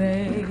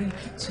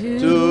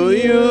 To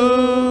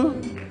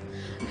you.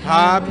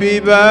 Happy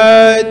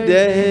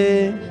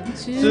birthday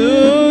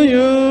to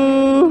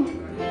you.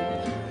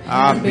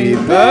 Happy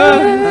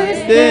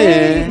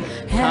birthday.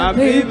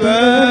 Happy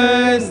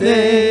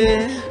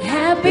birthday.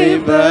 Happy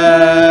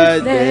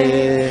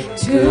birthday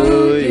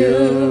to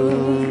you.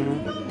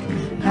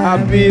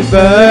 Happy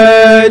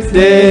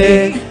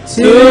birthday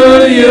to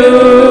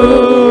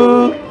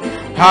you.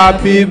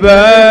 Happy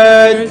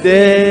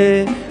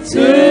birthday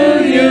to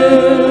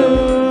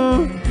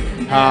you.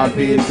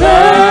 Happy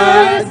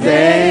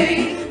birthday.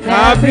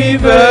 Happy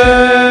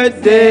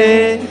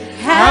birthday.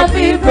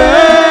 Happy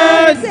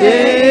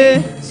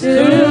birthday to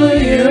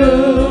you.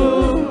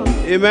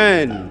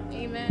 Amen.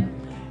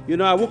 You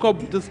know, I woke up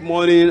this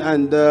morning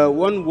and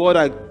one word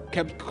I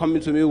kept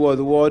coming to me was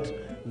the word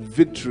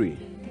victory.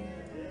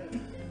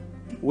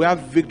 We have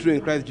victory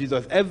in Christ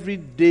Jesus. Every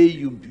day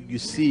you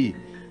see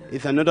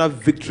is another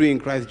victory in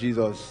Christ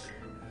Jesus.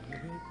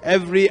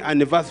 Every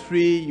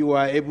anniversary you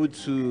are able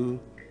to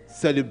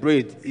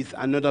celebrate is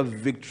another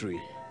victory.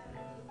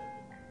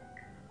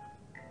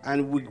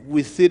 And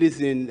we see this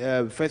in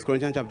 1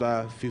 Corinthians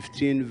chapter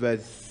 15,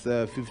 verse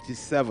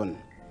 57.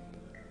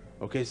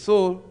 Okay,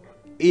 so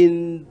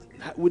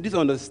with this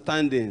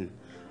understanding,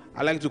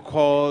 I like to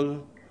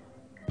call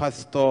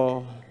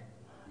Pastor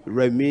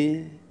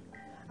Remy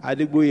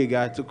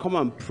Adegboyega to come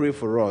and pray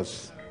for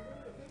us.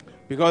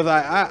 Because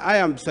I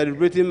am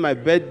celebrating my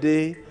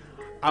birthday.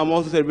 I'm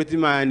also celebrating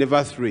my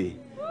anniversary.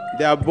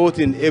 They are both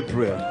in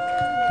April.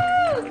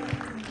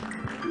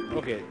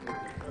 Okay.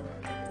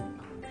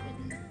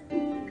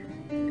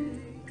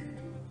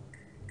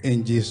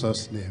 In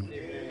Jesus' name.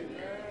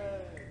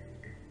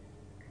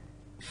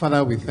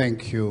 Father, we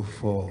thank you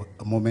for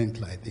a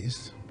moment like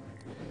this.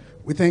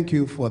 We thank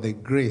you for the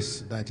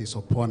grace that is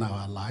upon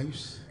our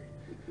lives.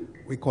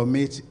 We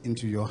commit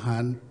into your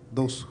hand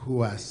those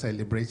who are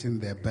celebrating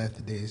their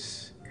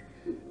birthdays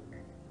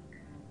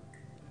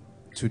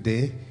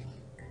today,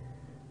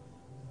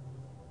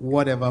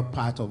 whatever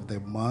part of the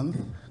month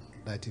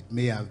that it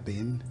may have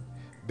been.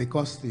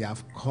 because they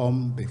have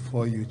come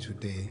before you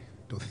today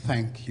to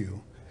thank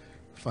you.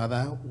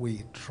 Father,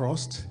 we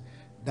trust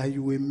that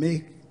you will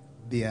make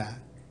their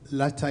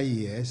latter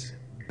years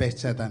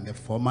better than the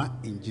former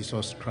in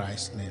Jesus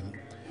Christ's name.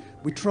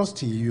 We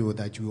trust in you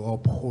that you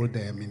uphold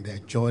them in their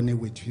journey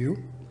with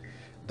you,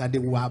 that they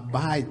will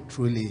abide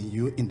truly in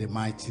you in the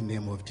mighty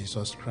name of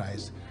Jesus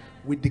Christ.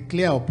 We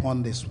declare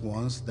upon these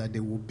ones that they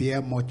will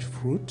bear much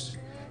fruit,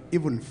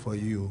 even for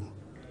you,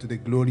 to the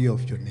glory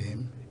of your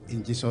name.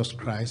 In Jesus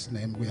Christ's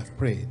name we have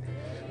prayed.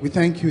 We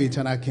thank you,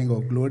 eternal King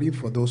of glory,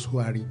 for those who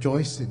are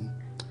rejoicing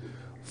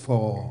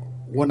for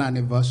one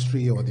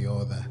anniversary or the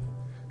other.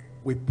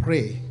 We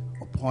pray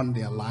upon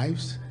their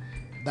lives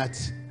that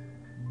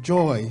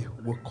joy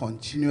will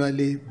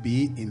continually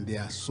be in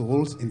their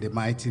souls in the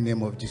mighty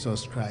name of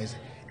Jesus Christ,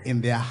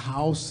 in their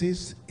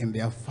houses, in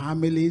their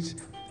families,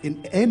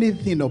 in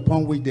anything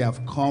upon which they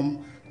have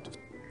come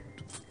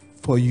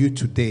for you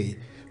today.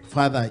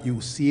 Father,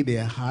 you see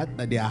their heart,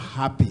 that they are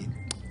happy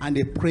and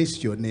they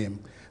praise your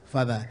name.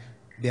 Father,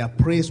 their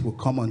praise will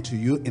come unto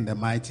you in the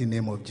mighty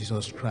name of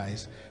Jesus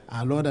Christ.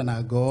 Our Lord and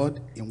our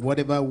God, in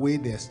whatever way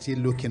they are still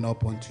looking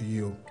up unto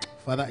you,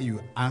 Father,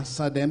 you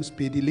answer them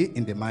speedily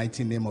in the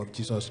mighty name of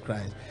Jesus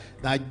Christ.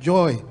 That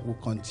joy will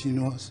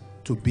continue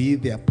to be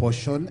their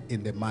portion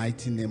in the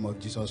mighty name of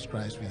Jesus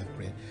Christ we have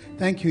prayed.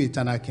 Thank you,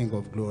 eternal King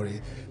of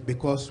glory,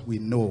 because we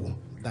know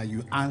that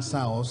you answer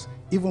us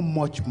even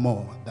much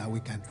more than we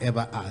can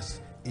ever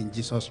ask. In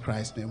Jesus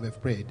Christ's name we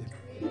have prayed.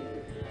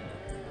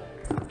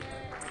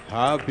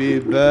 Happy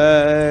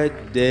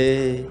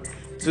birthday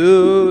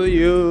to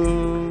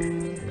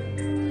you.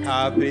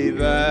 Happy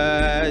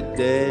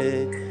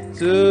birthday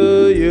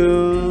to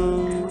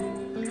you.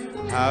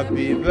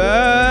 Happy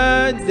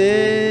birthday,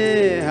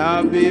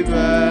 happy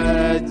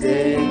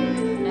birthday,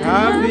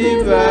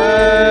 happy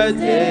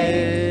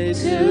birthday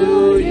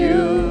to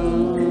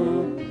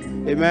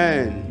you.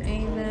 Amen.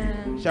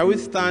 Amen. Shall we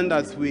stand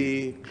as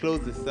we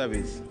close the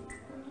service?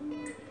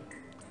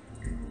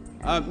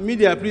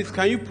 Media, please,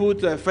 can you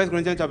put 1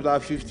 Corinthians chapter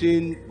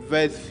 15,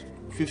 verse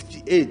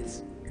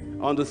 58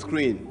 on the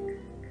screen?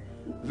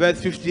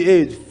 Verse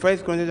 58. 1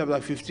 Corinthians chapter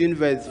 15,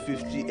 verse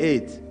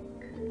 58. Is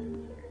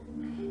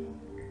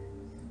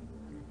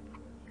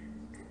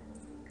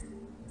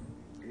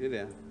it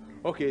there?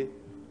 Okay.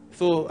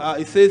 So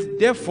it says,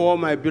 therefore,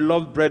 my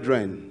beloved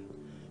brethren,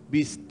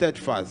 be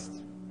steadfast,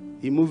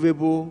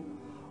 immovable,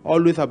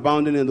 always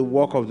abounding in the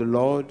work of the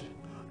Lord,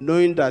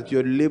 knowing that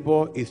your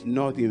labor is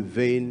not in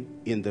vain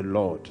in the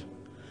Lord.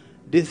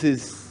 This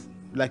is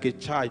like a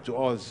charge to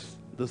us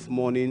this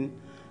morning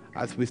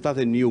as we start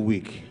a new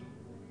week.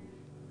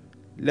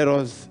 Let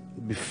us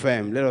be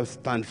firm. Let us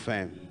stand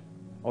firm,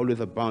 always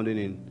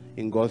abounding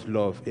in God's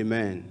love.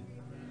 Amen.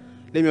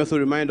 Let me also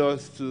remind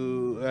us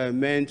to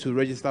men to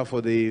register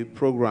for the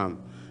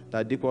program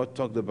that Deepak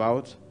talked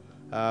about.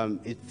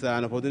 It's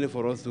an opportunity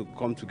for us to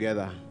come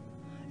together.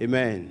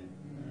 Amen.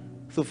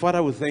 So,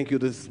 Father, we thank you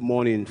this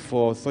morning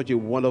for such a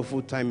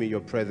wonderful time in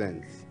your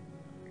presence.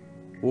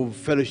 We've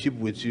fellowship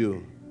with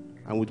you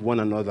and with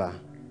one another.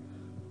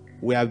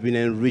 We have been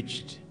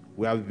enriched.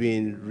 We have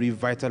been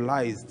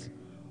revitalized.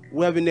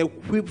 We have been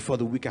equipped for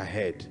the week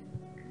ahead.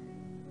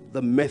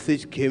 The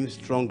message came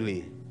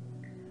strongly,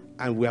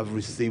 and we have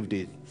received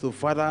it. So,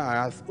 Father, I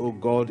ask, oh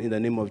God, in the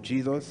name of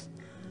Jesus,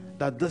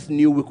 that this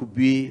new week will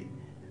be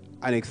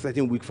an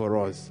exciting week for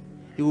us.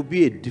 It will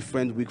be a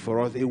different week for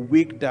us, a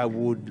week that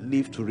would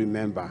live to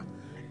remember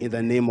in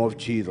the name of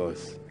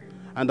Jesus.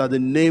 And that the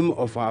name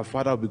of our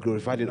Father will be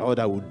glorified in all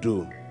that we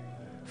do.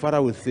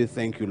 Father, we say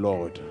thank you,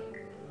 Lord.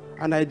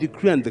 And I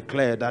decree and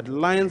declare that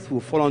lions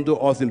will fall unto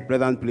us in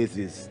pleasant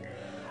places,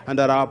 and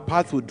that our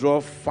paths will draw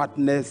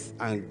fatness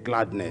and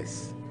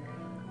gladness.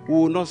 We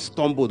will not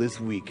stumble this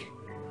week.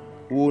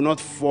 We will not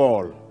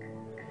fall.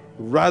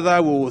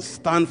 Rather, we will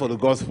stand for the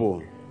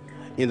gospel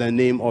in the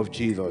name of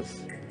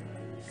Jesus.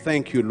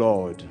 Thank you,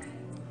 Lord,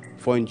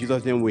 for in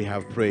Jesus' name we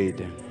have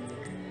prayed.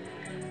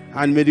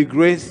 And may the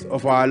grace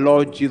of our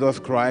Lord Jesus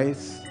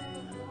Christ,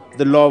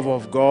 the love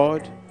of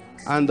God,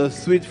 and the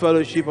sweet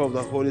fellowship of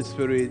the Holy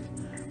Spirit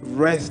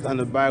rest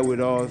and abide with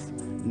us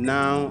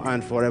now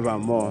and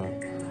forevermore.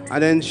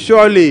 And then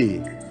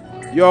surely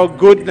your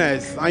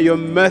goodness and your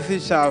mercy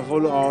shall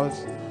follow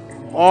us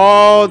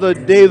all the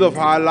days of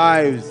our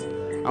lives,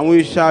 and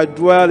we shall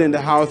dwell in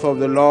the house of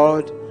the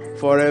Lord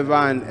forever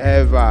and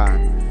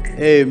ever.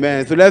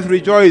 Amen. So let's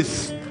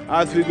rejoice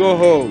as we go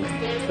home.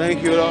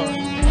 Thank you, Lord.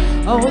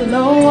 Oh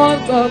Lord,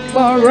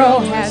 Boro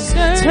has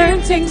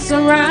turned things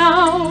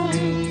around.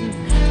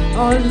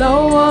 Oh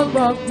Lord,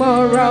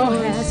 Boro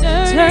has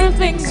turned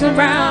things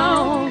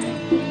around.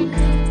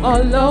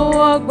 Oh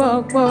Lord,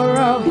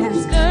 Boro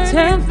has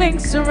turned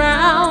things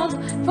around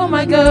for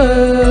my good.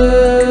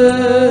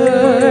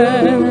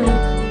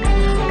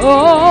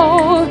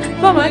 Oh,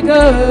 for my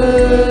good.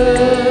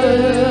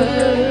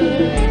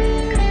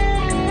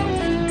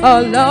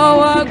 Oh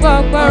Lord,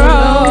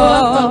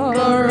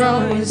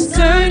 Boro is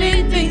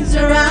turning things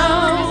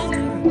around.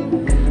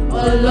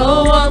 Oh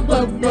Lord,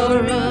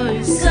 Boro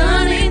is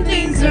turning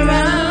things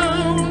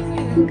around.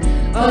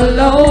 Oh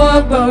Lord,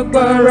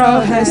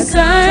 Akbar has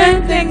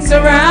turned things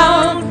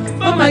around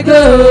for my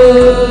good.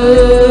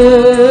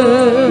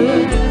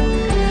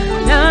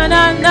 Na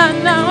na na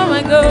na, oh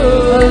my God.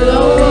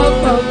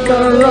 Allahu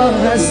Akbar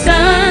has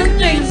turned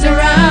things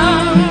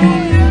around.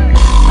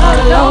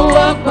 Allahu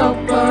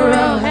Akbar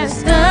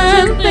has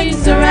turned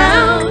things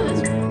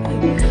around.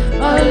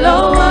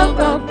 Allahu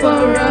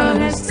Akbar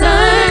has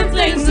turned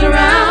things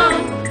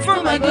around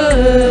for my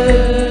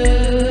good.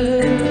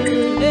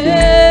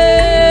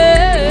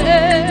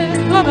 Yeah,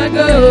 for my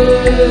good.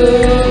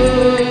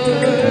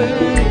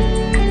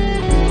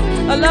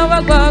 Allahu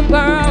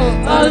Akbar,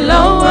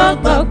 Allahu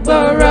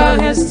Akbar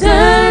has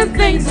turned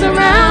things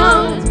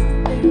around.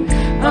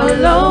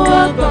 Allahu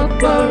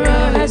Akbar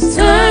has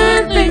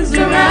turned things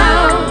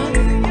around.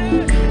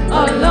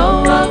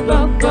 Allahu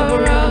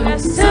Akbar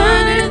has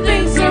turned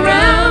things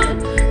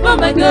around for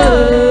my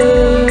good.